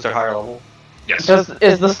was because they're higher level. Yes. Does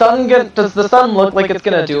the stun look like it's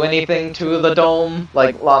gonna do anything to the dome?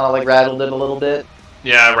 Like Lana rattled it a little bit.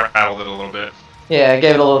 Yeah, I rattled it a little bit. Yeah,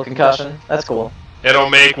 gave it a little concussion. That's cool. It'll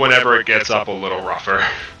make whenever it gets up a little rougher.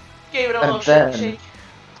 Gave it a And little then- shake.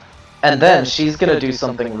 And then she's gonna do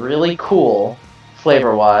something really cool,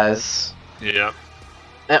 flavor-wise. Yeah.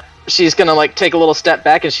 She's gonna take a little step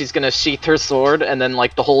back and she's gonna sheath her sword, and then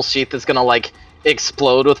the whole sheath is gonna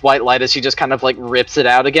explode with white light as she just kind of rips it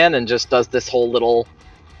out again and just does this whole little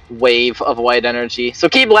wave of white energy. So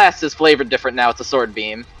Key Blast is flavored different now. It's a sword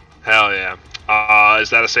beam. Hell yeah. Is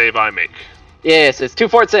that a save I make? Yes, it's 2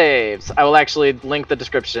 fort saves. I will actually link the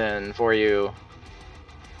description for you.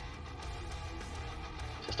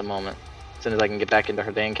 Just a moment. As soon as I can get back into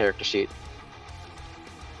her dang character sheet.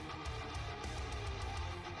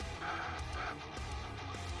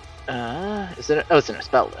 Is it? Oh, it's in a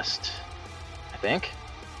spell list. I think.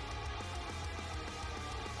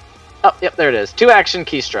 Oh, yep, there it is. 2 action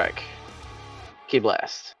key strike. Key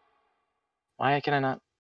blast. Why can I not?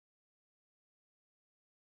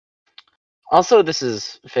 Also, this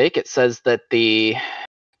is fake. It says that the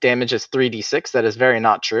damage is 3d6. That is very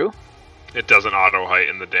not true. It doesn't auto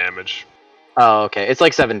heighten the damage. Oh, okay. It's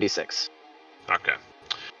like 7d6. Okay.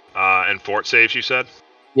 And fort saves, you said?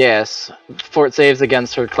 Yes. Fort saves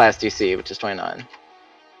against her class DC, which is 29.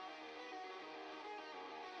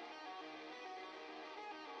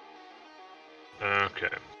 Okay.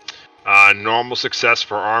 Normal success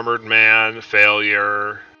for armored man,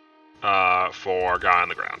 failure for guy on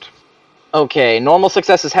the ground. Okay, normal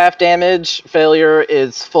success is half damage, failure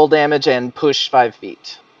is full damage, and push 5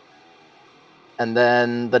 feet. And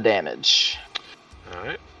then the damage.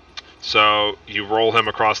 Alright. So you roll him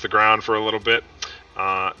across the ground for a little bit,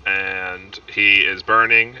 and he is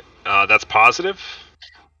burning. That's positive?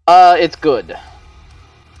 It's good.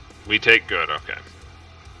 We take good, okay.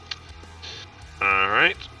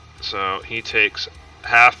 Alright. So he takes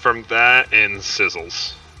half from that and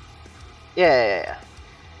sizzles. Yeah.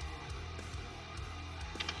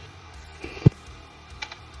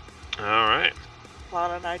 Alright.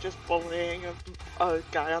 Lana and I just bullying a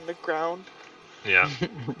guy on the ground, Yeah.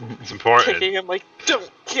 It's important. kicking him like, don't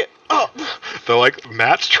get up! They're like,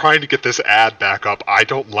 Matt's trying to get this ad back up. I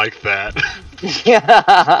don't like that.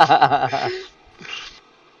 Yeah.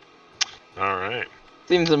 Alright.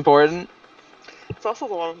 Seems important. It's also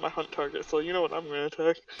the one with my hunt target, so you know what I'm gonna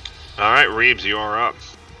attack. Alright, Reeves, you are up.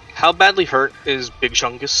 How badly hurt is Big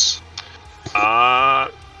Chungus?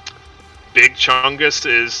 Big Chungus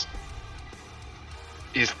is...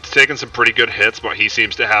 He's taken some pretty good hits, but he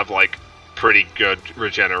seems to have, like, pretty good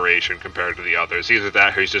regeneration compared to the others. Either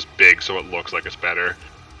that or he's just big, so it looks like it's better.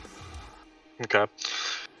 Okay.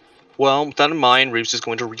 Well, with that in mind, Reeves is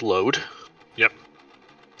going to reload. Yep.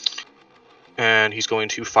 And he's going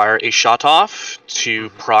to fire a shot off to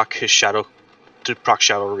proc his shadow,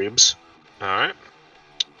 Shadow Reeves. Alright.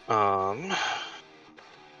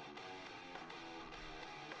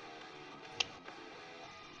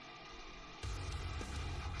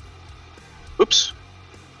 Oops.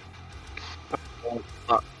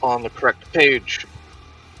 Not on the correct page.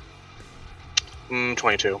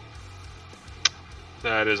 22.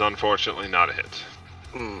 That is unfortunately not a hit.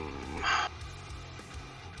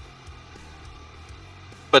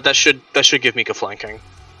 But that should give Mika flanking.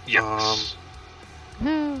 Yes.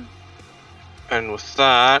 And with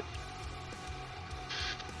that,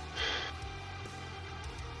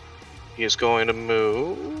 he is going to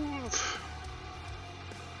move.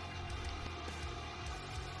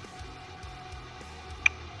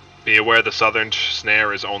 Be aware the southern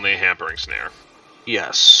snare is only a hampering snare.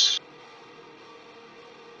 Yes.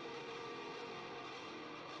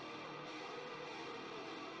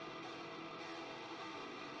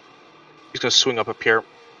 He's going to swing up here.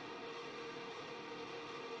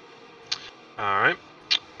 Alright.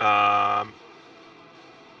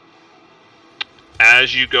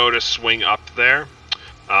 As you go to swing up there,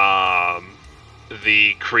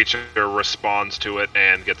 the creature responds to it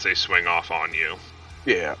and gets a swing off on you.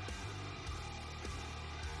 Yeah.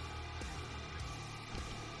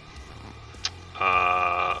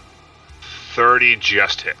 30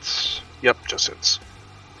 just hits. Yep, just hits.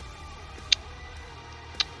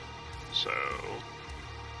 So...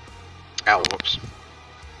 Ow. Whoops.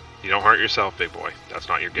 You don't hurt yourself, big boy. That's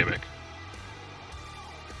not your gimmick.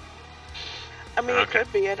 I mean, it Okay.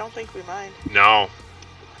 could be. I don't think we mind. No.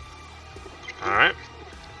 Alright.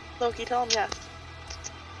 Loki, tell him yes.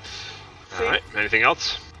 See? Alright. Anything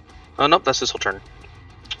else? Oh, nope, that's his whole turn.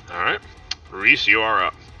 Alright. Reese, you are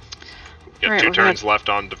up. You got Alright, 2 we're gonna- turns left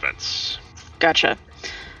on defense. Gotcha.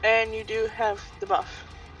 And you do have the buff.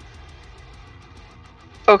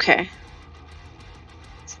 Okay.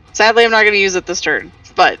 Sadly, I'm not going to use it this turn,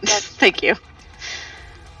 but That's thank you.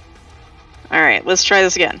 Alright, let's try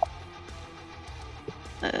this again.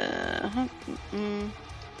 I mean,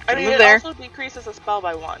 Move it there. also decreases a spell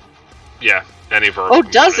by 1. Yeah, any verbal. Oh,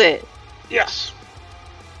 does component. it? Yes.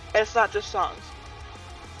 And it's not just songs.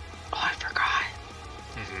 Oh, I forgot.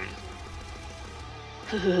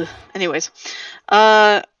 Mm-hmm. Anyways,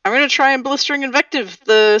 I'm gonna try and blistering invective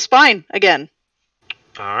the spine again.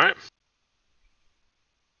 Alright.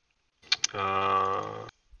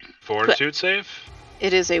 Fortitude save?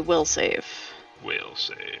 It is a will save, Will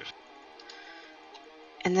save.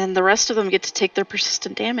 and then the rest of them get to take their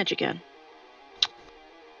persistent damage again.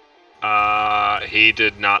 He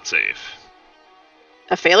did not save.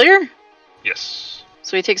 a failure? Yes.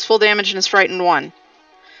 So he takes full damage and is frightened 1.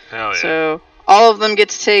 Hell yeah. So all of them get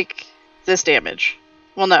to take this damage.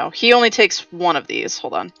 Well, no, he only takes 1 of these.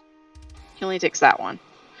 Hold on. He only takes that one.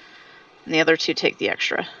 And the other 2 take the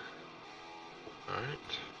extra.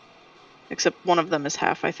 Alright. Except one of them is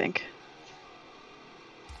half, I think.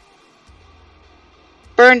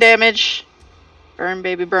 Burn damage. Burn,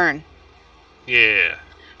 baby, burn. Yeah.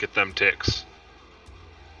 Get them ticks.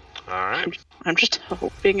 Alright. I'm just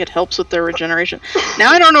hoping it helps with their regeneration.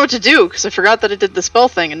 Now I don't know what to do, because I forgot that it did the spell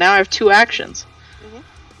thing, and now I have 2 actions.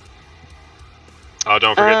 Oh,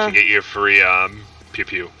 don't forget to get your free pew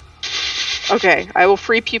pew. Okay, I will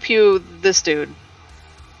free pew pew this dude.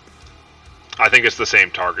 I think it's the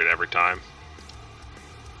same target every time.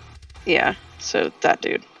 Yeah, so that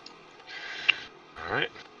dude.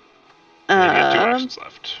 Alright. And you have 2 actions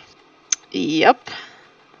left. Yep.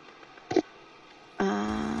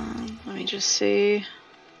 Let me just see.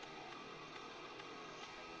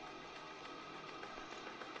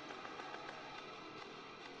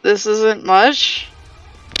 This isn't much,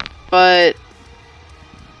 but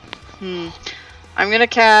I'm gonna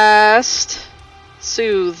cast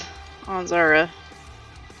Soothe on Zara.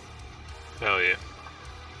 Hell yeah.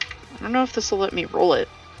 I don't know if this will let me roll it.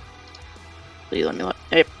 Will you let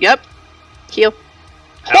me Yep. Heal.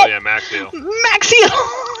 Hell yeah, max heal. Max heal!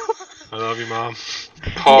 I love you, Mom.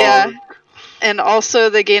 Yeah. And also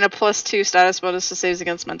they gain a +2 status bonus to saves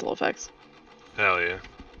against mental effects. Hell yeah.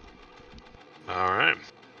 Alright.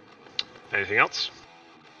 Anything else?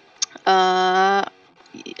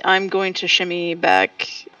 I'm going to shimmy back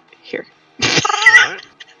here. Alright.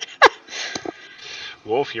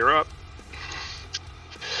 Wolf, you're up.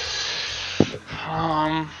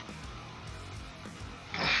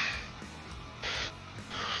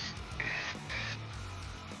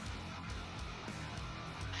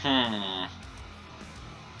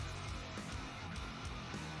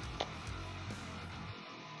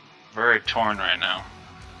 Very torn right now.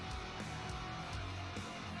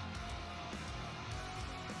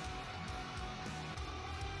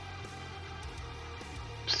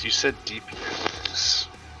 You said DPS.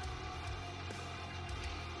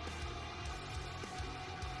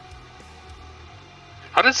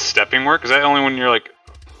 How does stepping work? Is that only when you're like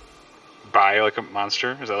by like a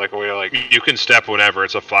monster? Is that like a way to like? You can step whenever.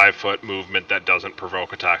 It's a 5-foot movement that doesn't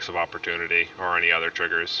provoke attacks of opportunity or any other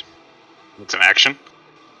triggers. It's an action.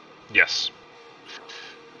 Yes.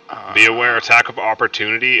 Be aware, attack of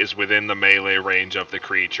opportunity is within the melee range of the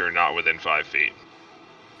creature, not within 5 feet.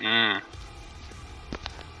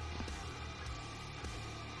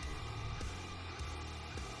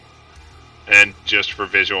 And just for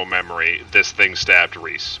visual memory, this thing stabbed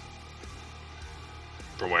Reese.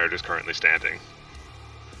 From where it is currently standing.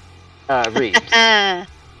 Reese. No,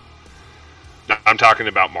 I'm talking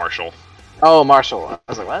about Marshall. Oh, Marshall. I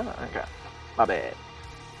was like, what? Okay. My bad.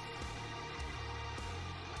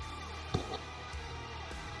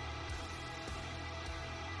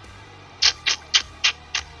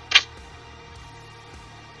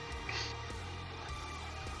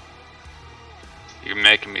 You're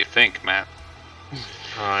making me think, Matt.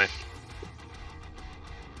 Hi.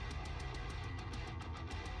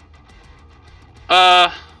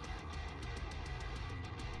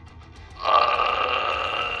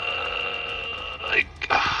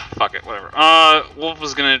 Fuck it, whatever. Wolf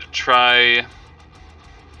was gonna try.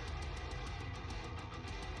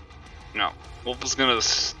 No, Wolf was gonna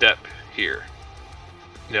step here.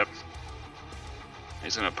 Yep.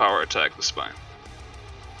 He's gonna power attack the spine.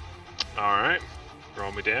 Alright.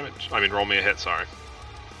 Roll me damage. I mean, roll me a hit, sorry.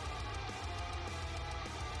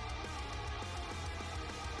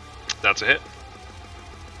 That's a hit.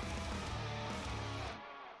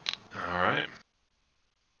 Alright.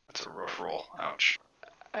 That's a rough roll. Ouch.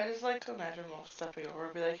 I just like to imagine Wolf stepping over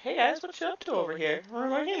and be like, hey guys, what you up to over here? Or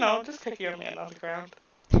like, you know, just kick your man on the ground.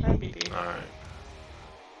 I'm BD. Alright.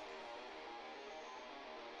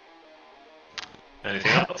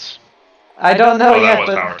 Anything else? I don't know Oh, that yet, was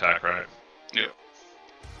but power attack, right? Yeah.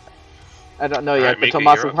 I don't know Alright, yet, but Mika,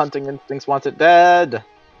 Tomas' you're up. hunting instincts wants it dead.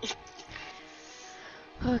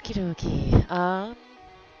 Okie dokie.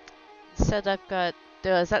 Said I've got.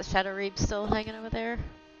 Is that Shadow Reap still hanging over there?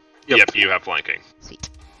 Yep, you have flanking. Sweet.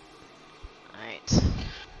 Alright.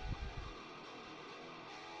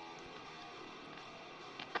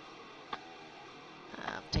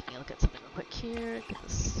 Taking a look at something real quick here. Get the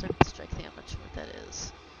Serpent Strike thing. I'm not sure what that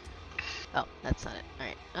is. Oh, that's not it.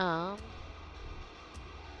 Alright.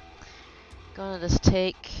 Gonna just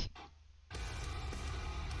take.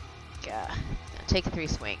 Yeah. Gonna take 3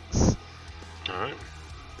 swings. Alright. 1,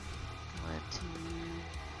 2,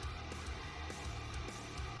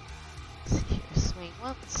 Swing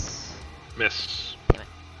once. Miss. Damn it.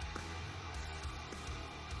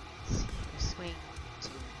 Let's see here. Swing 2.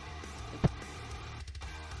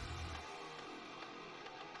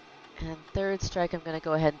 And third strike, I'm gonna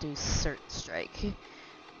go ahead and do certain strike.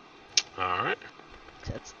 Alright.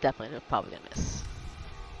 That's definitely probably gonna miss.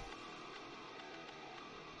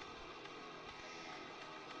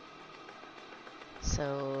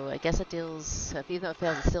 So I guess it deals. Even though it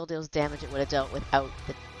fails, it still deals damage it would have dealt without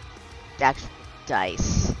the actual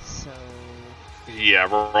dice. So Yeah,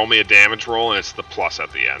 roll me a damage roll, and it's the plus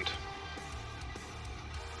at the end.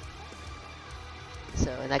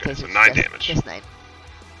 in that Okay, case, so it's 9 just, damage. Just 9.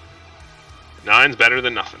 9's better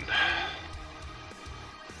than nothing.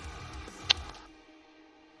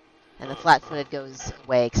 And the flat-footed goes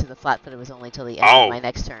away, because the flat-footed was only till the end Oh. of my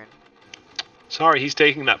next turn. Sorry, he's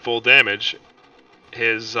taking that full damage.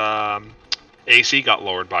 His AC got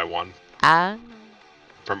lowered by 1 Ah.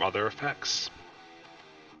 from other effects.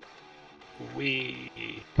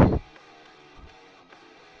 Wee.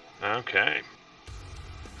 Okay.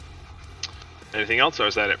 Anything else, or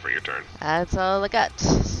is that it for your turn? That's all I got.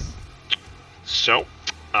 So,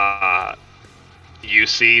 you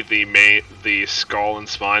see the skull and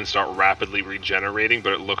spine start rapidly regenerating,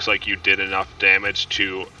 but it looks like you did enough damage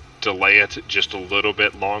to delay it just a little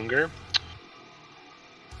bit longer.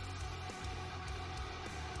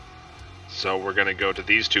 So we're gonna go to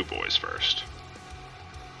these 2 boys first.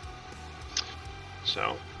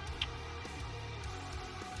 So,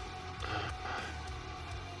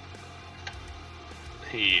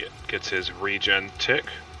 he gets his regen tick,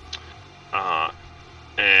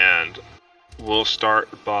 and we'll start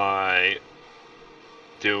by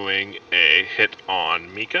doing a hit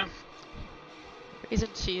on Mika. Raisin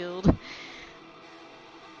shield.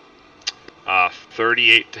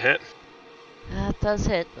 38 to hit, That does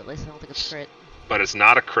hit, but at least I don't think it's crit. but it's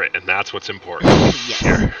not a crit, and that's what's important. Yes.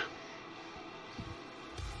 Here.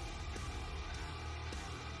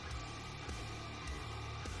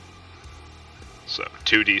 So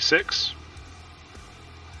 2d6.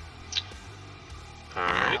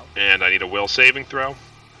 Alright, Wow. and I need a will saving throw.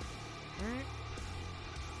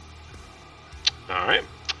 Alright.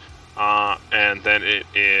 And then it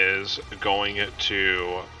is going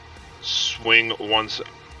to swing once.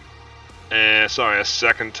 Sorry, a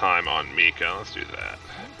second time on Mika. Let's do that.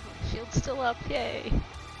 Shield's still up, yay.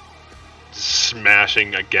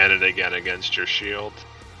 Smashing again and again against your shield.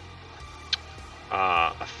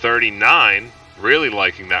 A 39. Really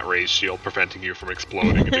liking that raised shield, preventing you from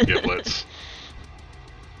exploding into giblets.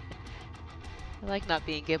 I like not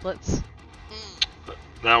being giblets.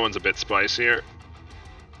 That one's a bit spicier.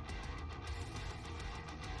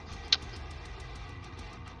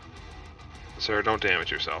 Sir, don't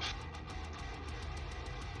damage yourself.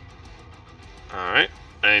 Alright.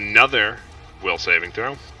 Another will saving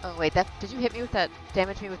throw. Oh wait, did you hit me with that,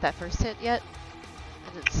 damage me with that first hit yet?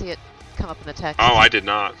 I didn't see it come up in the text. Oh, I did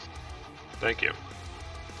not. Thank you.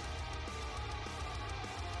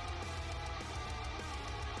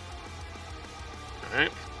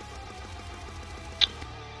 Alright.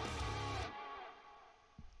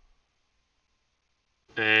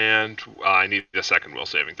 And I need a second will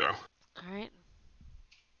saving throw. Alright.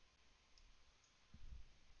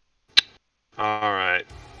 Alright.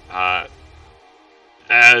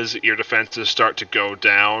 As your defenses start to go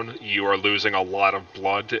down, you are losing a lot of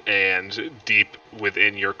blood, and deep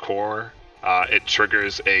within your core, it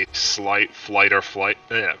triggers a slight fight or flight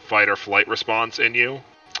response in you,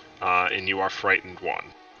 and you are frightened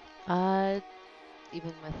 1.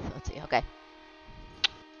 Even with, let's see, okay.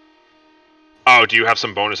 Oh, do you have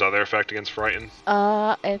some bonus other effect against frightened?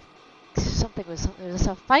 If there was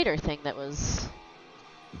a fighter thing that was,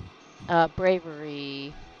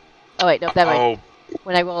 bravery. Oh wait, no, that right. Oh,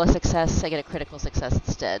 When I roll a success, I get a critical success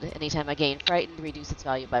instead. Anytime I gain frightened, reduce its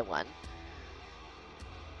value by 1.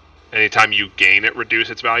 anytime you gain it, reduce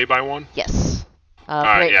its value by 1? Yes.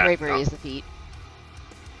 Yeah, Bravery no. is the feat.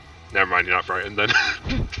 Never mind, you're not frightened then.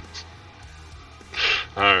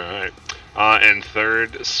 Alright. And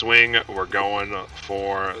third swing, we're going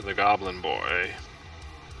for the Goblin Boy.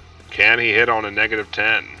 Can he hit on a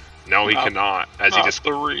 -10? No, he cannot. As he just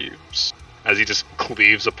the Reeves. As he just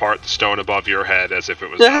cleaves apart the stone above your head as if it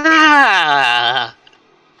was nothing. Ah!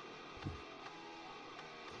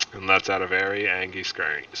 And lets out a very angry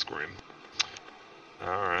scream.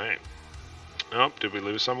 Alright. Oh, did we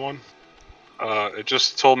lose someone? It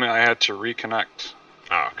just told me I had to reconnect.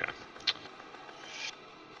 Oh, okay.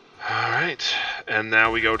 Alright. And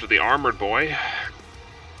now we go to the Armored Boy.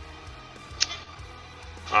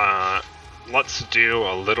 Let's do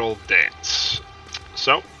a little dance.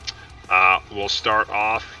 So, we'll start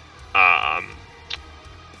off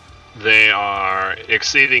They are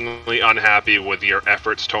exceedingly unhappy with your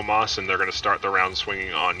efforts, Tomas, and they're going to start the round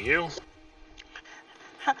swinging on you.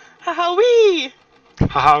 Ha-ha-wee!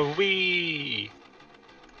 Ha-wee!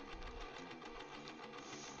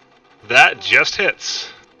 That just hits.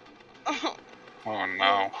 Oh, Oh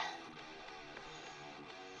no.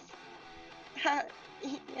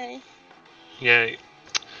 yay. Yay.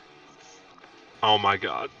 Oh my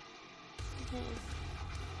god.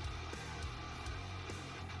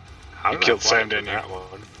 How You did I killed apply Sam, it to didn't you? that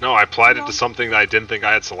one? No, I applied it No. to something that I didn't think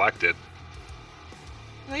I had selected.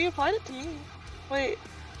 No, you applied it to me. Wait.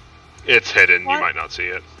 It's hidden, What? you might not see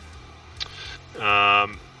it.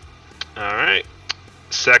 Alright.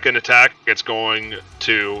 Second attack, it's going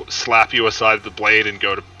to slap you aside the blade and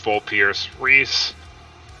go to full pierce Reese.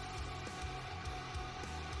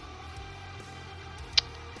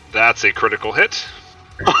 That's a critical hit.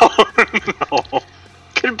 Oh no.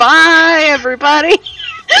 Goodbye, everybody.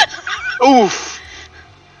 Oof.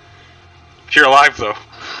 You're alive though.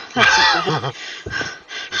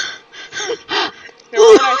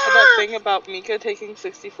 Remember when I said that thing about Mika taking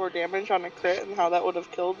 64 damage on a crit and how that would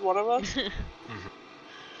have killed one of us?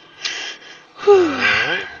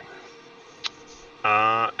 Alright.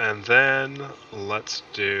 And then let's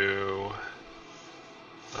do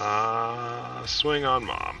swing on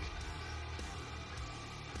Mom.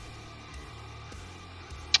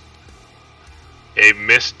 A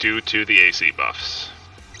miss due to the AC buffs.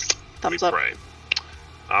 Thumbs we up. pray.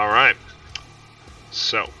 Alright.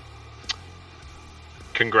 So,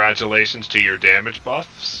 congratulations to your damage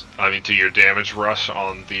buffs. To your damage rush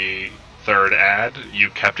on the third ad. You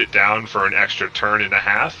kept it down for an extra turn and a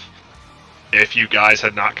half. If you guys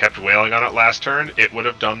had not kept wailing on it last turn, it would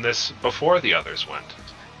have done this before the others went.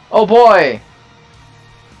 Oh boy!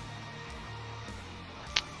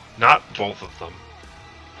 Not both of them.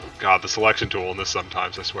 God, the selection tool in this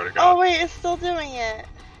sometimes, I swear to God. Oh wait, it's still doing it.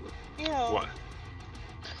 Ew. What?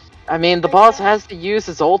 I mean, the boss has to use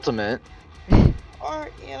his ultimate. Or,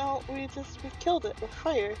 we killed it with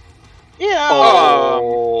fire. Yeah.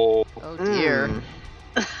 Oh. Oh dear.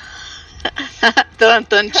 Dun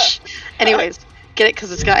dun. Shh. Anyways, get it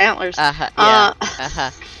because it's got antlers. Yeah.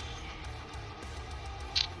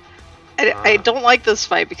 I don't like this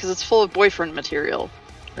fight because it's full of boyfriend material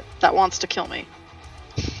that wants to kill me.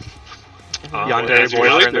 Yandere As you boy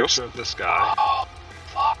stand like next to this guy. Oh,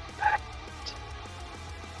 fuck.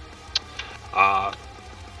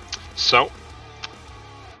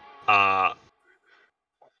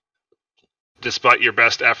 Despite your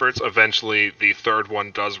best efforts, eventually the third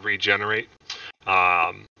one does regenerate.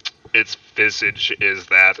 Its visage is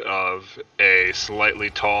that of a slightly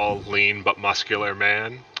tall, lean but muscular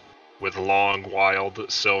man with long,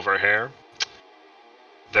 wild silver hair.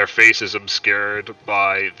 Their face is obscured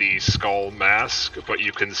by the skull mask, but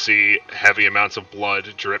you can see heavy amounts of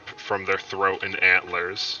blood drip from their throat and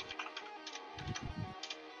antlers.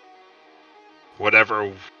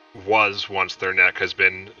 Whatever was once their neck has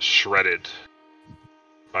been shredded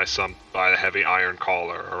by a heavy iron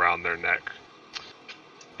collar around their neck.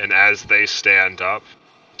 And as they stand up,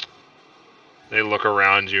 they look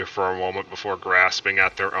around you for a moment before grasping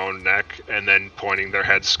at their own neck and then pointing their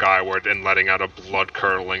head skyward and letting out a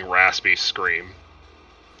blood-curdling, raspy scream.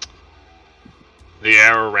 The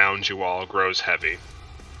air around you all grows heavy.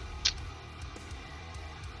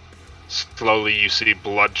 Slowly you see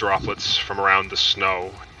blood droplets from around the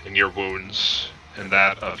snow in your wounds and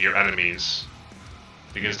that of your enemies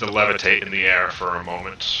begins to levitate in the air for a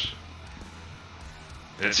moment.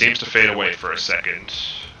 And it seems to fade away for a second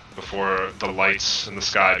before the lights in the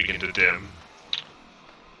sky begin to dim.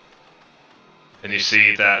 And you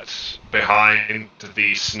see that behind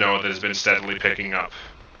the snow that has been steadily picking up,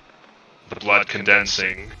 the blood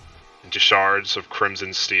condensing into shards of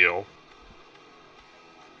crimson steel.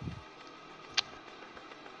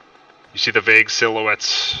 You see the vague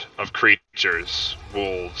silhouettes of creatures,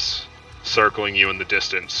 wolves, circling you in the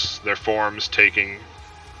distance, their forms taking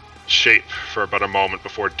shape for about a moment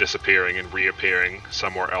before disappearing and reappearing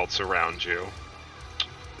somewhere else around you.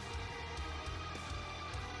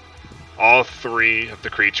 All three of the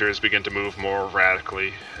creatures begin to move more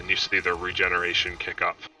radically, and you see their regeneration kick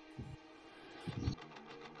up.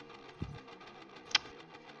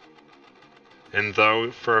 And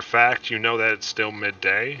though, for a fact, you know that it's still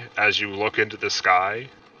midday, as you look into the sky,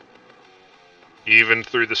 even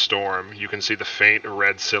through the storm, you can see the faint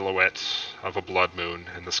red silhouette of a blood moon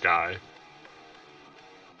in the sky.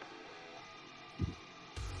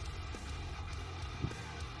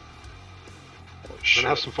 We're gonna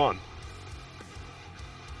have some fun.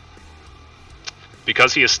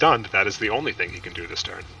 Because he is stunned, that is the only thing he can do this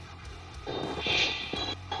turn.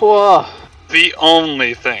 Whoa. The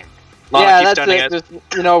only thing. Lana Yeah, keeps that's standing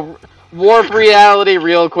it. Just, warp reality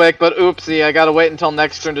real quick, but oopsie, I gotta wait until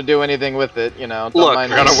next turn to do anything with it, Don't Look,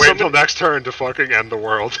 mind I gotta me. wait until next turn to fucking end the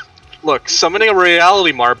world. Look, summoning a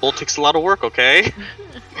reality marble takes a lot of work, okay?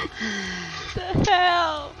 The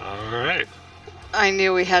hell? Alright. I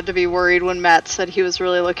knew we had to be worried when Matt said he was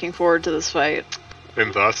really looking forward to this fight.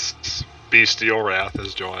 And thus, Bestial Wrath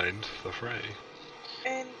has joined the fray.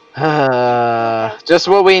 And Just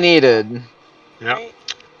what we needed. Yep. right?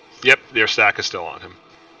 Yep, your stack is still on him.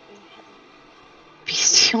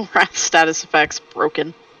 Bestial Wrath status effects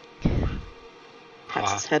broken.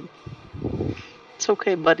 Pats his head. It's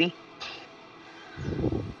okay, buddy.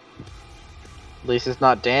 At least it's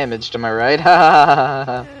not damaged, am I right?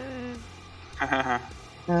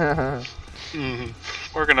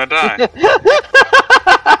 We're gonna die.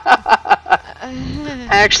 I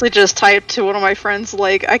actually just typed to one of my friends,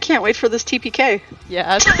 like, I can't wait for this TPK. Yeah,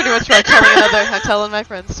 that's pretty much what I'm telling my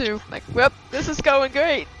friends too. Like, well, this is going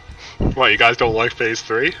great. What, you guys don't like Phase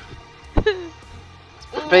 3?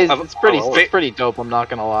 It's pretty dope, I'm not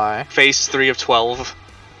gonna lie. Phase 3 of 12.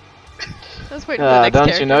 I was waiting for the next Don't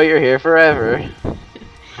character. you know you're here forever?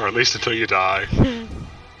 Or at least until you die.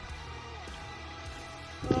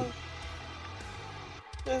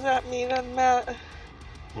 Is that me then, Matt?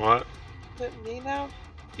 What? Is it me now?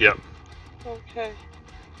 Yep. Okay.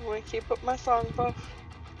 I'm gonna keep up my song buff.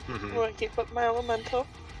 I'm gonna keep up my elemental.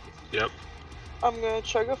 Yep. I'm gonna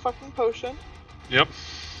chug a fucking potion. Yep.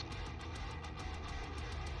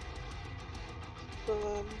 So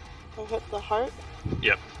then I'll hit the heart.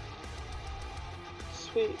 Yep.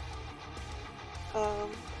 Sweet.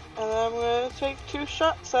 And then I'm gonna take 2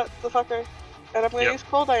 shots at the fucker. And I'm gonna use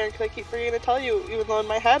cold iron because I keep forgetting to tell you, even though in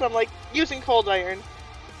my head I'm like, using cold iron.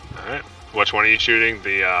 Alright. Which one are you shooting?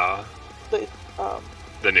 The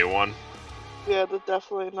new one? Yeah, that's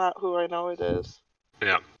definitely not who I know it is.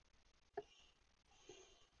 Yeah.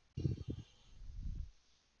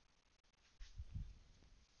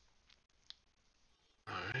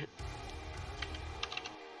 Alright.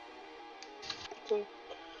 So,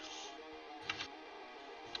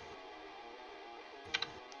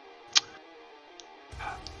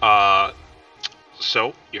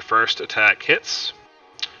 So your first attack hits.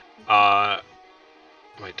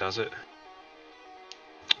 Wait, does it?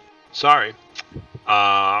 Sorry.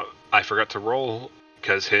 I forgot to roll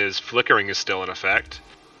because his flickering is still in effect.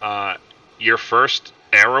 Your first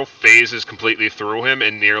arrow phases completely through him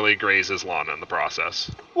and nearly grazes Lana in the process.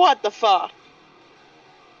 what the fuck?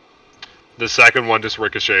 The second one just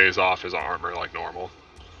ricochets off his armor like normal.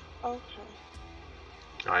 Okay.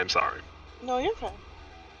 I am sorry. No, you're fine.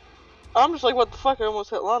 I'm just like, what the fuck? I almost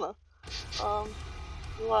hit Lana.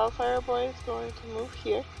 Wildfire Boy is going to move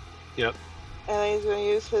here. Yep. And then he's going to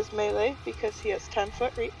use his melee because he has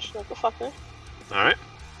 10-foot reach, like a fucker. Alright.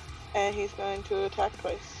 And he's going to attack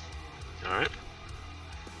twice. Alright.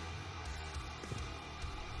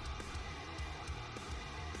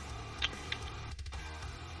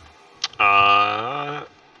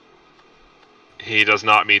 He does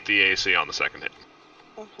not meet the AC on the second hit.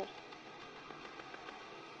 Okay.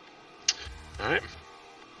 Alright.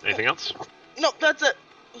 Anything else? Nope, that's it.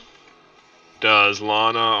 Does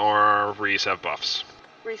Lana or Reese have buffs?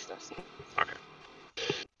 Reese does. Okay.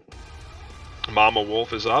 Mama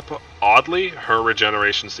Wolf is up. Oddly, her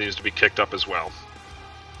regeneration seems to be kicked up as well.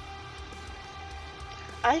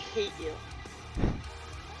 I hate you.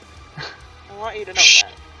 I want you to know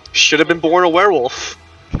that. Should have been born a werewolf.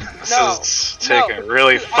 This is taking a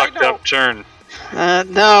really fucked up turn.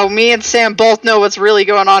 No, me and Sam both know what's really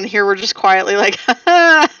going on here. We're just quietly like,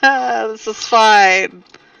 this is fine.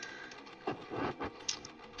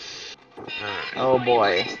 Oh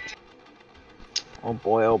boy. Oh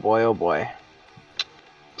boy, oh boy, oh boy.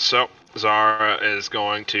 So, Zara is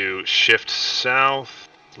going to shift south.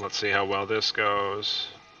 Let's see how well this goes.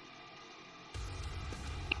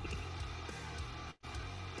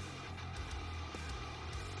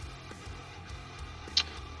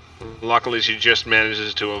 Luckily, she just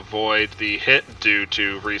manages to avoid the hit due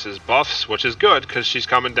to Reese's buffs, which is good, because she's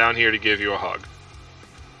coming down here to give you a hug.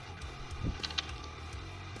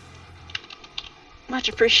 Much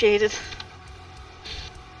appreciated.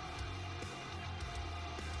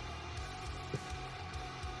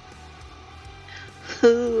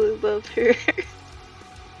 Oh, I love her.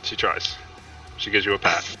 She tries. She gives you a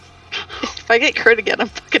pat. If I get crit again, I'm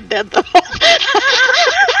fucking dead though.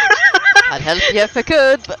 I'd help you if I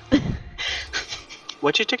could, but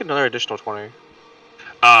Why'd you take another additional 20?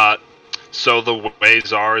 So the way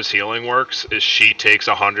Zara's healing works is she takes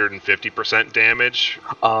 150% damage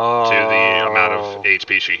Oh. to the amount of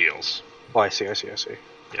HP she heals. Oh, I see.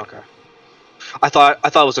 Yeah. Okay. I thought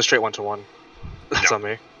it was a straight 1-to-1. That's No. on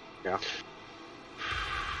me. Yeah.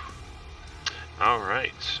 All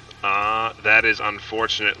right. That is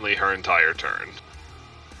unfortunately her entire turn.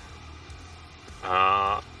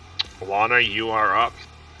 Lana, you are up.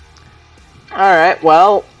 Alright,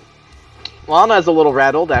 well, Lana's a little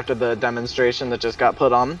rattled after the demonstration that just got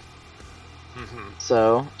put on.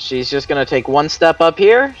 So she's just gonna take one step up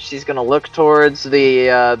here. She's gonna look towards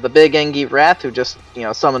the big Engi Wrath who just,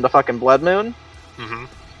 summoned a fucking Blood Moon.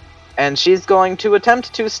 And she's going to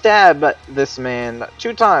attempt to stab this man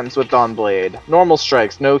 2 times with Dawnblade. Normal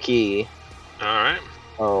strikes, no key. Alright.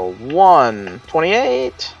 Oh,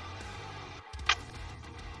 128.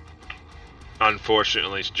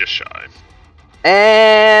 Unfortunately, it's just shy.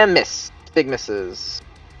 And miss. Big misses.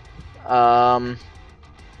 She's Got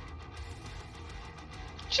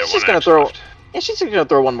just one gonna action throw. left. Yeah, she's just gonna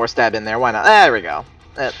throw one more stab in there. Why not? There we go.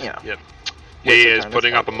 Yep. Waste He of is turn,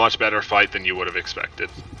 putting it's up a much better fight than you would have expected.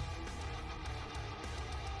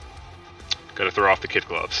 Gotta throw off the kid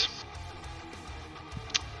gloves.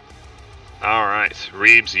 Alright,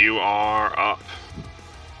 Reeves, you are up.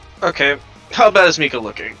 Okay, how bad is Mika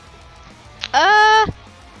looking? I'm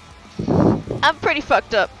pretty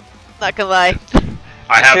fucked up. Not gonna lie.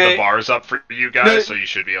 I have the Okay. bars up for you guys, No. so you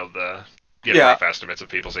should be able to get Yeah. rough estimates of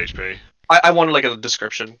people's HP. I wanted like a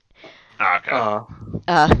description. Okay.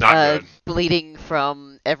 Not good. Bleeding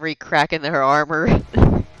from every crack in her armor.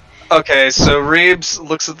 Okay, so Reeves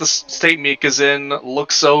looks at the state Mika's in,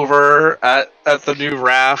 looks over at the new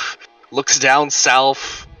Raph looks down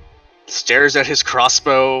south, stares at his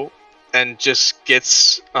crossbow, and just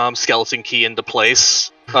gets skeleton key into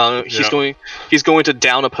place. He's Yep. going to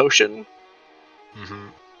down a potion.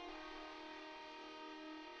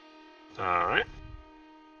 Alright.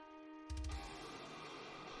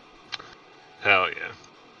 Hell yeah.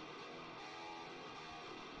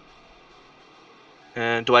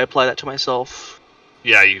 And do I apply that to myself?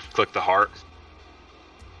 Yeah, you click the heart.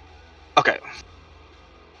 Okay.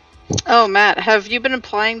 Oh, Matt, have you been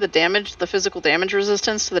applying the physical damage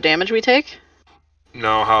resistance to the damage we take?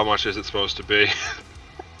 No, how much is it supposed to be?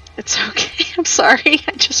 It's okay. I'm sorry.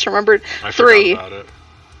 I just remembered I 3. forgot about it.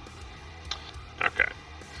 Okay.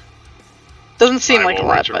 Doesn't seem I like a will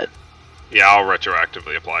lot, retro- but Yeah, I'll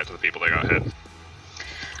retroactively apply it to the people that got hit.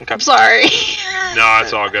 Okay. I'm sorry. No,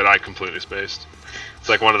 it's all good. I completely spaced. It's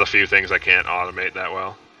like one of the few things I can't automate that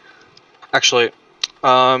well. Actually,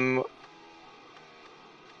 how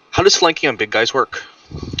does flanking on big guys work?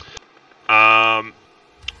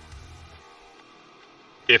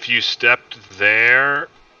 If you stepped there,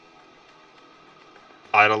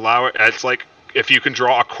 I'd allow it. It's like if you can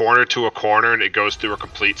draw a corner to a corner and it goes through a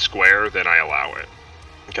complete square, then I allow it.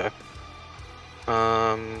 Okay.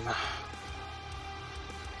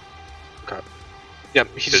 Okay. Yep,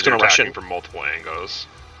 he's Because just you're gonna rush attacking in. from multiple angles.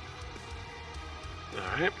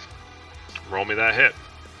 Alright. Roll me that hit.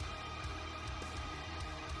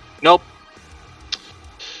 Nope.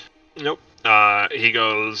 Nope. He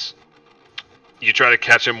goes... You try to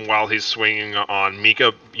catch him while he's swinging on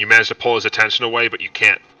Mika. You manage to pull his attention away, but you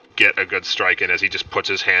can't get a good strike in as he just puts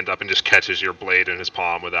his hand up and just catches your blade in his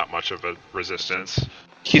palm without much of a resistance.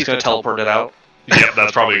 He's gonna teleport it out. Yep,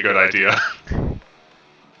 that's probably a good idea.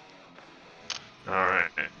 Alright.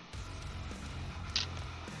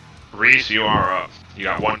 Reese, you are up. You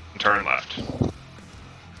got 1 turn left.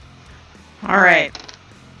 Alright.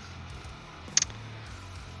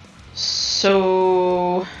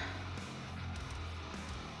 So...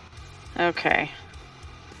 Okay.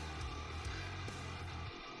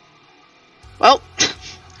 Well,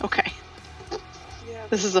 okay. Yeah.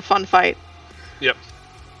 This is a fun fight. Yep.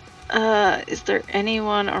 Is there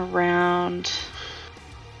anyone around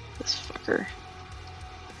this fucker?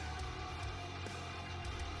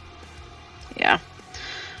 Yeah.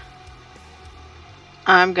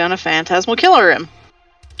 I'm gonna Phantasmal Killer him.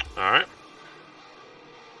 Alright.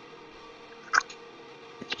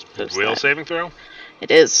 Just post Will that. saving throw?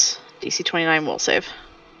 It is. DC 29 will save.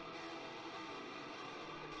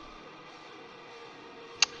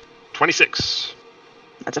 26.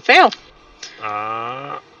 That's a fail.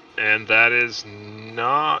 And that is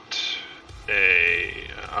not a...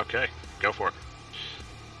 Okay, go for it.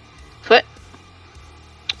 Quit.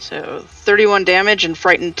 So 31 damage and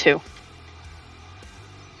frightened 2.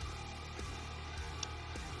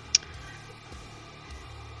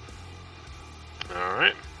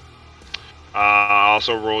 Alright.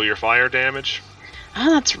 Also roll your fire damage. Oh,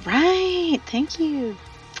 that's right. Thank you.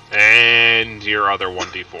 And your other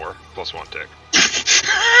 1d4 plus 1 tick. Yeah,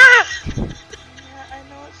 I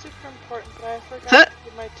know it's super important, but I forgot Huh. to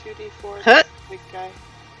do my 2d4 Huh. big guy.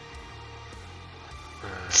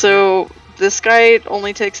 So this guy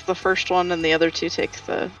only takes the first one, and the other two take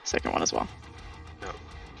the second one as well. Yep.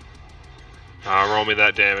 Roll me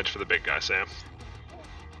that damage for the big guy, Sam.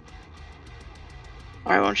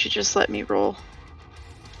 Why won't you just let me roll?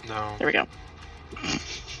 No. There we go.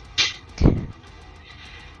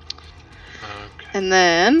 Okay. And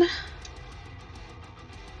then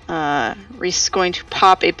Reese is going to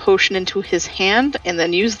pop a potion into his hand and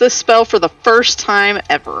then use this spell for the first time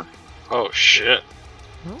ever. Oh shit.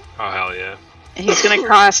 Oh hell yeah. And he's going to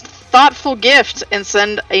cast Thoughtful Gift and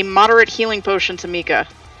send a moderate healing potion to Mika.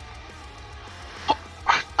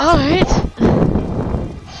 Alright.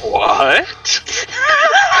 What?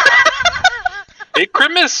 Hey,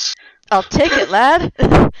 Christmas! I'll take it, lad.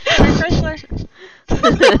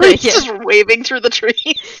 Reese is waving through the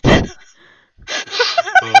trees.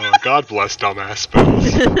 Oh, God bless dumbass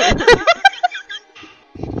spells.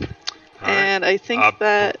 And I think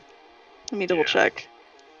that... Let me double check.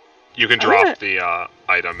 You can drop the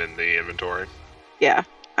item in the inventory. Yeah.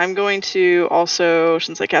 I'm going to also,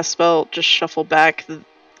 since I cast spell, just shuffle back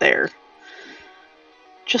there.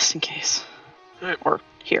 Just in case. Alright. Or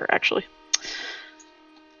here, actually.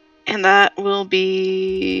 And that will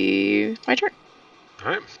be my turn.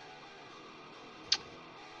 Alright.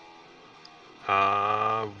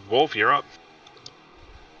 Wolf, you're up.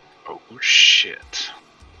 Oh shit.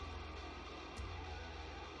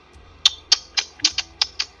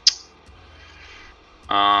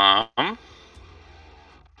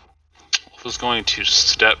 Wolf is going to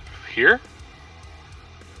step here.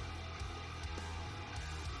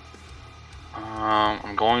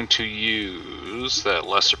 I'm going to use that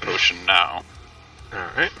lesser potion now.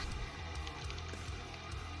 Alright.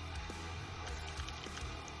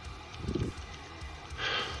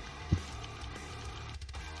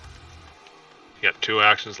 You got 2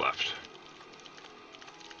 actions left.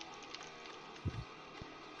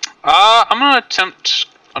 I'm gonna attempt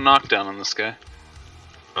a knockdown on this guy.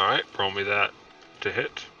 Alright, roll me that to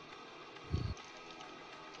hit.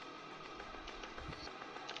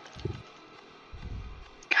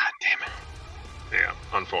 God damn it. Yeah,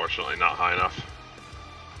 unfortunately, not high enough.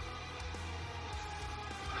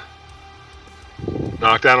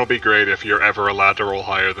 Knockdown will be great if you're ever allowed to roll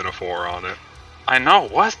higher than a 4 on it. I know,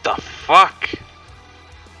 what the fuck?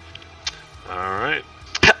 Alright.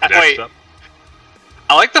 Wait. Up.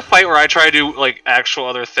 I like the fight where I try to do, like, actual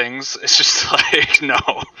other things. It's just like, no.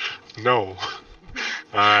 No.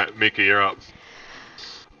 Alright, Mika, you're up.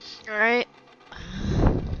 Alright.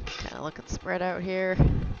 Kind of looking spread out here.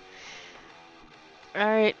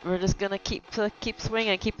 Alright, we're just gonna keep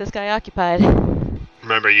swinging, keep this guy occupied.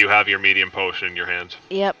 Remember, you have your medium potion in your hand.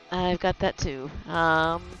 Yep, I've got that too.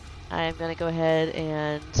 I'm gonna go ahead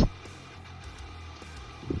and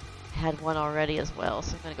had one already as well,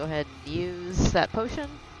 so I'm gonna go ahead and use that potion.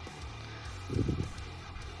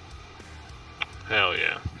 Hell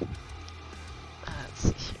yeah. Let's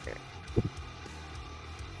see here.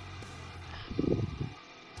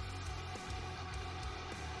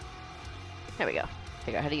 There we go.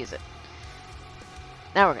 Figure out how to use it.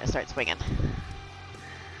 Now we're gonna start swinging.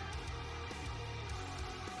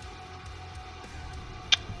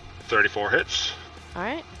 $34 hits. All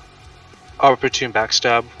right. Opportune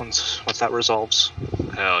backstab once that resolves.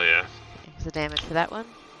 Hell yeah. Here's the damage for that one.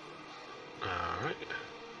 Alright.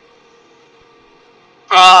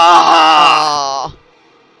 Ah! Oh.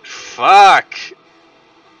 Fuck!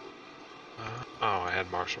 Oh, I had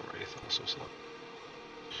Martial Wraith also slot.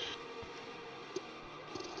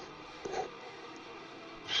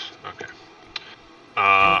 Okay.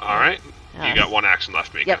 Alright. You got 1 action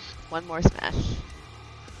left, Mika. Yep, one more smash.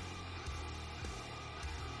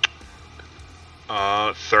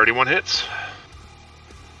 31 hits.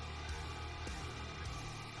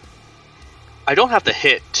 I don't have to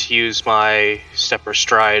hit to use my step or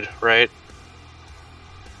stride, right?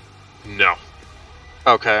 No.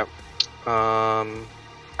 Okay.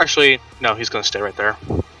 Actually, no, he's gonna stay right there.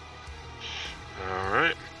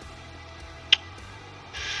 Alright.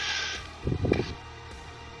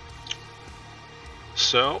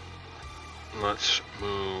 So, let's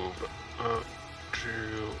move up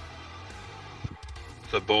to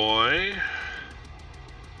the boy.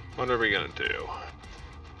 What are we gonna do?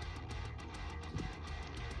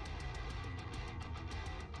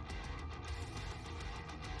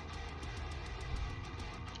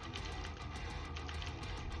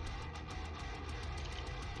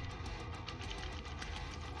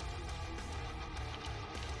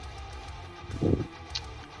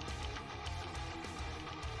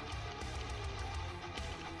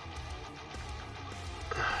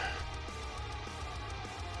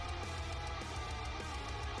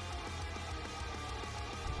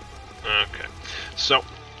 So,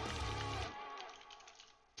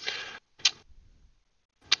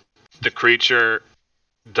 the creature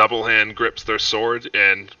double hand grips their sword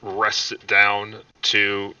and rests it down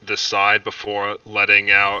to the side before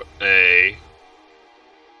letting out a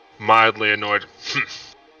mildly annoyed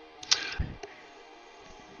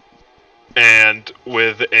and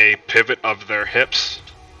with a pivot of their hips,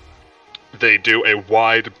 they do a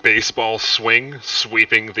wide baseball swing,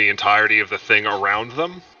 sweeping the entirety of the thing around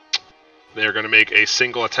them. They're going to make a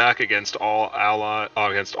single attack against all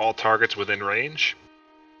targets within range.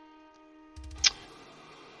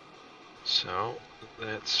 So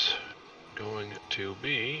that's going to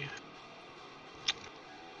be.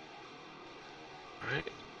 Alright.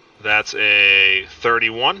 That's a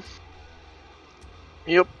 31.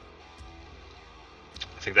 Yep.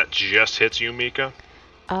 I think that just hits you, Mika.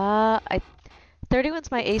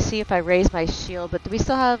 31's my AC if I raise my shield, but do we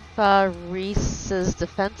still have Reese's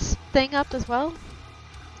defense thing up as well?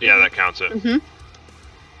 Yeah, that counts it. Mm-hmm.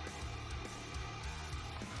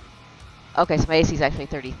 Okay, so my AC is actually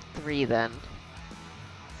 33 then.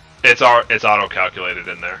 It's auto-calculated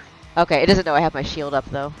in there. Okay, it doesn't know I have my shield up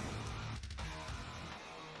though.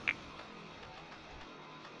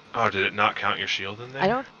 Oh, did it not count your shield in there? I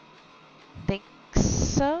don't think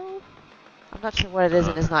so. I'm not sure what it is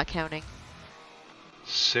and is not counting.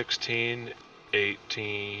 16,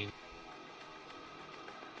 18...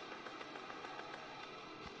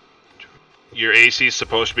 Your AC is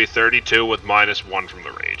supposed to be 32 with -1 from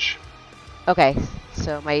the rage. Okay,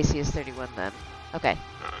 so my AC is 31 then. Okay.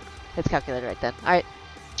 Alright. It's calculated right then. Alright.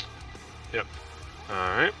 Yep.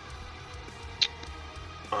 Alright.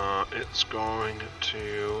 It's going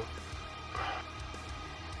to...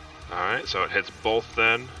 Alright, so it hits both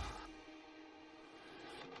then.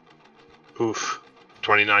 Oof.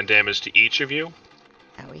 29 damage to each of you.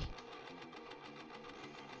 Owie.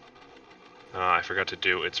 I forgot to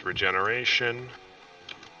do its regeneration.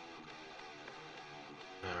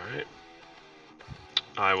 Alright.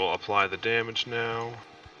 I will apply the damage now.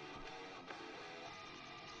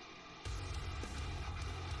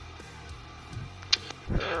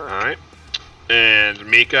 Alright. And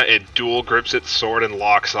Mika, it dual grips its sword and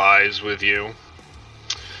locks eyes with you.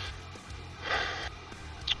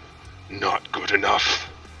 Not good enough.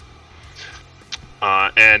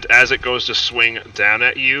 And as it goes to swing down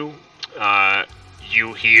at you,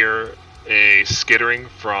 you hear a skittering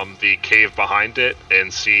from the cave behind it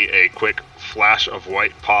and see a quick flash of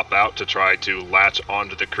white pop out to try to latch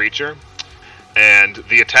onto the creature. And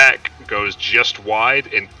the attack goes just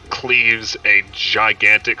wide and cleaves a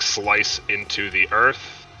gigantic slice into the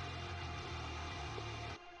earth.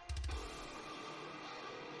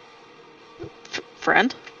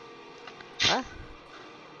 Friend? Huh?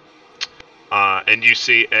 And you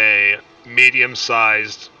see a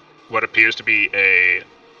medium-sized, what appears to be a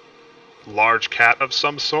large cat of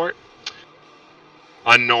some sort.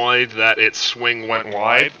 Annoyed that its swing went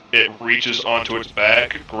wide, it reaches onto its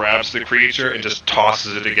back, grabs the creature, and just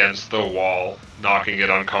tosses it against the wall, knocking it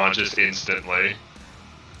unconscious instantly.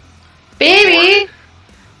 Baby!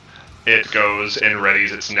 It goes and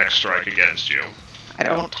readies its next strike against you. I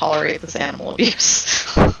don't tolerate this animal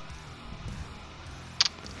abuse.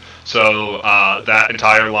 So, that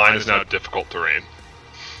entire line is now difficult terrain.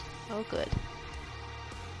 Oh, good.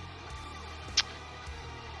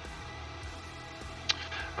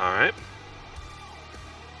 Alright.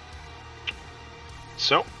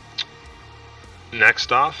 So,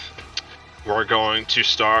 next off, we're going to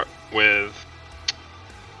start with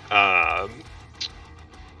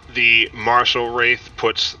the Martial Wraith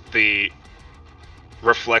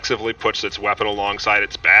reflexively puts its weapon alongside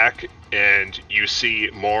its back, and you see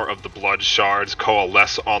more of the blood shards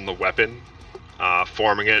coalesce on the weapon,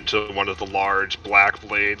 forming it into one of the large black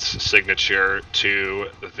blades signature to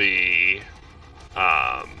the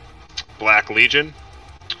Black Legion,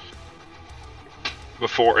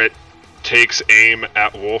 before it takes aim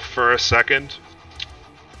at Wulf for a second.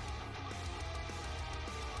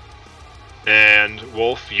 And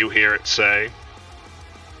Wulf, you hear it say,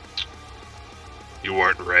 "You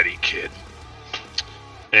weren't ready, kid."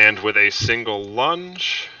 And with a single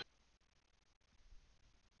lunge,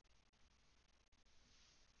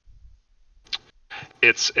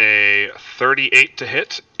 it's a 38 to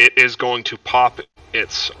hit. It is going to pop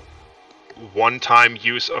its one-time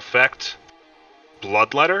use effect,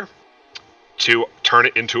 Bloodletter, to turn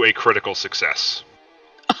it into a critical success.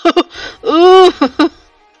 Ooh! You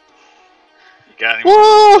got any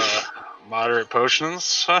Woof! moderate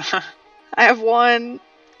potions? I have one.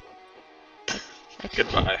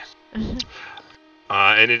 Goodbye.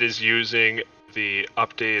 And it is using the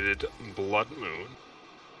updated Blood Moon.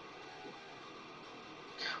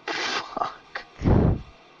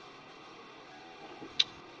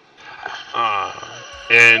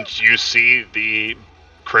 And you see the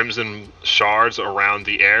crimson shards around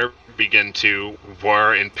the air begin to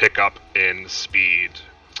whir and pick up in speed.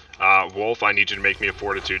 Wulf, I need you to make me a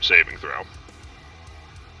fortitude saving throw.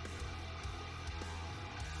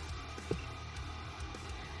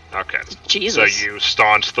 Okay. Jesus. So you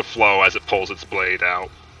staunch the flow as it pulls its blade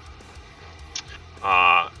out.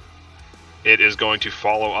 It is going to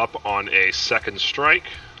follow up on a second strike.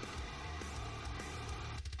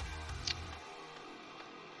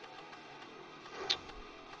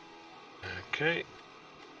 Okay.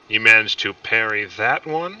 You managed to parry that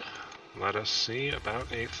one. Let us see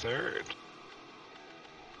about a third.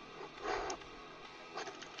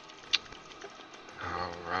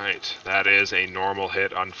 Alright, that is a normal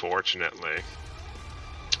hit, unfortunately.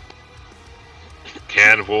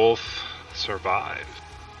 Can Wulf survive?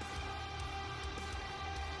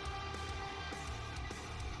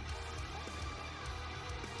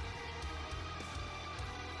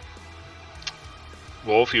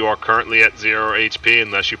 Wulf, you are currently at 0 HP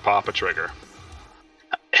unless you pop a trigger.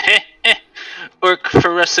 Orc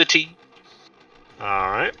ferocity.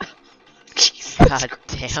 Alright. God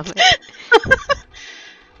damn it.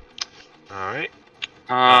 Alright.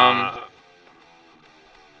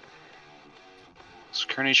 So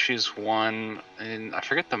current HP is 1, and I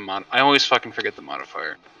forget the I always fucking forget the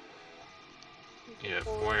modifier. Yeah,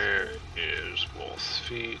 where is Wulf's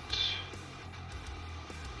feet?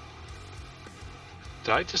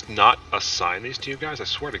 Did I just not assign these to you guys? I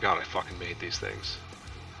swear to God I fucking made these things.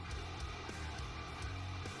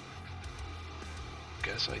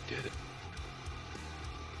 Guess I did it.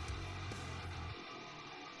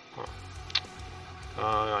 Huh.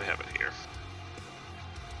 I have it here.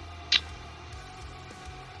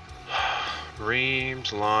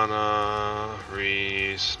 Reems, Lana,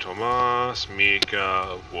 Reese, Tomas,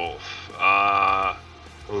 Mika, Wulf.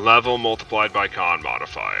 Level multiplied by con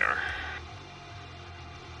modifier.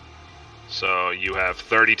 So you have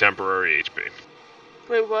 30 temporary HP.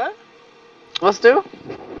 Wait, what? Let's do.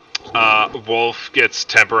 Wulf gets a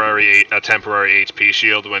temporary HP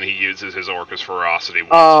shield when he uses his Orcus Ferocity.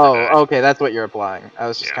 Oh, okay, that's what you're applying. I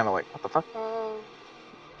was just Yeah. kind of like, what the fuck? Oh.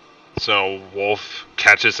 So Wulf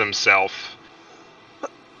catches himself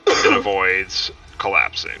and avoids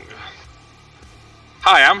collapsing.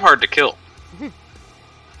 Hi, I'm hard to kill.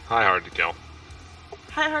 Hi, hard to kill.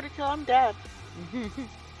 Hi, hard to kill. I'm dead.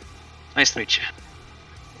 Nice to meet you.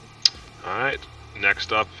 Alright,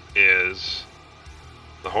 next up is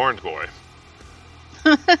the Horned Boy.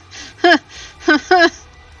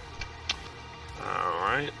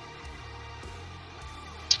 Alright.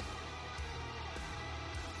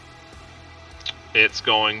 It's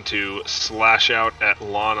going to slash out at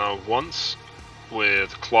Lana once with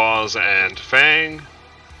Claws and Fang.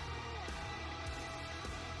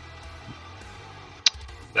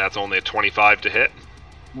 That's only a 25 to hit.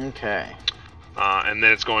 Okay. And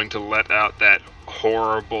then it's going to let out that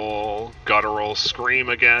horrible guttural scream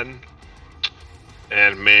again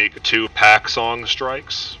and make 2 pack song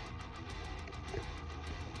strikes.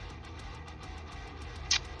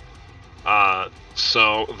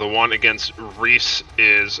 So the one against Reese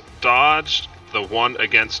is dodged. The one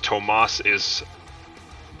against Tomas is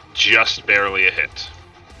just barely a hit.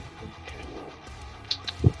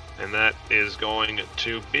 And that is going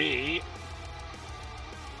to be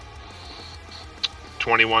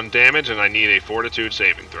 21 damage, and I need a fortitude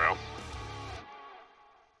saving throw.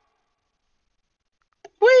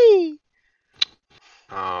 Whee!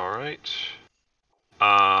 Alright.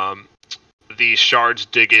 The shards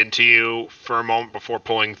dig into you for a moment before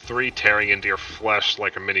pulling 3, tearing into your flesh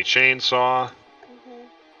like a mini chainsaw.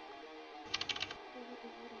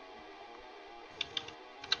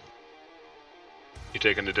 You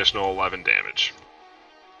take an additional 11 damage.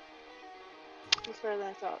 That's better than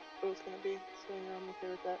I thought it was gonna be, so I'm okay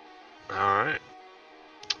with that. Alright.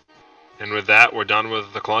 And with that, we're done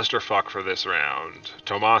with the clusterfuck for this round.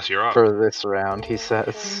 Tomas, you're up. For this round, he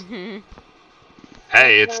says.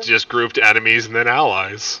 Hey, it's just grouped enemies and then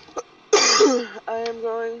allies. I am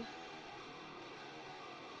going.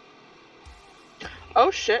 Oh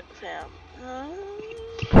shit, fam.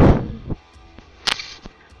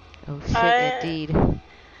 Oh shit, indeed.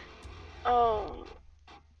 Oh.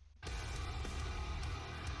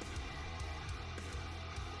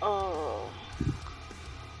 Oh.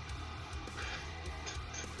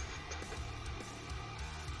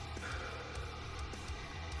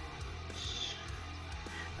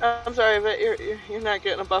 I'm sorry, but you're not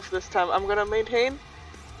getting a buff this time. I'm gonna maintain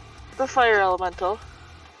the fire elemental,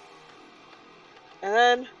 and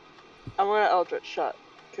then I'm gonna Eldritch shot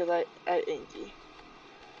because I inky.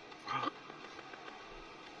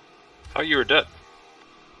 Thought you were dead.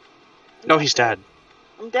 No, he's dead.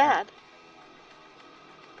 I'm dead.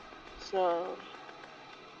 So.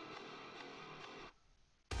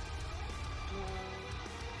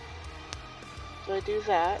 So I do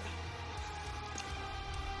that.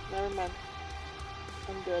 Never mind.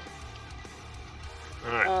 I'm good.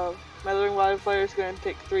 Alright. Mothering Wildfire is going to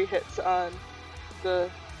take 3 hits on the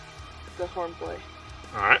horn boy.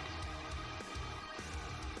 Alright.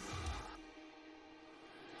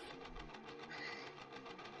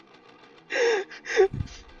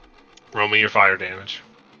 Roll me your fire damage.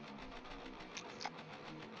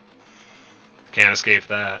 Can't escape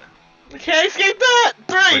that. I can't escape that!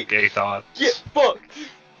 3! Quick gay thoughts. Get fucked!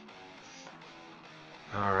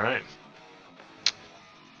 Alright.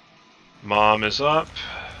 Mom is up.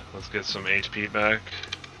 Let's get some HP back.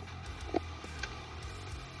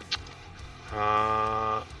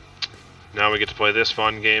 Now we get to play this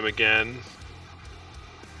fun game again.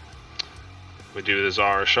 We do the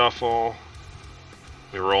Zara Shuffle.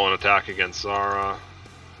 We roll an attack against Zara.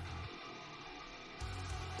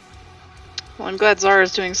 Well, I'm glad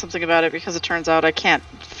Zara's doing something about it because it turns out I can't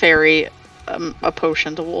ferry a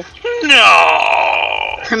potion to Wulf.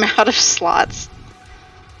 No! I'm out of slots.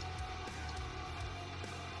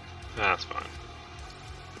 That's fine.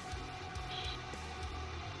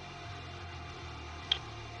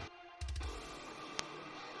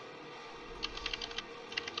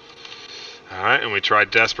 Alright, and we try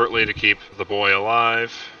desperately to keep the boy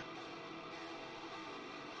alive.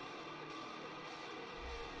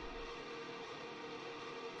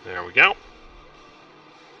 There we go.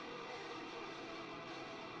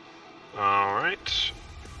 Alright.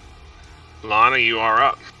 Lana, you are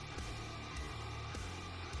up.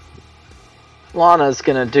 Lana's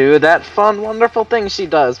gonna do that fun, wonderful thing she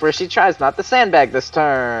does, where she tries not to sandbag this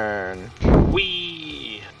turn.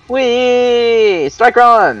 Whee! Whee! Strike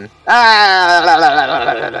run! Ah!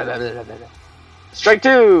 Strike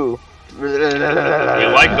 2! We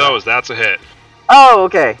like those, that's a hit. Oh,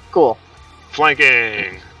 okay, cool.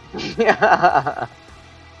 Flanking!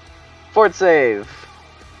 Fort save.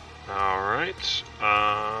 Alright.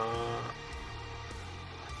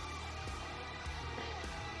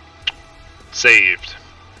 Saved.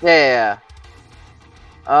 Yeah.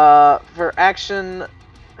 For action.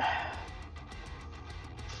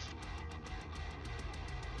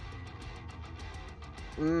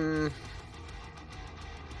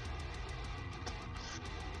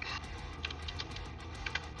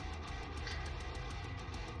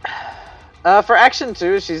 For action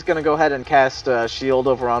 2, she's gonna go ahead and cast Shield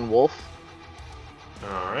over on Wulf.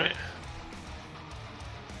 Alright.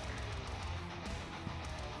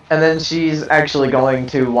 And then she's actually going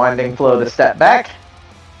to Winding Flow to step back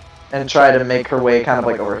and try to make her way kind of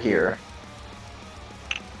like over here.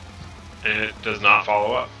 It does not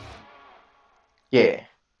follow up. Yeah.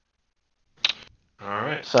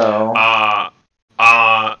 Alright. So.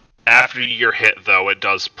 After you're hit, though, it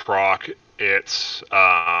does proc its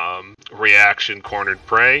reaction Cornered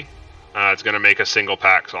Prey. It's going to make a single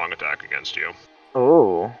pack song attack against you.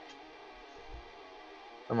 Oh.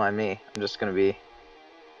 Don't mind me. I'm just gonna be.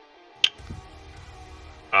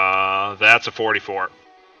 That's a 44.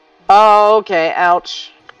 Oh, okay.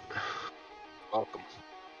 Ouch. Welcome.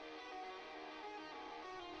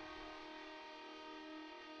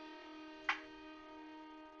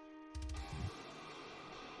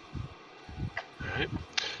 Alright.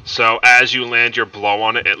 So as you land your blow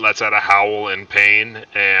on it, it lets out a howl in pain,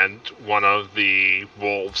 and one of the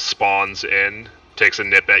wolves spawns in, takes a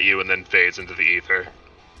nip at you, and then fades into the ether.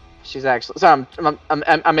 She's actually. So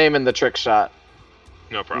I'm aiming the trick shot.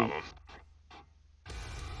 No problem.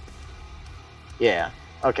 Yeah.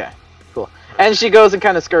 Okay. Cool. And she goes and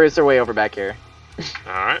kind of scurries her way over back here.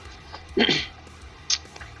 Alright.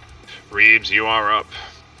 Reeves, you are up.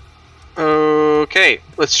 Okay,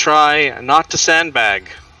 let's try not to sandbag.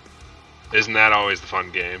 Isn't that always the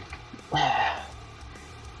fun game?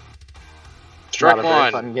 Strike Not a very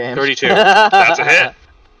 1, fun game. 32. That's a hit.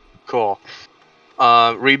 Cool.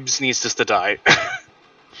 Reebs needs this to die.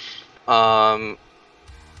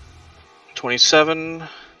 27.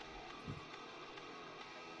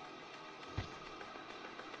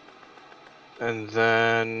 And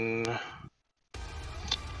then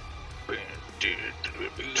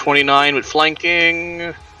 29 with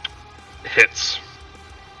flanking. Hits.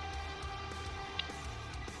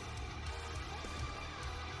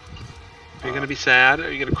 Are you gonna be sad?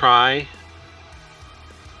 Are you gonna cry?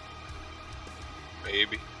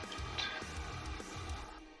 Maybe.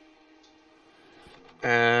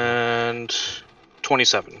 And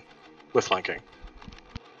 27 with flanking.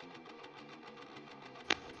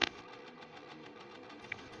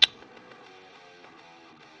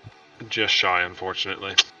 Just shy,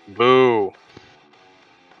 unfortunately. Boo.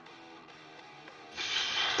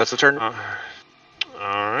 That's a turn.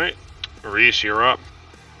 Alright. Reese, you're up.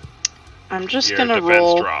 I'm just Your gonna defense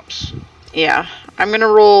roll. drops. Yeah, I'm gonna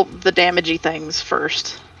roll the damagey things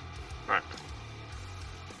first. Alright.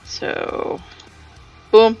 So,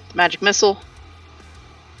 boom, magic missile.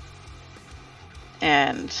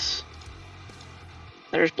 And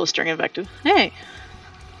there's blistering invective. Hey,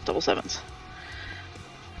 double sevens.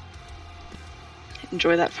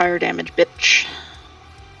 Enjoy that fire damage, bitch.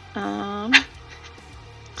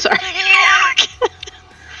 Sorry.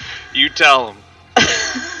 You tell him.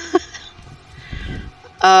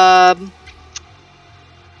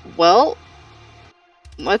 Well,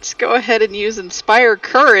 let's go ahead and use Inspire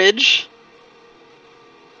Courage.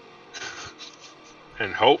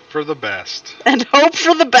 And hope for the best. And hope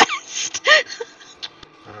for the best.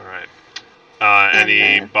 Alright. And,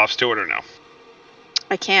 Any buffs to it or no?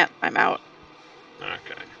 I can't. I'm out.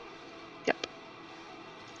 Okay. Yep.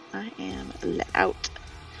 I am out.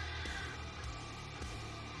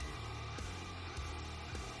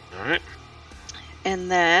 Alright.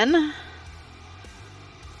 And then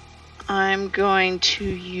I'm going to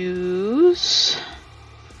use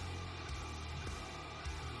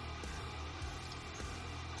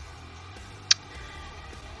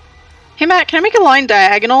Hey Matt, can I make a line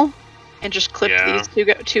diagonal and just clip Yeah. these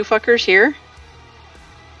two fuckers here?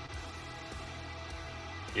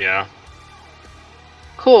 Yeah.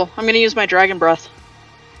 Cool. I'm gonna use my dragon breath.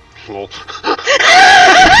 Lol.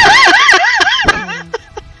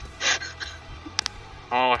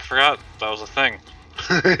 Oh, I forgot that was a thing.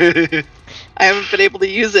 I haven't been able to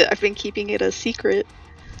use it. I've been keeping it a secret.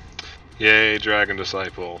 Yay, Dragon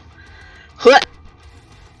Disciple.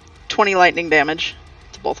 20 lightning damage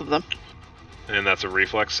to both of them. And that's a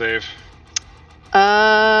reflex save?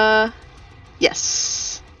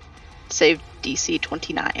 Yes. Save DC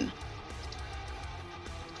 29.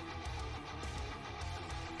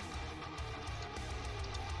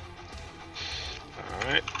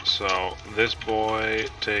 Alright, so this boy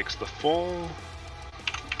takes the full.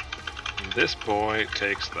 And this boy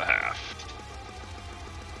takes the half.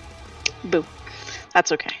 Boo.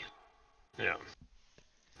 That's okay. Yeah.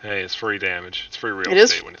 Hey, it's free damage. It's free real It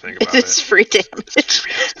is. estate when you think about It is free damage.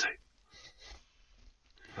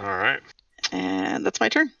 Alright. And that's my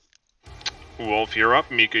turn. Wolf, you're up.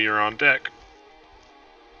 Mika, you're on deck.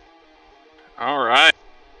 Alright.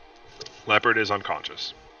 Leopard is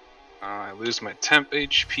unconscious. I lose my temp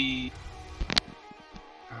HP.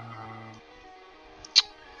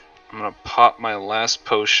 I'm gonna pop my last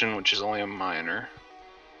potion, which is only a minor.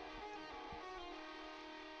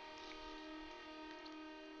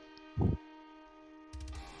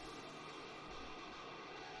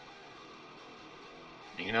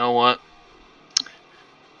 You know what?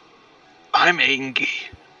 I'm angry.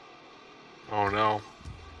 Oh no.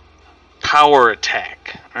 Power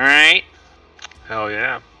attack, alright? Hell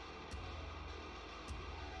yeah.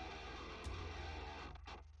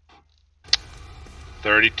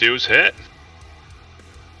 .32's hit.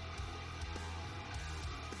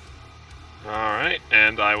 Alright,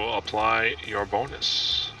 and I will apply your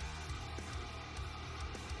bonus.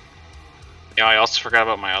 Yeah, I also forgot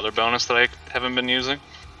about my other bonus that I haven't been using.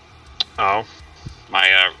 Oh.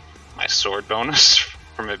 My sword bonus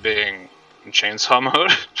from it being in chainsaw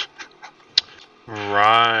mode.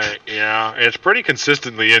 Right, yeah. It's pretty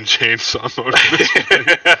consistently in chainsaw mode.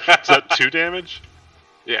 Is that 2 damage?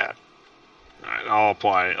 Yeah. Alright, I'll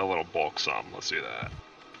apply a little bulk sum. Let's do that.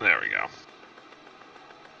 There we go.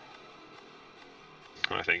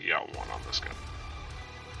 I think you got 1 on this guy.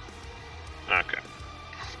 Okay.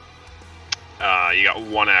 You got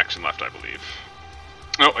 1 action left, I believe.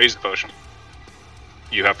 Oh, I used the potion.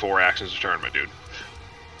 You have 4 actions to turn, my dude.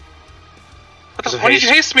 Why did you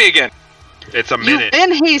haste me again? It's a minute. You've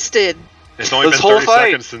been hasted. It's only This been whole 30 fight.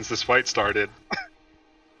 seconds since this fight started.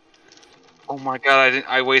 Oh my god,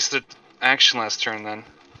 I wasted action last turn then.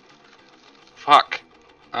 Fuck.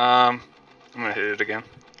 I'm gonna hit it again.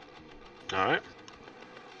 Alright.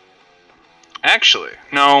 Actually,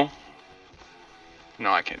 no.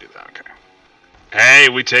 No, I can't do that, okay. Hey,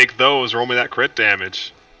 we take those. Roll me that crit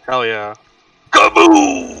damage. Hell yeah.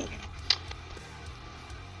 Kaboom!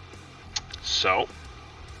 So.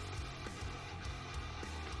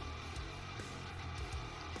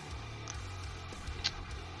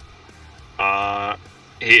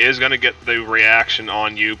 He is going to get the reaction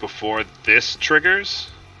on you before this triggers.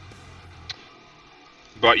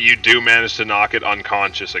 But you do manage to knock it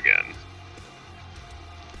unconscious again.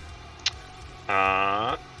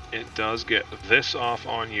 It does get this off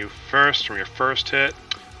on you first from your first hit.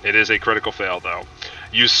 It is a critical fail, though.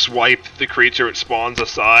 You swipe the creature, it spawns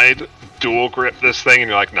aside, dual grip this thing, and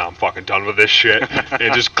you're like, nah, I'm fucking done with this shit.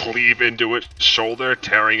 And just cleave into its shoulder,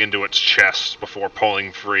 tearing into its chest before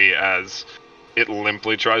pulling free as it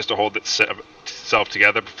limply tries to hold itself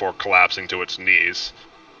together before collapsing to its knees.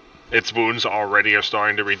 Its wounds already are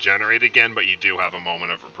starting to regenerate again, but you do have a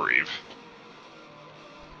moment of reprieve.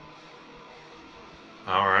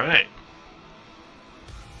 Alright.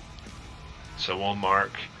 So we'll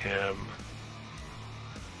mark him.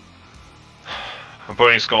 I'm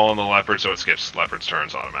putting Skull on the Leopard so it skips Leopard's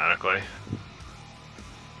turns automatically.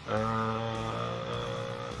 There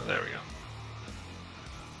we go.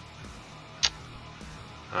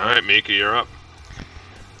 Alright, Mika, you're up.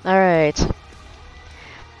 Alright.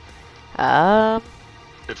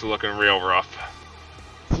 It's looking real rough.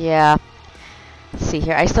 Yeah. Let's see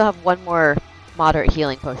here. I still have one more moderate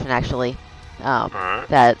healing potion, actually. Alright.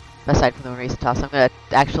 That, aside from the recent toss, I'm gonna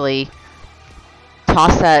actually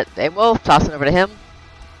toss that. We'll toss it over to him.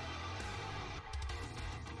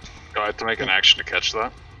 Do I have to make an action to catch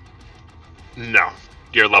that? No.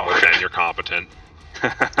 You're level 10, you're competent.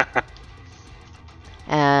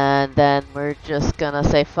 And then we're just gonna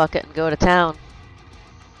say fuck it and go to town.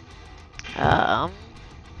 Let's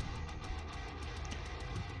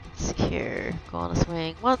see here. Go on a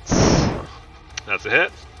swing once. That's a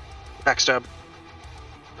hit. Backstab.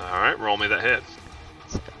 Alright, roll me that hit.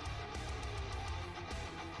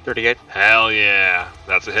 38. Hell yeah.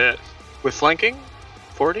 That's a hit. With flanking?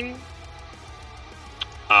 40?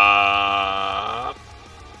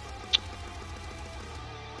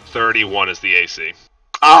 31 is the AC.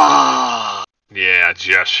 Ah! Yeah,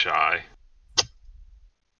 just shy.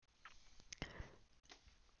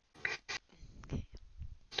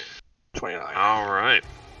 Alright.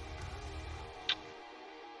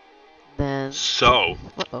 Then. So,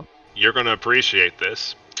 Uh-oh. you're going to appreciate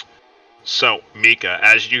this. So, Mika,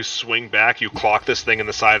 as you swing back, you clock this thing in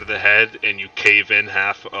the side of the head, and you cave in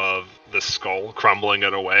half of the skull, crumbling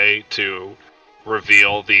it away to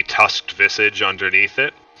reveal the tusked visage underneath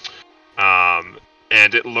it.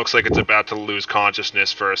 And it looks like it's about to lose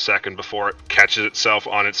consciousness for a second before it catches itself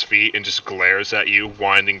on its feet and just glares at you,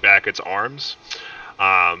 winding back its arms.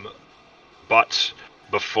 But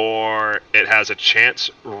before it has a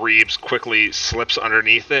chance, Reeves quickly slips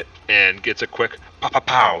underneath it and gets a quick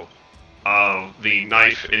pow-pow of the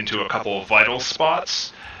knife into a couple of vital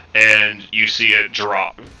spots, and you see it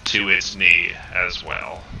drop to its knee as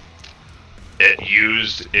well. It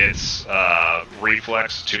used its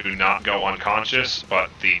reflex to not go unconscious, but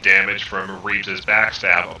the damage from Reeves'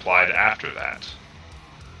 backstab applied after that.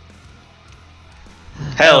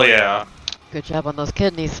 Hell yeah. Good job on those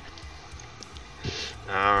kidneys.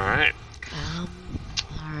 Alright.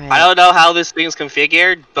 Alright. I don't know how this thing's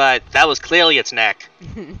configured, but that was clearly its neck.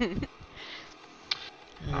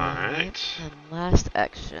 Alright. And last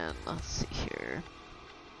action. Let's see here.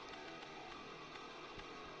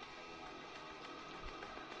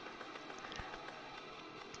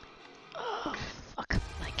 Oh, fuck.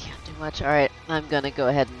 I can't do much. Alright, I'm gonna go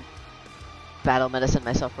ahead and battle medicine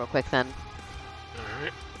myself real quick then.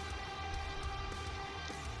 Alright.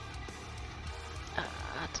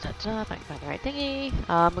 If I can find the right thingy.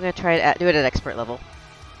 I'm gonna try to do it at expert level.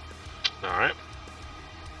 Alright.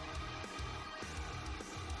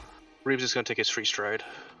 Reeves is gonna take his free stride.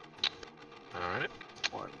 Alright.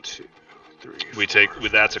 1, 2, 3. We take,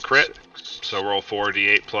 that's a crit, so roll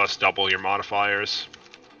 4d8 plus double your modifiers.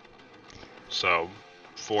 So,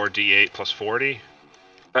 4d8 plus 40.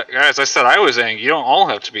 Guys, I said I was angry. You don't all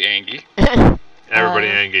have to be angry. Everybody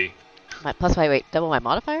angry. Wait, double my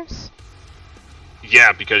modifiers?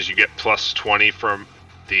 Yeah, because you get plus 20 from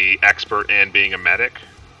the expert and being a medic.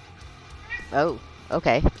 Oh,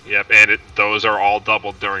 okay. Yep, and those are all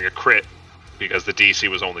doubled during a crit, because the DC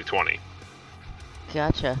was only 20.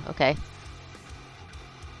 Gotcha, okay.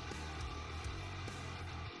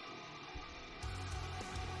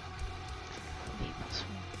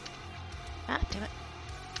 Ah, damn it.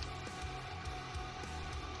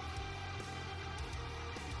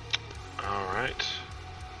 Alright.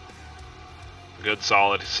 Good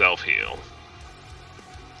solid self-heal.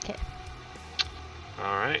 Okay.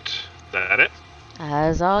 Alright. That it?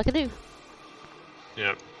 That's all I can do.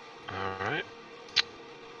 Yep. Alright.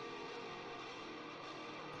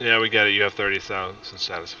 Yeah, we get it. You have 30,000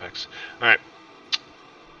 status effects. Alright.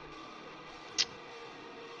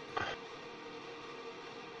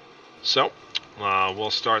 So, we'll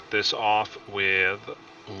start this off with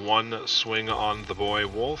one swing on the boy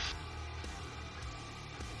Wulf.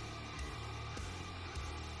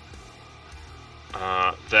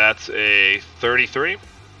 That's a 33.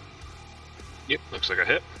 Yep, looks like a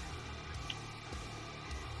hit.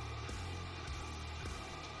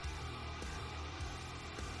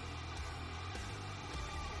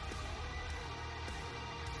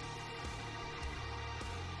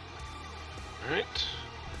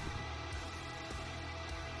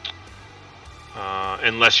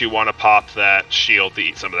 Unless you want to pop that shield to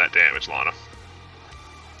eat some of that damage, Lana.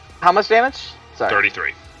 How much damage? Sorry.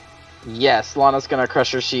 33. Yes, Lana's gonna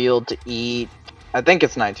crush her shield to eat. I think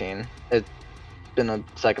it's 19. It's been a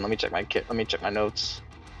second. Let me check my kit. Let me check my notes.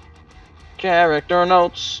 Character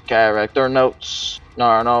notes. Character notes.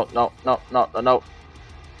 No.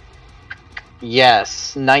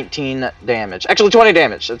 Yes, 19 damage. Actually, 20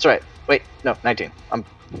 damage. That's right. Wait, no, 19. I'm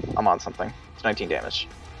on something. It's 19 damage.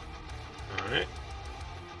 All right.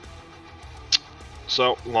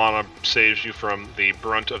 So, Lana saves you from the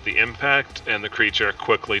brunt of the impact, and the creature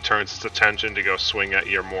quickly turns its attention to go swing at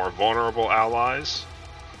your more vulnerable allies.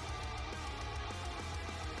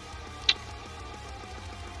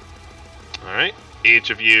 Alright, each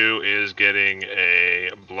of you is getting a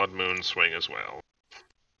Blood Moon swing as well.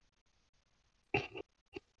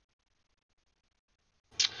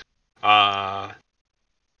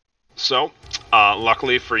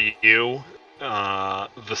 Luckily for you,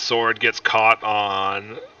 the sword gets caught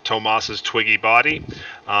on Tomas's twiggy body,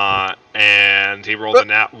 and he rolled a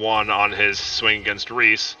nat 1 on his swing against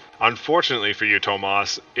Reese. Unfortunately for you,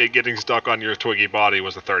 Tomas, it getting stuck on your twiggy body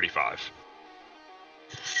was a 35.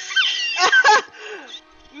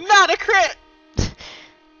 Not a crit!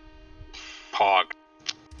 Pog.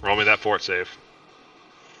 Roll me that fort save.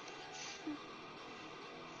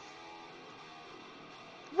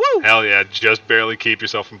 Woo! Hell yeah, just barely keep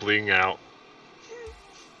yourself from bleeding out.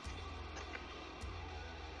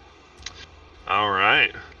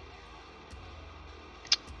 Alright.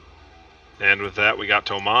 And with that, we got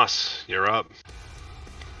Tomas. You're up.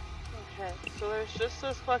 Okay, so there's just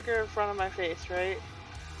this fucker in front of my face, right?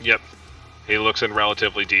 Yep. He looks in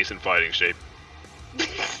relatively decent fighting shape.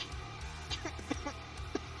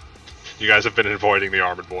 You guys have been avoiding the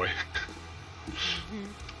armored boy.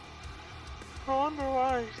 I wonder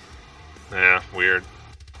why. Yeah, weird.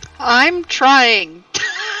 I'm trying.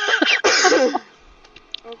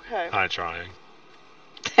 Okay. Hi, trying.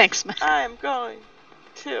 Thanks, man. I'm going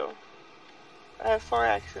to. I have 4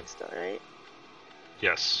 actions still, right?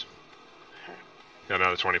 Yes. Okay. Got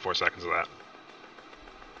another 24 seconds of that.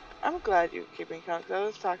 I'm glad you're keeping count, because I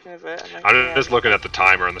was talking of it. And I'm just looking at the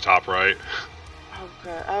timer on the top right. Oh,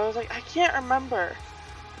 good. I was like, I can't remember.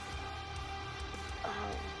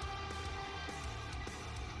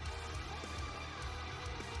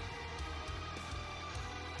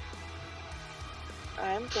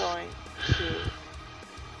 I'm going to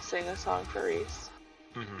sing a song for Reese.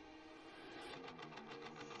 Mm-hmm.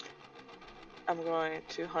 I'm going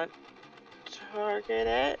to hunt target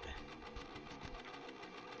it.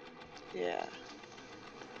 Yeah.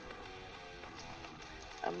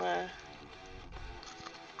 I'm gonna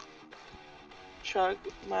chug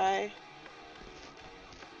my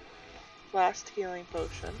last healing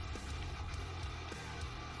potion.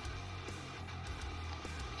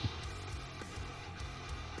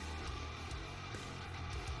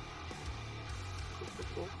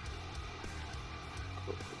 Cool.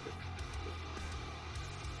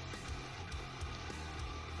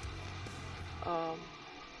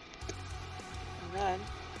 And then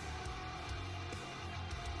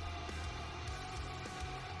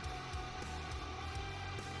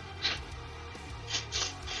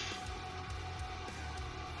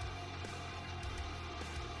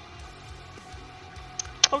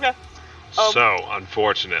okay. So,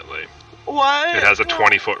 unfortunately, What? it has a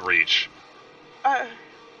 20-foot reach. I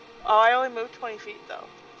only moved 20 feet though.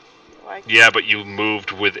 Like, Yeah, but you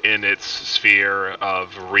moved within its sphere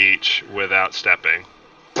of reach without stepping.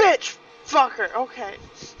 bitch! Fucker! Okay.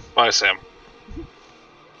 Bye, Sam.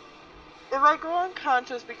 If I go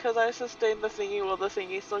unconscious because I sustained the thingy, will the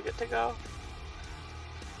thingy still get to go?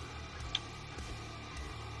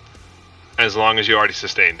 As long as you already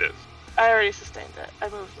sustained it. I already sustained it. I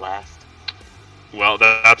moved last. Well,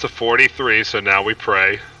 that's a 43, so now we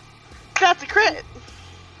pray. That's a crit!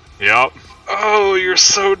 Yep. Oh, you're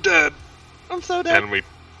so dead. I'm so dead. And we...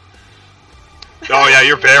 Oh yeah,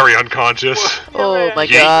 you're very unconscious. Oh my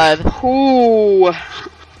Yeet. god. Ooh.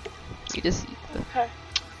 You just. Okay.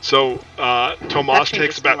 So, Tomas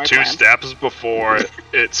changes takes about more 2 time. steps before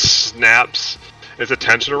it snaps its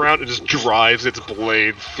attention around and just drives its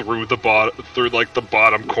blade through the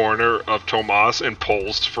bottom corner of Tomas and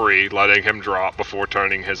pulls free, letting him drop before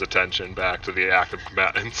turning his attention back to the active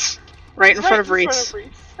combatants. Right in front of Reese. Reese.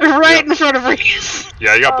 Right Yep. in front of Reese.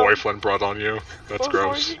 Yeah, you got boyfriend blood on you. That's Before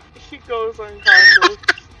gross. He goes unconscious.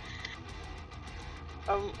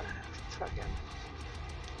 Fucking.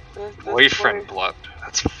 This Boyfriend boy blood.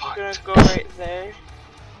 That's is fucked. gonna go right there.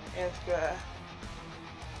 And it's gonna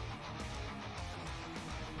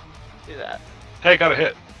do that. Hey, got a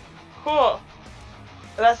hit. Cool.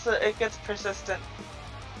 It gets persistent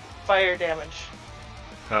fire damage.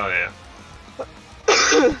 Oh yeah.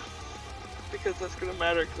 Because that's gonna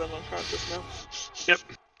matter because I'm unconscious now. Yep.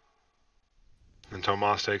 And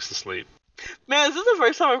Tomas takes the sleep. Man, this is the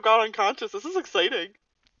first time I've gone unconscious. This is exciting.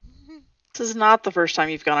 This is not the first time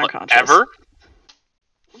you've gone unconscious. Ever?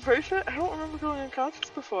 I'm pretty sure I don't remember going unconscious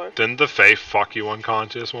before. Didn't the Fae fuck you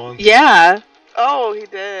unconscious once? Yeah. Oh, he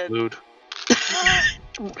did. Lude.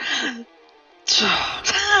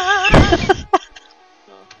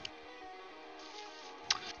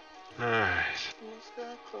 Alright. I'm just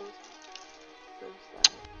gonna close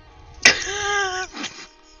that.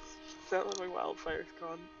 That like my wildfire's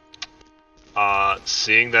gone.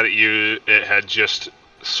 Seeing that it had just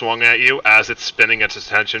swung at you, as it's spinning its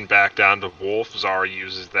attention back down to Wulf, Zara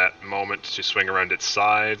uses that moment to swing around its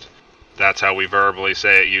side. That's how we verbally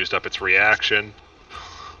say it used up its reaction.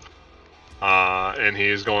 And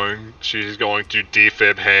she's going to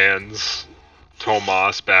defib hands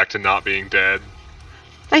Tomas back to not being dead.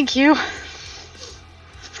 Thank you.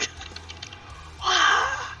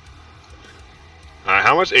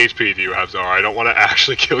 How much HP do you have, Zara? I don't want to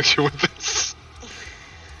actually kill you with this.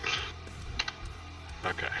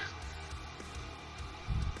 Okay.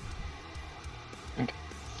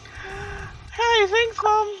 Hey, thanks,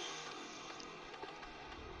 Mom.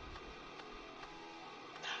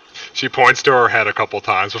 She points to her head a couple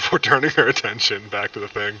times before turning her attention back to the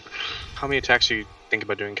thing. How many attacks do you think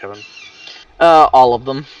about doing, Kevin? All of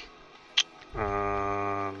them.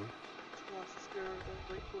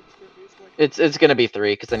 It's gonna be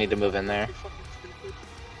 3 because I need to move in there.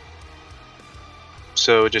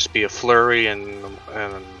 So it'd just be a flurry and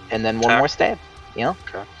then one attack? more stab. You know.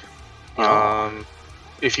 Okay.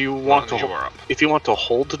 If you want You are up. to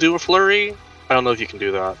hold to do a flurry, I don't know if you can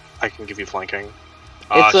do that. I can give you flanking.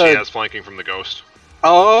 It's She a- has flanking from the ghost.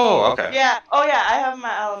 Oh, okay. Yeah. Oh yeah, I have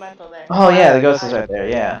my elemental there. Oh yeah, the ghost is right there.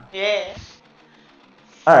 Yeah. Yeah.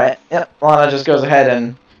 All right. Yep. Lana just goes ahead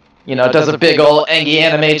and, does a big ol' Engi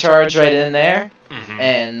anime charge right in there,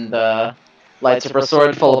 and lights up her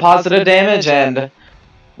sword full of positive damage, and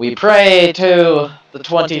we pray to the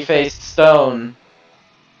 20-faced stone.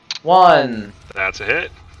 1, That's a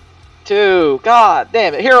hit. 2. God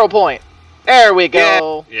damn it! Hero point. There we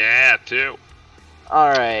go. Yeah, 2. All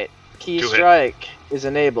right. Key 2 hit. strike is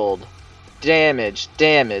enabled. Damage.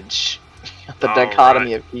 The All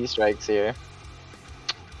dichotomy right. of key strikes here.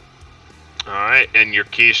 Alright, and your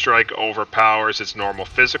key strike overpowers its normal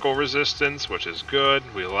physical resistance, which is good.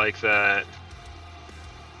 We like that.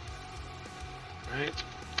 Alright.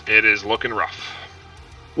 It is looking rough.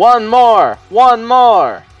 One more.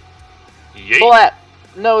 Yeet. Blat.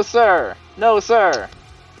 No sir.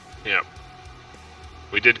 Yep.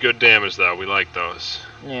 We did good damage though. We like those.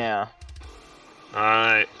 Yeah.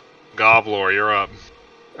 Alright. Goblor, you're up.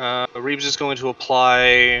 Reeves is going to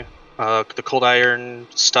apply the cold iron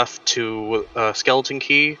stuff to skeleton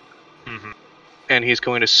key, Mm-hmm. and he's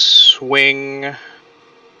going to swing.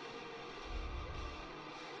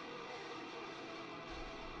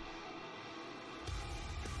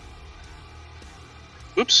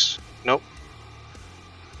 Oops. Nope.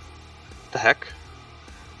 The heck?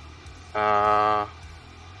 There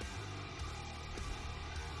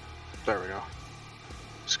we go.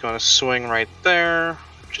 Just gonna swing right there.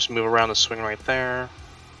 Just move around and swing right there.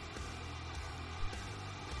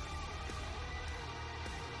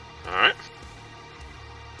 Alright.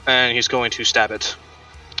 And he's going to stab it.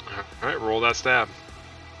 Alright, roll that stab.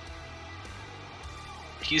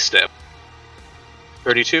 He stabbed.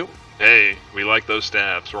 32. Hey, we like those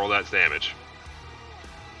stabs. Roll that damage.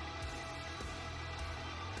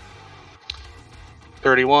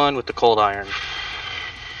 31 with the cold iron.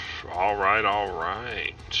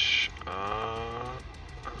 Alright.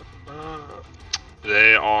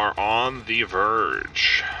 They are on the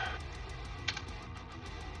verge.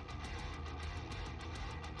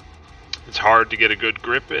 It's hard to get a good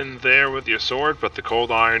grip in there with your sword, but the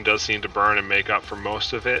cold iron does seem to burn and make up for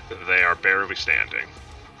most of it. They are barely standing.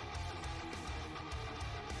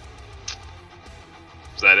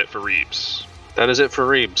 Is that it for Reeves? That is it for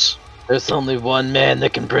Reeves. There's only one man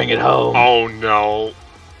that can bring it home. Oh no.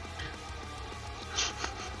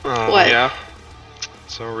 What? Yeah.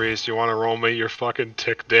 So Reese, do you want to roll me your fucking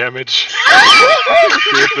tick damage? See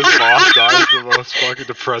if this boss dies the most fucking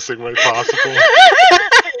depressing way possible.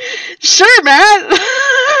 Sure, Matt.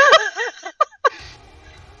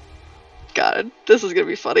 God, this is gonna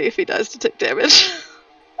be funny if he dies to tick damage.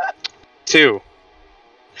 2.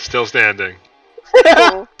 Still standing.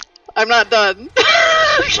 Cool. I'm not done.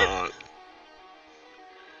 Not.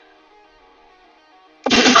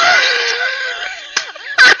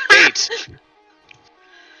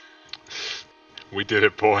 We did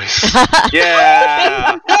it, boys.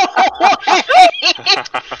 Yeah.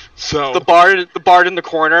 So the bard in the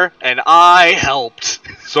corner, and I helped.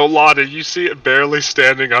 So Lana, you see it barely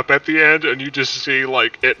standing up at the end, and you just see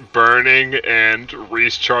like it burning and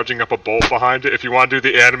Reese charging up a bolt behind it. If you want to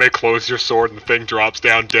do the anime, close your sword and the thing drops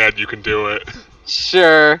down dead, you can do it.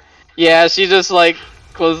 Sure. Yeah, she just like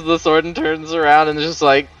closes the sword and turns around and just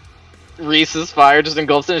like Reese's fire just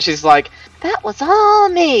engulfs it and she's like, That was all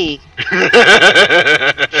me.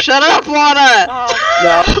 Shut up, Lana!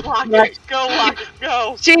 no. Lock it,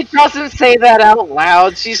 go. She doesn't say that out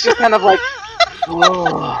loud. She's just kind of like,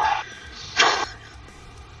 oh.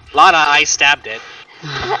 Lana, I stabbed it.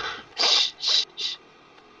 Shh, shh, shh.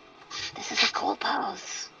 This is a cool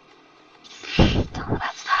pose. Don't know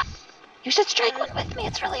about stuff. You should strike one with me.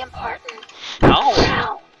 It's really important. No.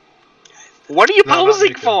 Wow. What are you No, not posing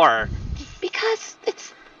Mika. for? Because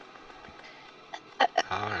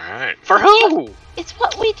Alright. For who? it's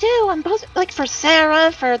what we do. I'm both like for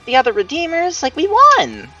Sarah, for the other Redeemers. Like we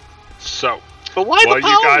won. So, But why while the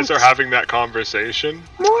you guys pose? are having that conversation,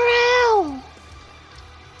 Morale.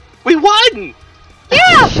 We won!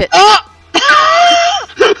 Yeah. Shit.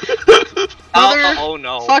 Mother Oh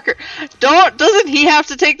no. fucker. Doesn't he have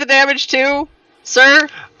to take the damage too, sir?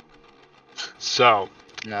 so,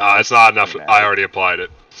 No, it's not enough. doesn't I matter. already applied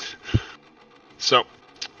it. So,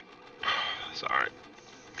 sorry.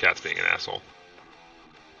 Cat's being an asshole.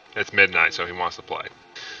 It's midnight, so he wants to play.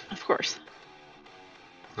 Of course.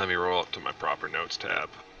 Let me roll up to my proper notes tab.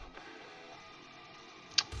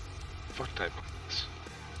 Fuck type of this.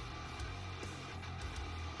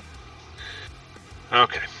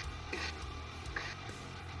 Okay.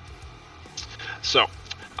 So,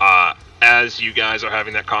 as you guys are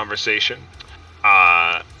having that conversation,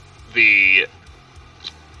 the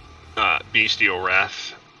bestial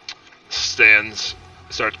wrath starts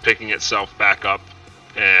picking itself back up,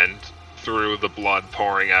 and through the blood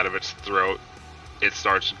pouring out of its throat, it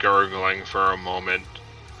starts gurgling for a moment.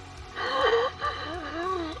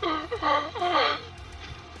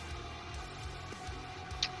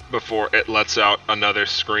 Before it lets out another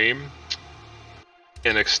scream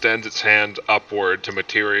and extends its hand upward to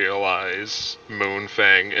materialize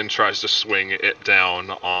Moonfang and tries to swing it down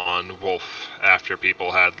on Wulf after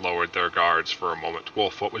people had lowered their guards for a moment.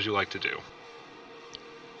 Wulf, what would you like to do?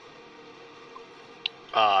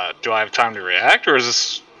 Do I have time to react, or is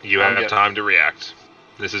this? You have Okay. time to react.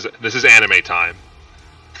 This is anime time.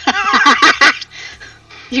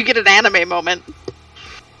 You get an anime moment.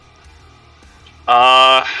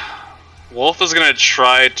 Wolf is gonna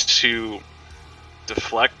try to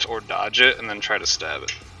deflect or dodge it, and then try to stab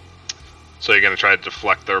it. So you're gonna try to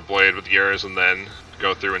deflect their blade with yours and then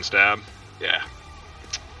go through and stab? Yeah.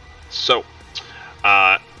 So,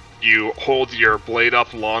 you hold your blade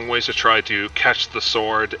up long ways to try to catch the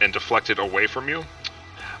sword and deflect it away from you.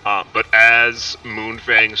 But as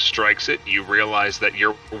Moonfang strikes it, you realize that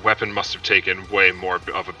your weapon must have taken way more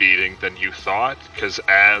of a beating than you thought, because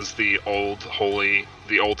as the old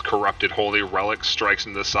corrupted holy relic strikes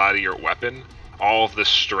into the side of your weapon, all of the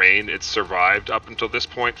strain it's survived up until this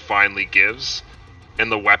point finally gives,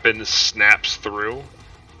 and the weapon snaps through,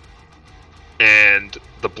 and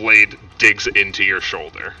the blade digs into your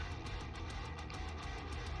shoulder.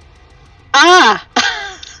 Ah!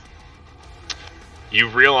 You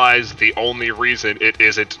realize the only reason it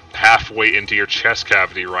isn't halfway into your chest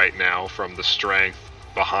cavity right now from the strength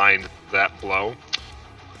behind that blow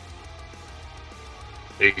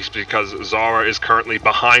is because Zara is currently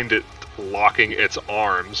behind it, locking its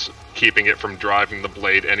arms, keeping it from driving the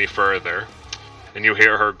blade any further. And you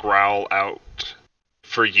hear her growl out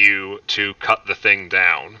for you to cut the thing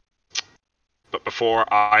down. But before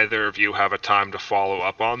either of you have a time to follow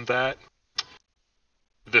up on that,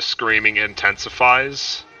 the screaming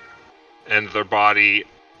intensifies, and their body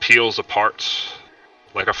peels apart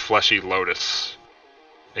like a fleshy lotus,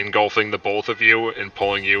 engulfing the both of you and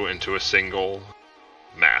pulling you into a single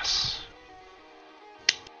mass.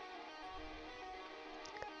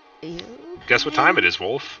 Ew. Guess what time it is,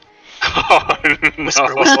 Wolf? Oh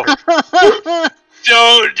no!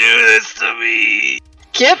 Don't do this to me!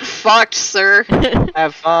 Get fucked, sir.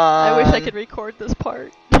 Have fun. I wish I could record this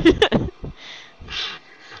part. I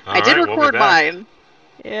did Alright, we'll be record back. mine.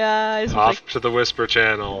 Yeah, I just Off to the Whisper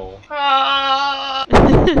channel. was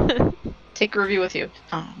Take Groovy with you.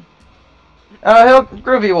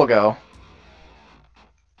 Groovy will go.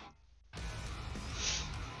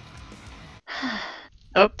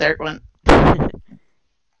 Oh, there it went.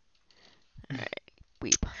 Alright,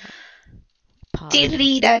 we pause.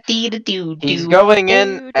 He's going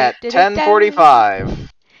in at 10:45.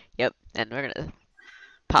 Yep, and we're gonna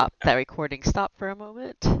pop that recording stop for a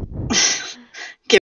moment.